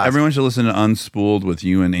is a blast. Everyone should listen to Unspooled with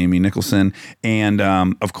you and Amy Nicholson. And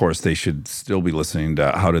of course, they should still be listening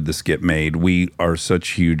to How Did This Get Made? We are such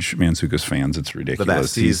huge Mantzoukas fans. It's ridiculous.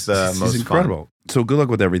 best. He's the most incredible. So good luck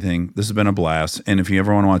with everything. This has been a blast. And if you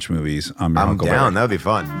ever want to watch movies, I'm your I'm Uncle down. Barry. That would be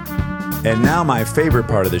fun. And now my favorite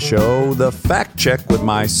part of the show, the fact check with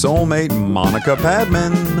my soulmate, Monica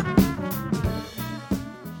Padman.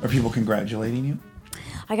 Are people congratulating you?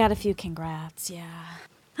 I got a few congrats. Yeah.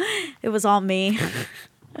 It was all me.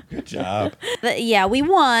 Good job. But yeah, we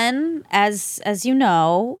won, as you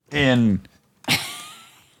know. In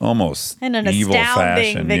almost In an evil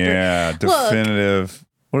astounding fashion. victory. Yeah, Look. definitive.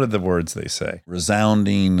 What are the words they say?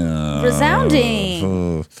 Resounding.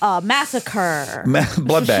 Resounding. Massacre.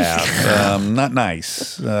 Bloodbath. Not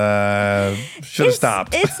nice. Should have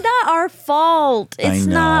stopped. It's not our fault. It's I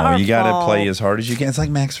know. not our You got to fault. play as hard as you can. It's like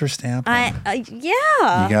Max Verstappen.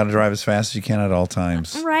 Yeah. You got to drive as fast as you can at all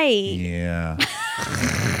times. Right. Yeah.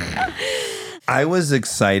 I was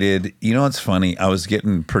excited. You know what's funny? I was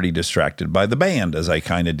getting pretty distracted by the band, as I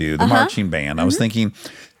kind of do, the marching band. I was thinking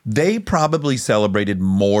they probably celebrated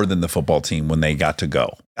more than the football team when they got to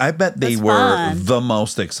go. I bet they That's were fun. the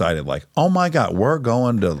most excited. Like, oh my God, we're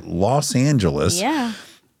going to Los Angeles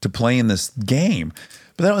to play in this game.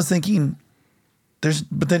 But then I was thinking,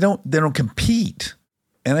 but they don't compete.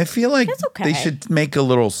 And I feel like That's okay. they should make a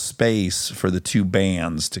little space for the two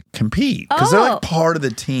bands to compete because they're like part of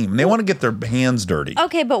the team. They want to get their hands dirty.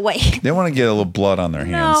 Okay, but wait. They want to get a little blood on their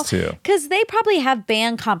hands too. Because they probably have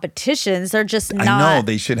band competitions. They're just not. I know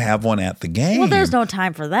they should have one at the game. Well, there's no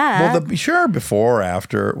time for that. Well, sure, before,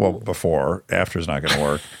 after. Well, before, after's not going to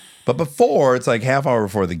work. But before, it's like half hour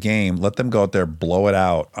before the game, let them go out there, blow it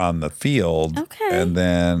out on the field. Okay. And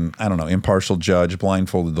then, I don't know, impartial judge,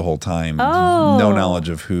 blindfolded the whole time. Oh. No knowledge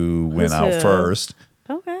of who went out who? first.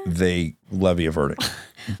 Okay. They levy a verdict.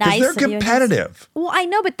 Because Nice they're of you, I guess. competitive. Well, I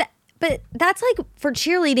know, but that's like for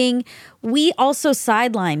cheerleading, we also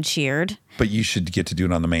sideline cheered. But you should get to do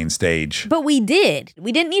it on the main stage. But we did.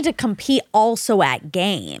 We didn't need to compete also at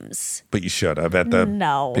games. But you should have at the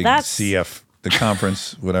No, big that's- CF, the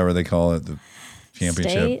conference, whatever they call it, the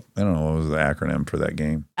championship. State? I don't know what was the acronym for that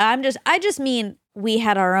game. I just mean we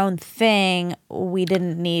had our own thing. We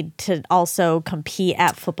didn't need to also compete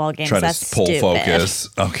at football games. Try to That's pull stupid. focus.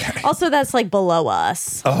 Okay. Also, that's like below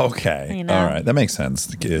us. Okay. You know? All right. That makes sense,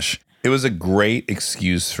 Gish. It was a great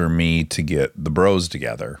excuse for me to get the bros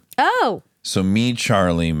together. Oh, So me,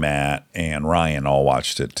 Charlie, Matt, and Ryan all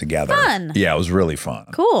watched it together. Fun. Yeah, it was really fun.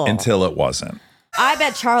 Cool. Until it wasn't. I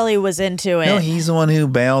bet Charlie was into it. No, he's the one who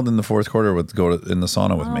bailed in the fourth quarter with go to, in the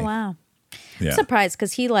sauna with oh, me. wow. Yeah. Surprised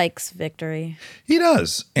because he likes victory. He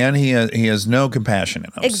does. And he has no compassion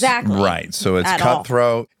in us. Exactly. Right. So it's At all.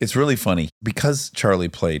 cutthroat. It's really funny because Charlie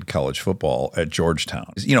played college football at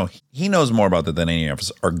Georgetown. You know, he knows more about that than any of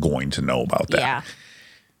us are going to know about that. Yeah.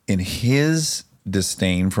 In his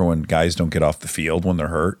disdain for when guys don't get off the field when they're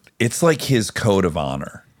hurt, it's like his code of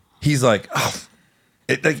honor. He's like, oh,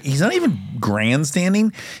 he's not even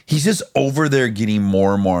grandstanding. He's just over there getting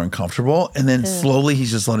more and more uncomfortable. And then slowly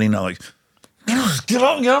he's just letting out like, get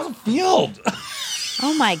off the field.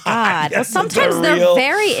 Oh my God. Well, Yes, sometimes it's a they're real-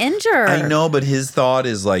 very injured. I know, but his thought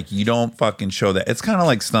is like, you don't fucking show that. It's kind of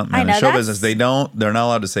like stuntmen I in know, show that's- business. They're not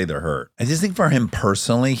allowed to say they're hurt. I just think for him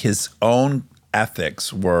personally, his own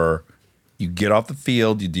ethics were, you get off the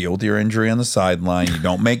field, you deal with your injury on the sideline, you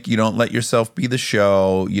don't let yourself be the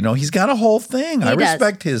show. You know, he's got a whole thing. I does.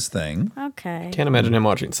 respect his thing. Okay. Can't imagine him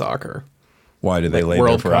watching soccer. Why do they lay there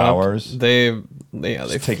World for Cup, hours? They take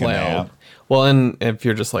a flail. nap. Well, and if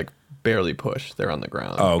you're just like barely pushed, they're on the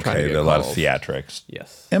ground. Oh, trying to okay, get a lot of calls. theatrics.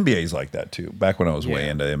 Yes. NBA's like that too. Back when I was way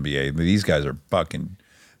Yeah. into NBA, these guys are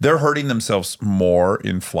they're hurting themselves more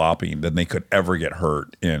in flopping than they could ever get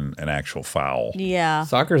hurt in an actual foul. Yeah.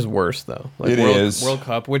 Soccer's worse though. Like It is. World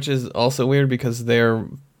Cup, which is also weird because they're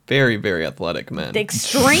very, very athletic men.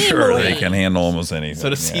 Extremely. Sure, they can handle almost anything. So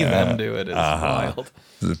to see them do it is wild.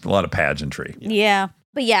 There's a lot of pageantry. Yeah.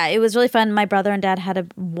 But yeah, it was really fun. My brother and dad had a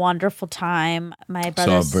wonderful time. My Saw a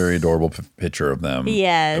brother. very adorable picture of them.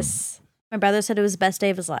 Yes. My brother said it was the best day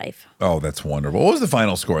of his life. Oh, that's wonderful. What was the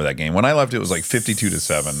final score of that game? When I left, it was like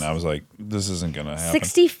 52-7. I was like, this isn't going to happen.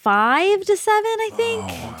 65-7, I think.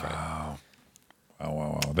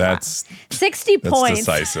 Wow. That's 60 points.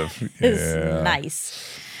 decisive. Is Yeah.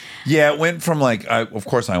 nice. Yeah, it went from like, of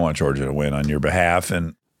course, I want Georgia to win on your behalf.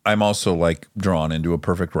 And I'm also like drawn into a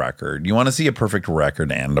perfect record. You want to see a perfect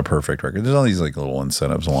record and a perfect record. There's all these like little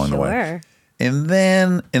incentives along the way. Sure. And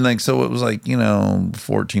then, so it was like,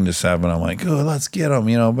 14-7. I'm like, oh, let's get them,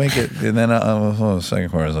 make it. And then the second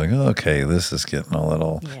quarter, I was like, okay, this is getting a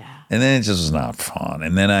little. Yeah. And then it just was not fun.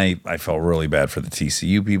 And then I felt really bad for the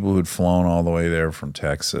TCU people who'd flown all the way there from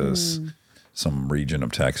Texas, some region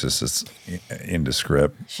of Texas. It's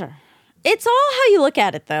indescript. Sure. It's all how you look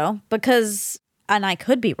at it, though, because, and I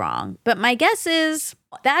could be wrong, but my guess is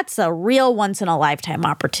that's a real once in a lifetime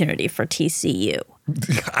opportunity for TCU.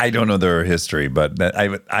 I don't know their history, but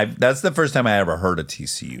that's the first time I ever heard of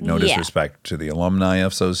TCU. No Yeah. disrespect to the Alumni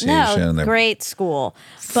Association. No, They're great school.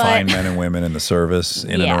 fine But men and women in the service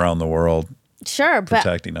in Yeah. and around the world sure,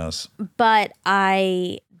 protecting us. but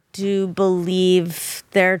I do believe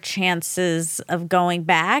their chances of going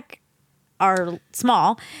back are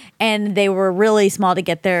small, and they were really small to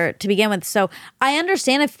get there to begin with. So I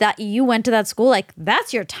understand if that you went to that school, like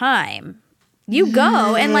that's your time. You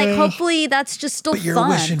go and like hopefully that's just still But you're fun.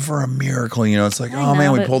 wishing for a miracle. It's like, I oh man,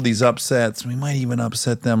 know, we but- pulled these upsets. We might even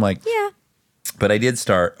upset them. Like, Yeah. But I did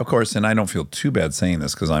start, of course, and I don't feel too bad saying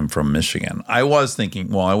this because I'm from Michigan. I was thinking,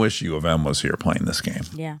 well, I wish U of M was here playing this game.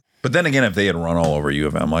 Yeah. But then again, if they had run all over U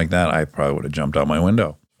of M like that, I probably would have jumped out my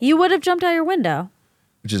window, You would have jumped out your window.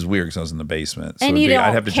 which is weird because I was in the basement. And it'd you don't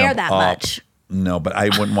I'd have to care jump that up. much. No, but I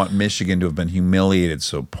wouldn't want Michigan to have been humiliated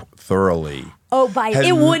so thoroughly. Oh, Has-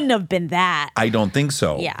 it wouldn't have been that. I don't think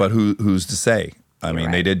so. Yeah. But who's to say? I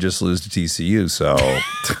mean, they did just lose to TCU, so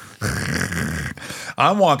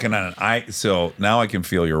I'm walking on so now I can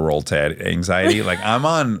feel your roll tide anxiety. Like I'm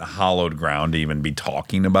on hallowed ground to even be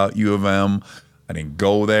talking about U of M. I didn't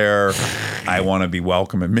go there. I want to be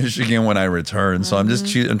welcome in Michigan when I return. So I'm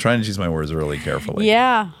just I'm trying to choose my words really carefully.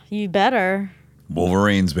 Yeah, you better.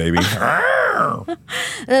 Wolverines, baby.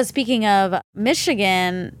 Speaking of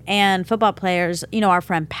Michigan and football players, our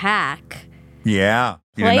friend Pack, Yeah.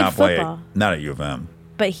 He did Played not play football. not at U of M.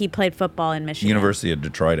 But he played football in Michigan. University of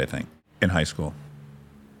Detroit, I think, in high school.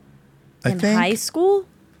 In high school?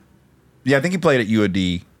 Yeah, I think he played at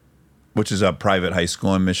UAD, which is a private high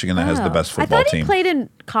school in Michigan that has the best I football thought team. he played in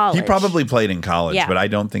college. He probably played in college, Yeah. but I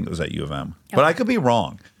don't think it was at U of M. But I could be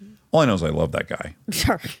wrong. All I know is I love that guy.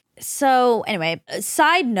 Sure. So, anyway,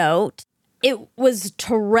 side note, it was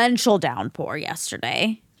torrential downpour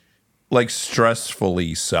yesterday. Like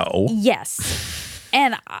stressfully so. Yes.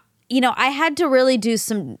 And, I had to really do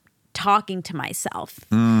some talking to myself.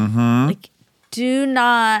 Mm-hmm. Like, do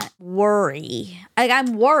not worry. Like,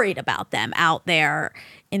 I'm worried about them out there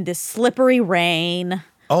in this slippery rain.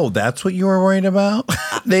 Oh, that's what you were worried about?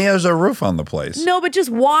 There's a roof on the place. No, but just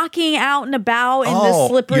walking out and about in this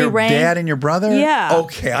slippery your rain. dad and your brother? Yeah.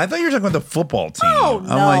 Okay, I thought you were talking about the football team. Oh, I'm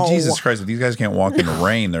like, no. Jesus Christ, if these guys can't walk in the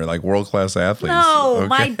rain, they're like world-class athletes. No,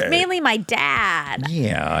 Okay. mainly my dad.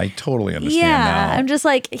 Yeah, I totally understand Yeah, now. I'm just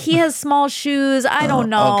like, he has small shoes. I don't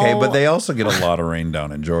know. Okay, but they also get a lot of rain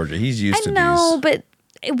down in Georgia. He's used I to know, these. but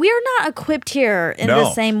we're not equipped here in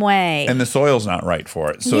the same way. And the soil's not right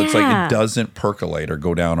for it. So it's like Yeah. it doesn't percolate or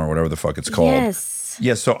go down or whatever the fuck it's called. Yes.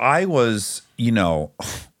 Yeah, so I was,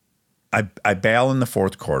 I bail in the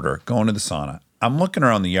fourth quarter, going to the sauna. I'm looking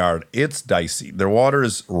around the yard. It's dicey. Their water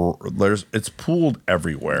is it's pooled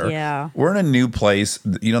everywhere. Yeah. We're in a new place.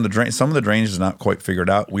 Some of the drainage is not quite figured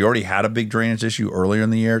out. We already had a big drainage issue earlier in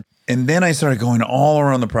the year. And then I started going all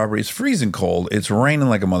around the property. It's freezing cold. It's raining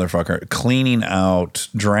like a motherfucker, cleaning out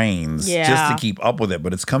drains just to keep up with it.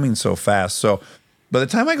 But it's coming so fast. So by the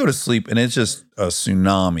time I go to sleep and it's just a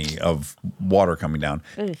tsunami of water coming down,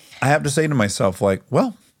 I have to say to myself, like,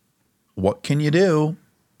 well, what can you do?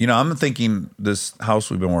 I'm thinking this house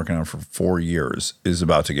we've been working on for 4 years is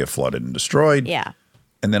about to get flooded and destroyed. Yeah.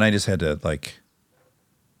 And then I just had to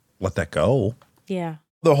let that go. Yeah.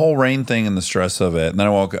 The whole rain thing and the stress of it. And then I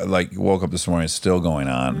woke up this morning, it's still going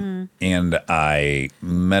on. And I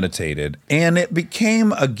meditated and it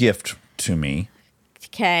became a gift to me.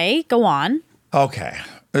 Okay, go on. Okay.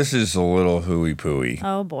 This is a little hooey-pooey.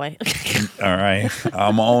 Oh, boy. All right.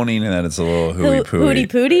 I'm owning that it's a little hooey-pooey. Hooty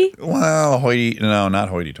pooty? Well, not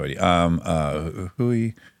hoity-toity.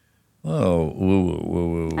 Hooey. Oh,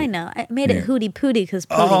 woo-woo. I know. I made it hooty pooty because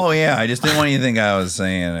pooty. Oh, yeah. I just didn't want you to think I was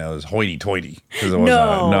saying it was hoity-toity. Because it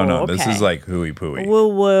wasn't. No. This okay. is like hooey-pooey. Woo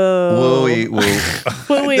woo. Wooey, woo.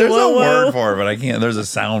 Wooey, There's woo, a word woo. for it, but I can't. There's a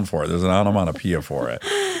sound for it. There's an onomatopoeia for it.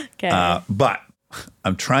 Okay. But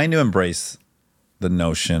I'm trying to embrace the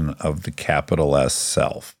notion of the capital S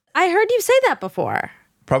self. I heard you say that before.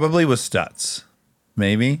 Probably with Stutz.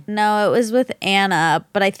 Maybe. No, it was with Anna,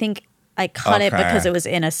 but I think I cut it Okay. because it was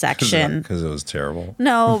in a section. Because it was terrible.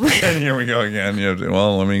 No. And here we go again.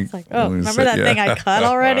 Let me. Remember that thing I cut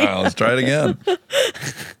already? Let's try it again.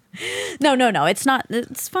 No. It's not.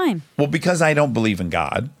 It's fine. Well, because I don't believe in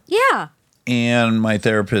God, Yeah. and my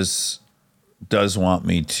therapist does want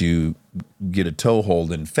me to get a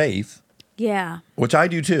toehold in faith, Yeah. which I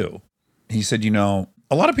do too. He said,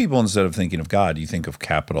 a lot of people, instead of thinking of God, you think of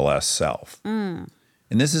capital S self. And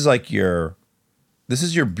this is your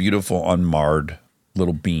beautiful, unmarred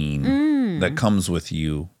little being that comes with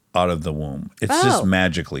you out of the womb. It's just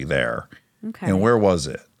magically there. Okay. And where was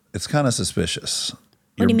it? It's kind of suspicious.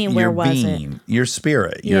 What do you mean, where your was it? being, your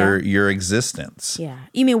spirit, Yeah. your existence. Yeah.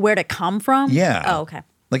 You mean where to come from? Yeah. Oh, okay.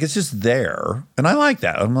 Like it's just there. And I like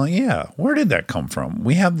that. I'm like, yeah, where did that come from?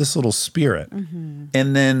 We have this little spirit. And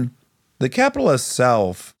then the capital S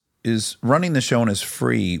self is running the show and is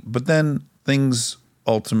free, but then things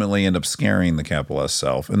ultimately end up scaring the capital S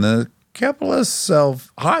self. And the capital S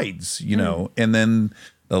self hides, and then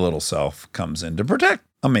the little self comes in to protect.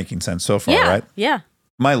 I'm making sense so far, Yeah. right? Yeah.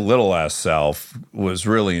 My little S self was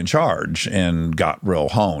really in charge and got real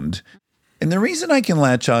honed. And the reason I can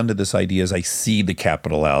latch on to this idea is I see the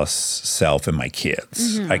capital S self in my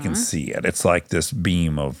kids. I can see it. It's like this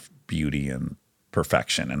beam of beauty and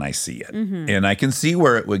perfection, and I see it. And I can see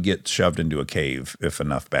where it would get shoved into a cave if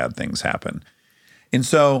enough bad things happen. And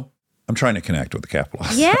so I'm trying to connect with the capital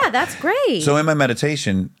S. Yeah, that's great. So in my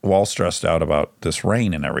meditation, while stressed out about this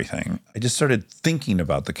rain and everything, I just started thinking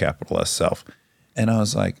about the capital S self. And I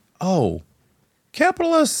was like, oh,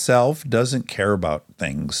 capital S self doesn't care about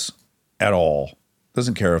things at all.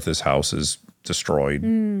 Doesn't care if this house is destroyed.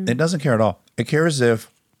 It doesn't care at all. It cares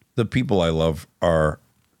if the people I love are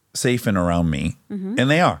safe and around me. And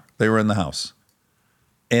they are. They were in the house.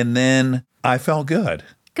 And then I felt good.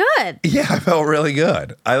 Good. Yeah, I felt really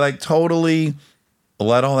good. I totally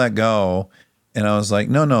let all that go. And I was like,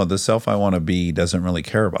 no, the self I want to be doesn't really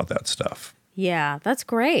care about that stuff. Yeah, that's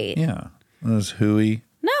great. Yeah. It was hooey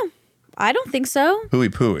No, I don't think so.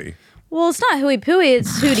 pooey. Well, it's not hooey pooey,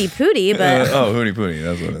 it's hooty pooty, but hooty pooty.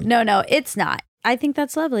 That's what it is. no, it's not. I think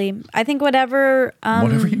that's lovely. I think whatever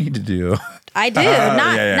Whatever you need to do. I do,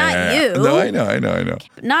 not you. No, I know.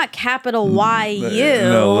 Not capital Y-U,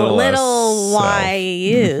 No, little less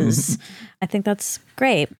Y-U's. I think that's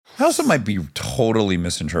great. I also might be totally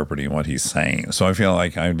misinterpreting what he's saying. So I feel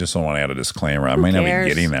like I just don't want to add a disclaimer. I might not cares? be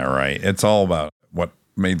getting that right. It's all about what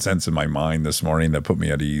made sense in my mind this morning that put me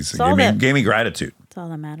at ease. all Gave me gratitude. That's all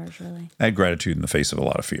that matters, really. I had gratitude in the face of a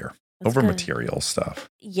lot of fear over good. material stuff.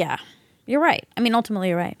 Yeah, you're right. I mean, ultimately,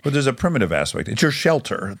 you're right. But there's a primitive aspect. It's your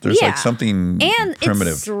shelter. There's like something and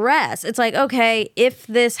primitive. it's stress. It's like, okay, if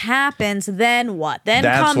this happens, then what? Then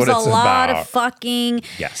That's comes what a it's lot about. of fucking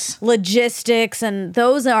Yes. logistics, and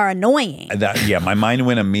those are annoying. My mind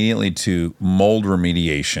went immediately to mold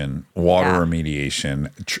remediation, water Yeah.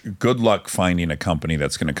 remediation. Good luck finding a company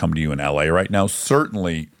that's going to come to you in LA right now.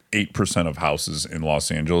 Certainly 8% of houses in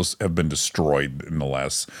Los Angeles have been destroyed in the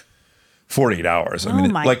last 48 hours. I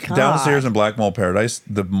mean, my like God. downstairs in Black Mold Paradise,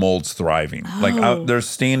 the mold's thriving. Like there's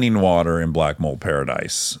standing water in Black Mold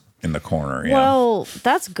Paradise in the corner. Yeah. Well,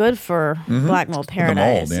 that's good for Black Mold the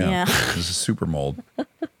Paradise. mold, yeah. This is super mold.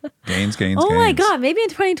 Gains. Oh my God, maybe in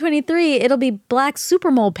 2023 it'll be Black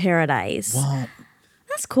Super Mold Paradise. Well,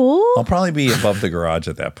 That's cool. I'll probably be above the garage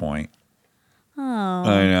at that point. Oh.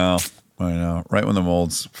 I know. Right when the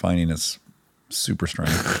mold's finding its super strain.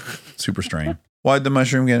 Super strain. Why'd the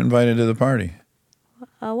mushroom get invited to the party?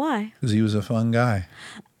 Why? Because he was a fun guy.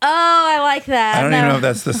 Oh, I like that. I don't No. even know if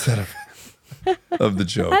that's the setup of the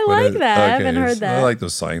joke. I but like that. I haven't heard that. I like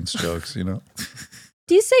those science jokes, you know.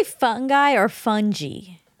 Do you say fungi or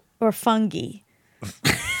fungi? Or fungi?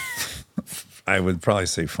 I would probably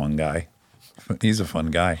say fun guy. He's a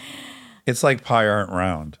fun guy. It's like pi aren't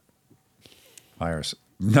round.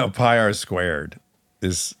 Pi r squared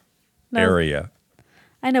is area.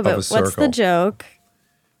 I know, Of but a what's the circle. joke?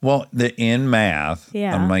 Well, in math,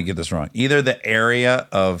 Yeah. I might get this wrong. Either the area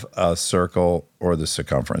of a circle or the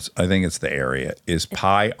circumference. I think it's the area is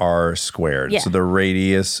pi r squared. Yeah. So the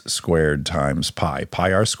radius squared times pi.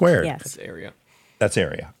 Pi r squared. Yes. That's area. That's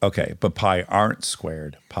area. Okay. But pi aren't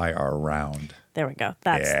squared. Pi are round. There we go.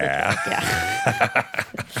 That's the joke.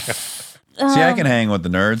 Yeah. See, I can hang with the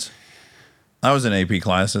nerds. I was in AP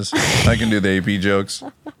classes. I can do the AP jokes.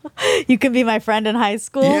 You can be my friend in high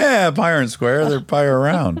school. Yeah, pi aren't square. They're pi are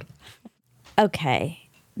round. Okay.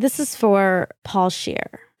 This is for Paul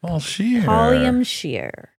Scheer. Well, Scheer. Paulium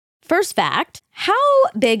Scheer. First fact, how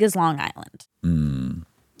big is Long Island?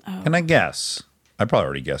 Can I guess? I probably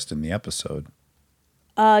already guessed in the episode.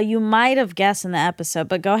 You might have guessed in the episode,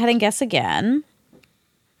 but go ahead and guess again.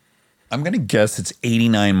 I'm going to guess it's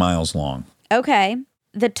 89 miles long. Okay.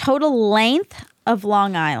 The total length of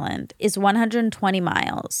Long Island is 120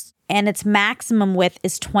 miles, and its maximum width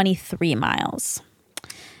is 23 miles.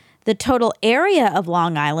 The total area of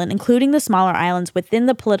Long Island, including the smaller islands within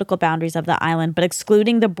the political boundaries of the island, but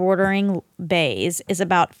excluding the bordering bays, is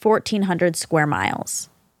about 1,400 square miles.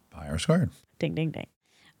 Pi r squared. Ding, ding, ding.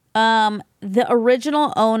 The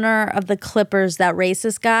original owner of the Clippers, that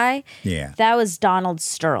racist guy, Yeah. that was Donald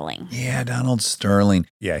Sterling. Yeah, Donald Sterling.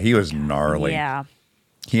 Yeah, he was gnarly. Yeah.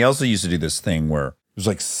 He also used to do this thing where it was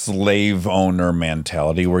like slave owner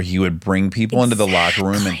mentality where he would bring people into the locker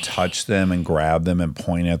room and touch them and grab them and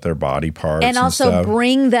point at their body parts. And also stuff.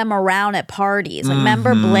 bring them around at parties. Like,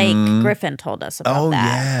 remember Blake Griffin told us about Oh,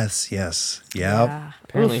 that. yes. Yep.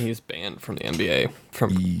 Apparently, he's banned from the NBA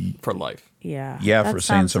for life. Yeah. Yeah, That for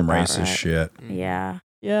saying sounds some about racist right. shit. Yeah.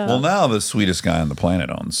 Yeah. Well, now the sweetest guy on the planet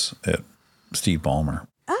owns it, Steve Ballmer.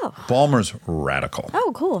 Oh. Ballmer's radical.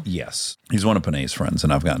 Oh, cool. Yes. He's one of Panay's friends,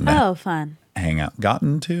 and I've gotten to Oh, fun. hang out.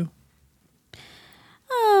 Gotten to?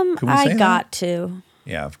 Can we say I that? got to.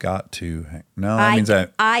 Yeah, I've got to. No, that means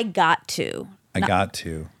I got to. I got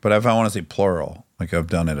to. But if I want to say plural, like I've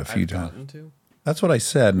done it a few times. Gotten to? That's what I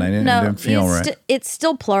said, and I didn't, No, didn't feel it's right. it's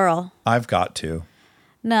still plural. I've got to.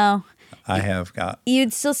 No. I have got.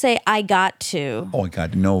 You'd still say I got to. Oh, I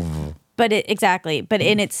got no. But exactly. But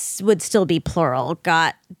in it would still be plural.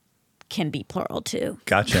 Got can be plural too.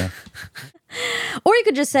 Gotcha. Or you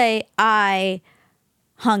could just say I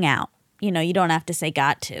hung out. You know, you don't have to say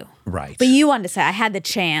got to. Right. But you wanted to say I had the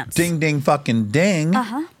chance. Ding, ding, fucking ding.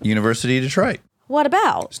 University of Detroit. What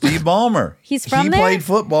about? Steve Ballmer. He's from He there? played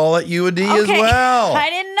football at UAD as Okay. well. I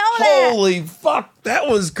didn't know that. Holy fuck. That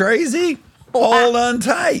was crazy. Hold on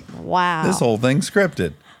tight. Wow. This whole thing's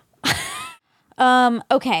scripted.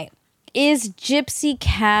 Okay. Is gypsy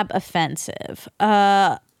cab offensive?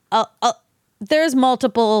 there's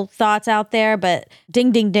multiple thoughts out there, but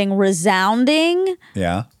ding, ding, ding, resounding.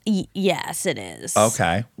 Yeah. Yes, it is.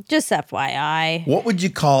 Okay. Just FYI. What would you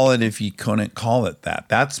call it if you couldn't call it that?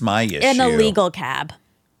 That's my issue. An illegal cab.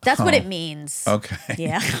 That's what it means. Okay.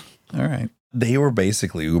 Yeah. All right. They were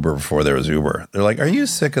basically Uber before there was Uber. They're like, are you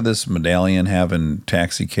sick of this medallion having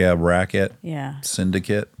taxi cab racket Yeah.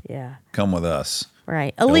 syndicate? Yeah. Come with us.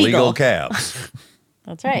 Right. Illegal cabs.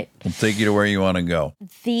 That's right. We'll take you to where you want to go.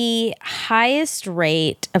 The highest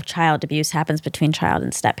rate of child abuse happens between child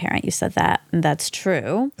and step parent. You said that, and that's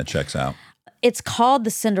true. That checks out. It's called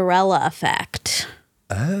the Cinderella effect.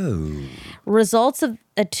 Oh. Results of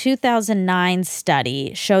a 2009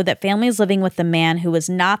 study show that families living with the man who was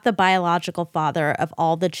not the biological father of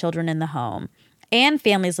all the children in the home and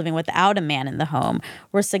families living without a man in the home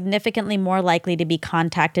were significantly more likely to be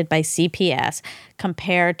contacted by CPS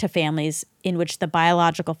compared to families in which the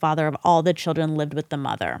biological father of all the children lived with the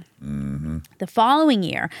mother. The following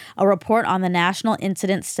year, a report on the National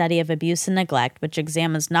Incident Study of Abuse and Neglect, which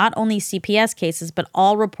examines not only CPS cases, but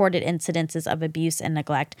all reported incidences of abuse and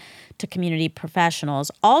neglect to community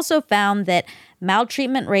professionals, also found that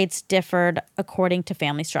maltreatment rates differed according to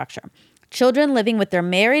family structure. Children living with their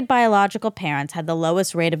married biological parents had the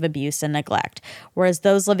lowest rate of abuse and neglect, whereas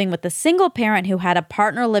those living with a single parent who had a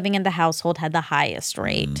partner living in the household had the highest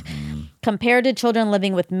rate. Compared to children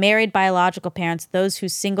living with married biological parents, those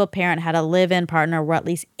whose single parent had a live-in partner were at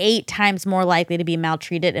least 8 times more likely to be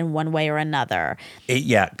maltreated in one way or another.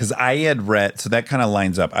 Yeah, because I had read, so that kind of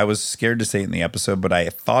lines up. I was scared to say it in the episode, but I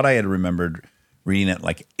thought I had remembered reading it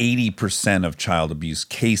like 80% of child abuse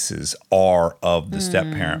cases are of the step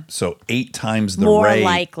parent. So 8 times the More rate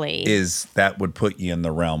likely. is that would put you in the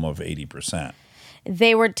realm of 80%.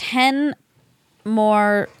 They were 10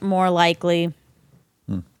 more likely.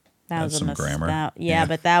 That That's was a some grammar. Yeah,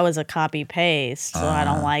 but that was a copy paste, so I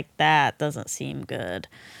don't like that. Doesn't seem good.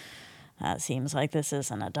 That seems like this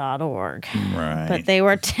isn't a .org. Right. But they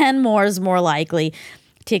were 10 more likely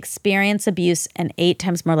to experience abuse and 8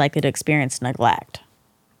 times more likely to experience neglect.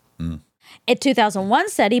 A 2001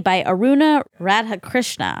 study by Aruna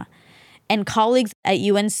Radhakrishna and colleagues at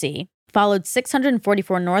UNC followed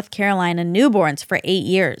 644 North Carolina newborns for 8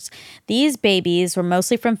 years. These babies were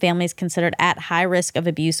mostly from families considered at high risk of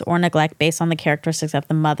abuse or neglect based on the characteristics of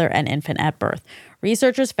the mother and infant at birth.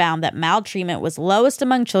 Researchers found that maltreatment was lowest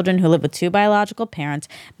among children who live with 2 biological parents.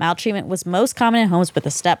 Maltreatment was most common in homes with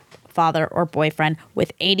a stepfather or boyfriend,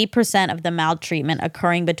 with 80% of the maltreatment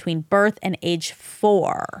occurring between birth and age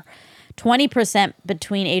 4. 20%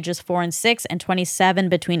 between ages 4 and 6, and 27%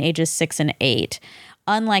 between ages 6 and 8.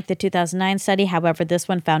 Unlike the 2009 study, however, this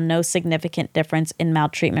one found no significant difference in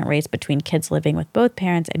maltreatment rates between kids living with both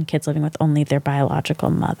parents and kids living with only their biological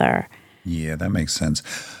mother. Yeah, that makes sense.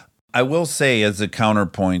 I will say, as a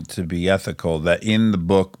counterpoint to be ethical, that in the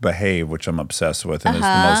book Behave, which I'm obsessed with, and it's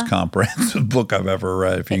the most comprehensive book I've ever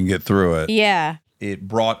read, if you can get through it, Yeah. it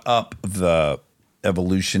brought up the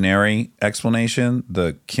evolutionary explanation,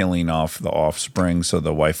 the killing off the offspring so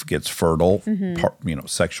the wife gets fertile,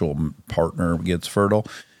 sexual partner gets fertile.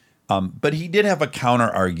 But he did have a counter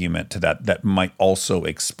argument to that might also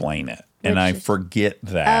explain it. And I forget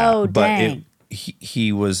that. Oh, but dang.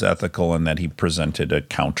 he was ethical in that he presented a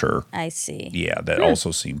counter. I see. Yeah, that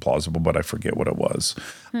also seemed plausible, but I forget what it was.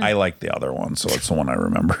 I like the other one, so it's the one I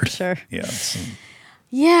remembered. Sure. Yeah.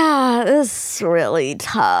 Yeah, this is really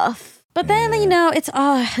tough. But then, it's,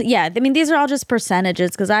 I mean, these are all just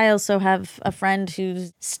percentages, because I also have a friend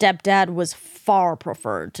whose stepdad was far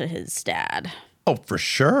preferred to his dad. Oh, for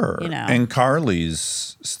sure. You know. And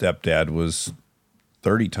Carly's stepdad was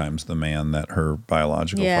 30 times the man that her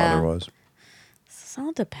biological father was. It's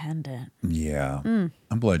all dependent. Yeah.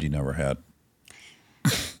 I'm glad you never had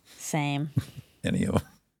Same. any of them.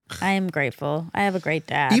 I am grateful. I have a great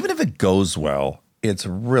dad. Even if it goes well, it's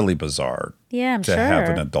really bizarre Yeah, I'm to sure. have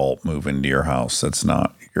an adult move into your house that's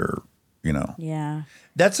not your, Yeah.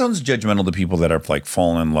 That sounds judgmental to people that are like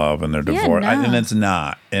falling in love and they're divorced. no. And it's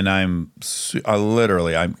not. And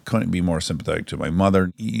I couldn't be more sympathetic to my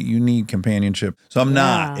mother. You need companionship. So I'm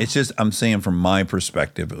not. It's just, I'm saying from my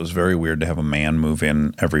perspective, it was very weird to have a man move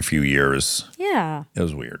in every few years. Yeah. It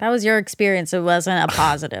was weird. That was your experience. It wasn't a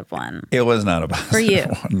positive one. It was not a positive you.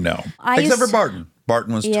 one. No. I Except used- for Barton.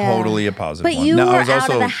 Barton was Yeah. totally a positive But one. you No, were I was out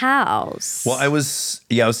also, of the house. Well, I was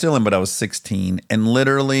still in, but I was 16. And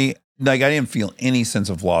literally, like, I didn't feel any sense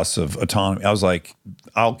of loss of autonomy. I was like,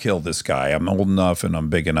 I'll kill this guy. I'm old enough and I'm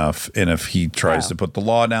big enough. And if he tries to put the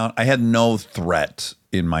law down, I had no threat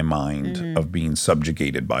in my mind of being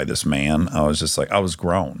subjugated by this man. I was just like, I was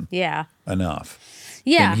grown Yeah. enough.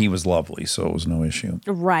 Yeah. And he was lovely, so it was no issue.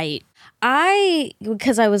 Right.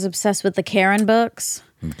 Because I was obsessed with the Karen books.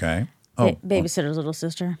 Okay. Oh, Babysitter's Little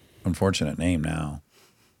Sister. unfortunate name now.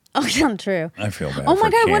 Oh, not true. I feel bad. Oh my for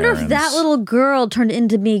God, I wonder if Karens. that little girl turned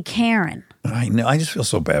into me Karen. I know. I just feel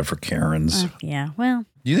so bad for Karens. Yeah, well,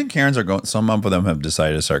 Do you think Karens are going? Some of them have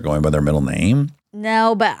decided to start going by their middle name.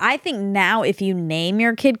 no, but I think now if you name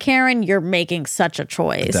your kid Karen, you're making such a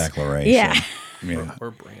choice. Declaration. Yeah. Yeah.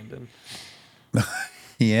 Or Brandon.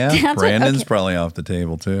 Yeah. That's Brandon's okay. probably off the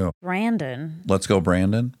table too. Brandon. Let's go,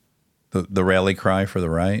 Brandon. The rally cry for the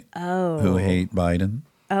right. Oh. Who hate Biden.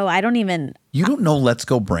 Oh, I don't even. You don't know Let's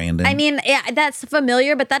Go, Brandon. I mean, yeah, that's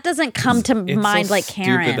familiar, but that doesn't come to It's mind so like stupid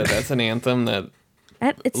Karen. that that's an anthem that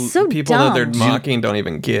It's so people dumb. that they're mocking don't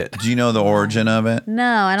even get. do you know the origin of it? No,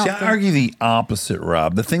 I don't See, I think. argue the opposite,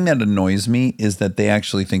 Rob. The thing that annoys me is that they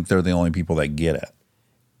actually think they're the only people that get it.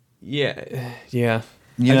 Yeah. Yeah.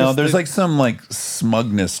 You I know, just there's think- like some like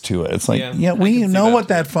smugness to it. It's like, Yeah, yeah, I we can see know that what too.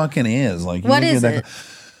 that fucking is. Like, What you is get it?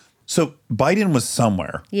 So Biden was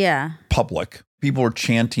somewhere Yeah. public. People were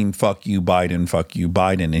chanting fuck you, Biden.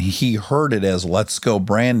 And he heard it as let's go,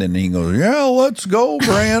 Brandon. And he goes, yeah, let's go,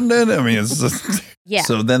 Brandon. I mean, it's just, Yeah.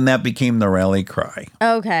 So then that became the rally cry.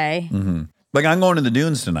 Okay. Like, I'm going to the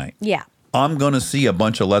dunes tonight. Yeah. I'm going to see a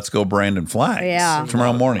bunch of let's go, Brandon flags Yeah.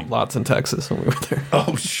 tomorrow morning. Lots in Texas when we were there.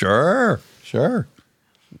 Oh, sure. Sure.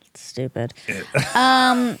 Stupid.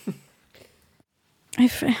 I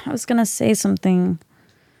was gonna say something.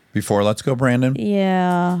 Before let's go, Brandon.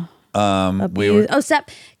 Yeah. We were,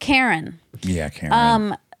 Karen. yeah,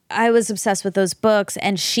 Karen. I was obsessed with those books,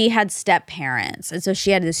 and she had step parents, and so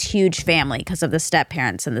she had this huge family because of the step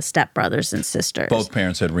parents and the step brothers and sisters. Both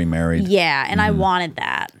parents had remarried. Yeah, and I wanted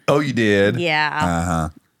that. Oh, you did? Yeah. Uh-huh.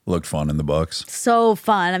 Looked fun in the books. So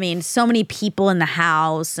fun. I mean, so many people in the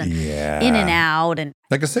house and Yeah. in and out, and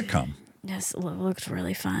Like a sitcom. just looked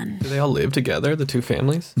really fun. Do they all live together, the two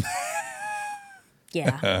families?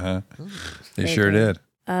 Yeah. They sure did.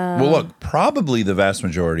 Well, look, probably the vast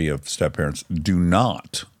majority of step parents do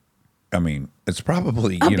not. I mean, it's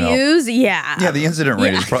probably, you know. Abuse? Yeah. Yeah, the incident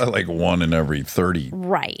rate Yeah. is probably like 1 in every 30.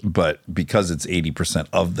 Right. But because it's 80%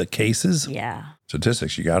 of the cases, Yeah.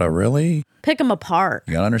 statistics, you got to really, Pick them apart.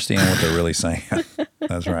 you got to understand what they're really saying.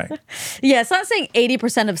 That's right. Yeah, it's not saying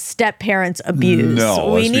 80% of step parents abuse. No,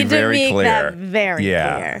 we let's be need to very make clear. that very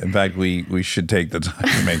yeah. clear. In fact, we should take the time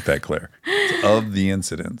to make that clear. It's of the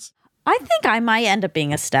incidents. I think I might end up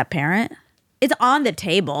being a step parent. It's on the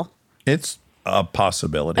table. It's a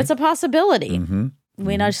possibility. It's a possibility. Mm-hmm.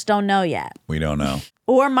 We just don't know yet. We don't know.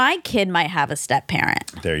 Or my kid might have a step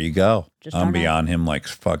parent. There you go. Just I'm don't know. beyond him like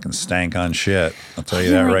fucking stank on shit. I'll tell you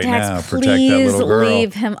that Like, right Dax, now. Protect that please little girl.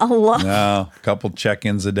 leave him alone. No, a couple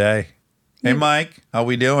check-ins a day. Hey, Mike, how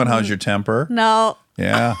we doing? How's your temper? No.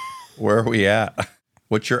 Yeah. Where are we at?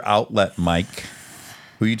 What's your outlet, Mike?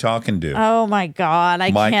 Who you talking to? Oh my God.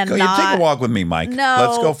 I Mike, cannot. you take a walk with me, Mike. No,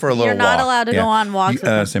 Let's go for a little you're not walk. allowed to go on walks You,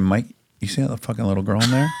 with him. say, Mike, you see that fucking little girl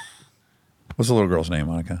in there? What's the little girl's name,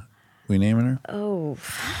 Monica? We naming her? Oh.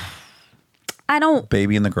 I don't.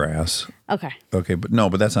 Baby in the grass. Okay. Okay, but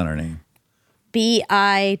that's not her name.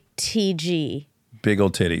 BITG. Big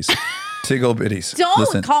old titties. Tiggle bitties. Don't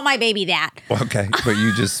Listen, call my baby that. okay, but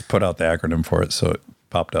you just put out the acronym for it, so it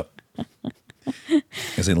popped up. I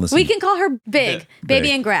say, listen. We can call her Big. Baby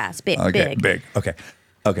Big. in grass. Big. Okay, Big. big. Okay.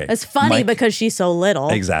 Okay. It's funny Mike- because she's so little.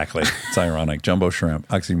 Exactly. It's ironic. Jumbo shrimp,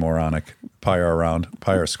 oxymoronic, pi r round,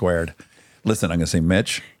 pi r squared. Listen, I'm gonna say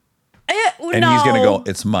Mitch, and he's gonna go,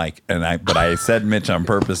 it's Mike. But I said Mitch on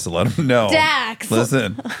purpose to let him know. Dax.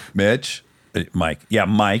 Listen, Mitch, Mike. Yeah,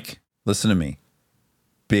 Mike. Listen to me.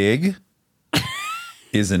 Big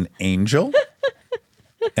is an angel.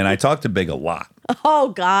 And I talk to Big a lot. Oh,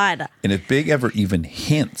 God. And if Big ever even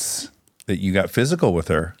hints that you got physical with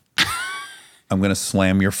her, I'm going to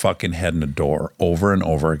slam your fucking head in the door over and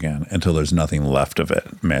over again until there's nothing left of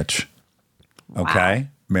it, Mitch. Okay?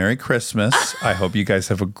 Merry Christmas. I hope you guys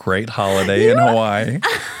have a great holiday in Hawaii.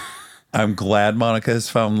 I'm glad Monica has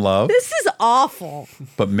found love. This is awful.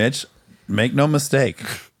 But Mitch, make no mistake.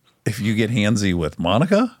 If you get handsy with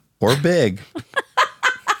Monica or Big,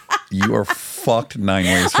 you are fucked 9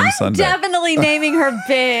 ways from Sunday. Definitely naming her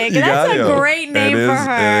Big. You That's got a to. great name It for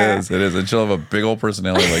is, her. It is. And she'll have a big old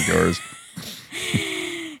personality like yours.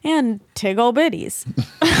 And Tiggle Bitties.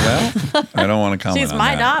 Well, I don't want to comment She's on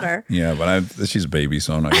my that. daughter. Yeah, but she's a baby,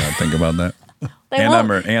 so I'm not going to think about that. They And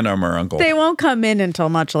won't- I'm her uncle. They won't come in until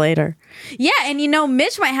much later. Yeah, and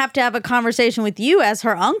Mitch might have to have a conversation with you as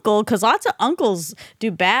her uncle because lots of uncles do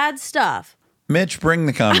bad stuff. Mitch, bring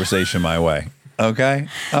the conversation my way. Okay?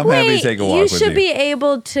 I'm happy to take a walk you with you. should be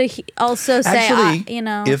able to also say, Actually, you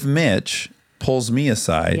know. if Mitch pulls me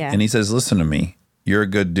aside Yeah. and he says, listen to me. You're a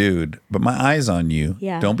good dude, but my eye's on you.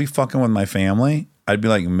 Yeah. Don't be fucking with my family. I'd be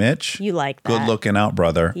like, Mitch, You like that. good looking out,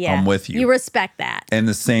 brother. Yeah. I'm with you. You respect that. And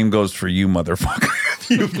the same goes for you, motherfucker.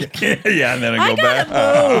 Yeah, and then I go back.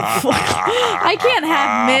 I can't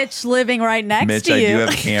have Mitch living right next Mitch, to I you. do have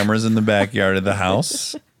cameras in the backyard of the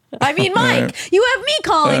house. I mean, Mike, you have me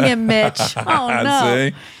calling him Mitch. Oh, no.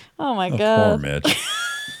 See? Oh, my Poor God. Mitch.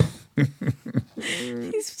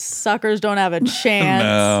 These suckers don't have a chance.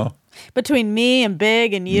 No. Between me and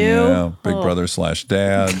Big and you. Yeah, big Oh. brother /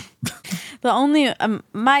 dad. The only,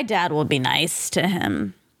 my dad will be nice to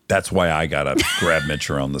him. That's why I got to grab Mitch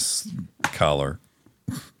around this collar.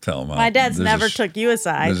 Tell him. My dad's there's never a took you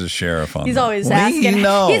aside. There's a sheriff on He's there. always Well, asking. He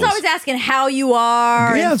knows. He's always asking how you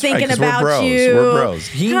are Yeah, and that's right, thinking 'cause we're about bros. you. We're bros.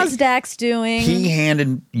 How's Dax doing? He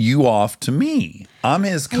handed you off to me. I'm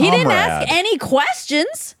his He comrade. didn't ask any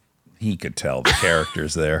questions. He could tell the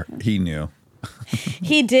characters there. He knew.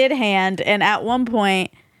 He did hand, and at one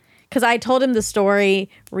point, because I told him the story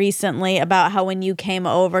recently about how when you came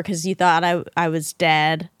over because you thought I was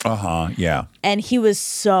dead, Yeah. and he was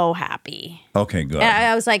so happy. Okay, good. And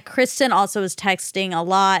I was like, Kristen also was texting a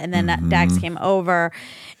lot, and then Dax came over,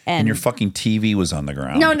 And your fucking TV was on the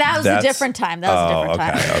ground. No, that was That's- a different time. That was a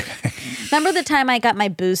different time. Okay. Remember the time I got my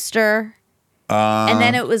booster? And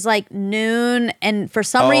then it was like noon, and for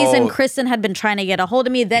some reason, Kristen had been trying to get a hold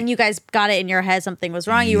of me. Then you guys got it in your head something was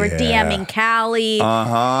wrong. You were Yeah. DMing Callie.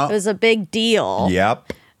 It was a big deal.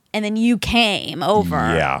 Yep. And then you came over.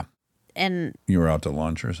 Yeah. And You were out to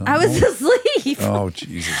lunch or something? I was asleep. Oh,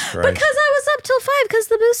 Jesus Christ. Because I was up till 5 because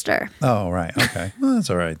the booster. Oh, right. Okay. Well, that's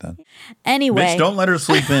all right then. Anyway. Mitch, don't let her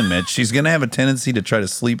sleep in, Mitch. She's going to have a tendency to try to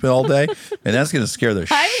sleep all day, and that's going to scare the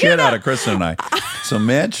shit out of Kristen and I. So,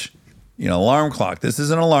 Mitch, alarm clock. This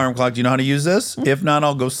is an alarm clock. Do you know how to use this? If not,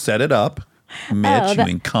 I'll go set it up. Mitch, you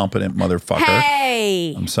incompetent motherfucker.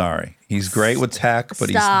 Hey. I'm sorry. He's great with tech, but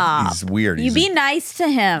Stop. he's weird. You be nice to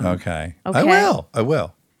him. Okay. Okay. I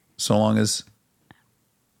will. So long as,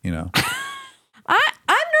 I'm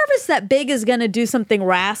nervous that Big is going to do something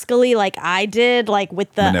rascally like I did, like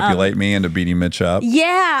with the manipulate me into beating Mitch up.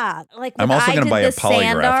 Yeah, like when I'm also I going to did buy a the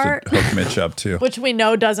sand polygraph art, to hook Mitch up too. which we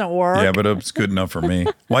know doesn't work. Yeah, but it's good enough for me.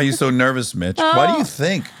 Why are you so nervous, Mitch? Why do you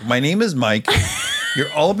think? My name is Mike.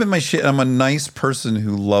 You're all up in my shit. I'm a nice person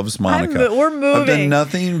who loves Monica. We're I've moving. done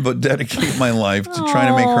nothing but dedicate my life to trying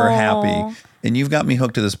to make her happy. And you've got me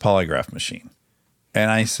hooked to this polygraph machine. And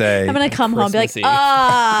I say, I'm gonna come home and be like,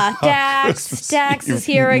 Christmas Eve. Dax is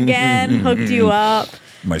here again, hooked you up.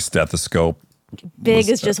 my stethoscope. Big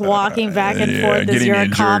is just walking back and forth as getting your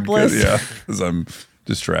injured, accomplice. because I'm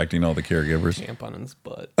distracting all the caregivers. Champ on his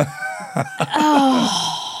butt.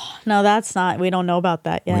 No, that's not. We don't know about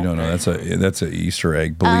that yet. We don't know. That's a Easter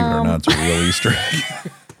egg. Believe it or not, it's a real Easter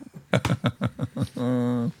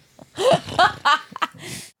egg.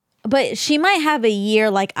 But she might have a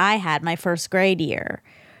year like I had my first grade year.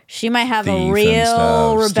 She might have Thief a and real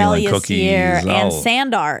stuff, stealing rebellious cookies, year and all-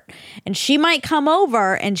 sand art. And she might come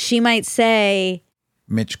over and she might say,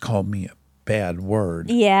 Mitch called me a bad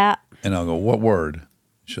word. yeah. And I'll go, what word?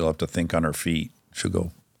 She'll have to think on her feet. She'll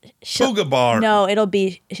go, Booga bar. No, it'll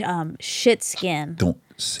be shit skin. Don't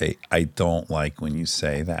say, I don't like when you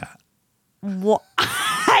say that. What?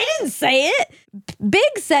 I didn't say it. Big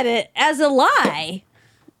said it as a lie.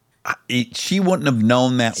 She wouldn't have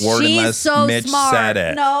known that word She's unless so Mitch smart. said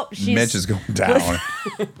it. No, she's- Mitch is going down.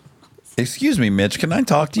 Excuse me, Mitch. Can I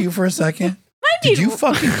talk to you for a second? Did you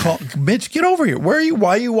fucking call Mitch? Get over here. Where are you?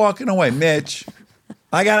 Why are you walking away, Mitch?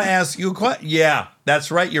 I gotta ask you a question. Yeah,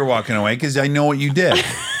 that's right. You're walking away because I know what you did.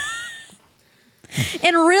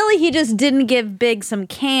 And really, he just didn't give Big some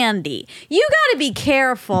candy. You got to be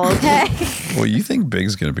careful, okay? Well, you think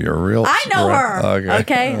Big's gonna be a real? I know her.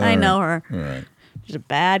 Okay, I know her. All right. She's a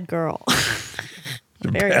bad girl.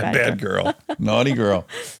 Very Bad girl. Naughty girl.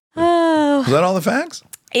 Oh, Was that all the facts?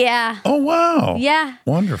 yeah. Oh wow. Yeah.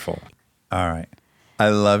 Wonderful. All right. I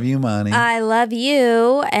love you, Monty. I love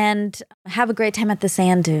you, and have a great time at the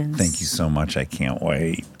sand dunes. Thank you so much. I can't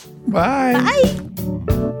wait. Bye. Bye.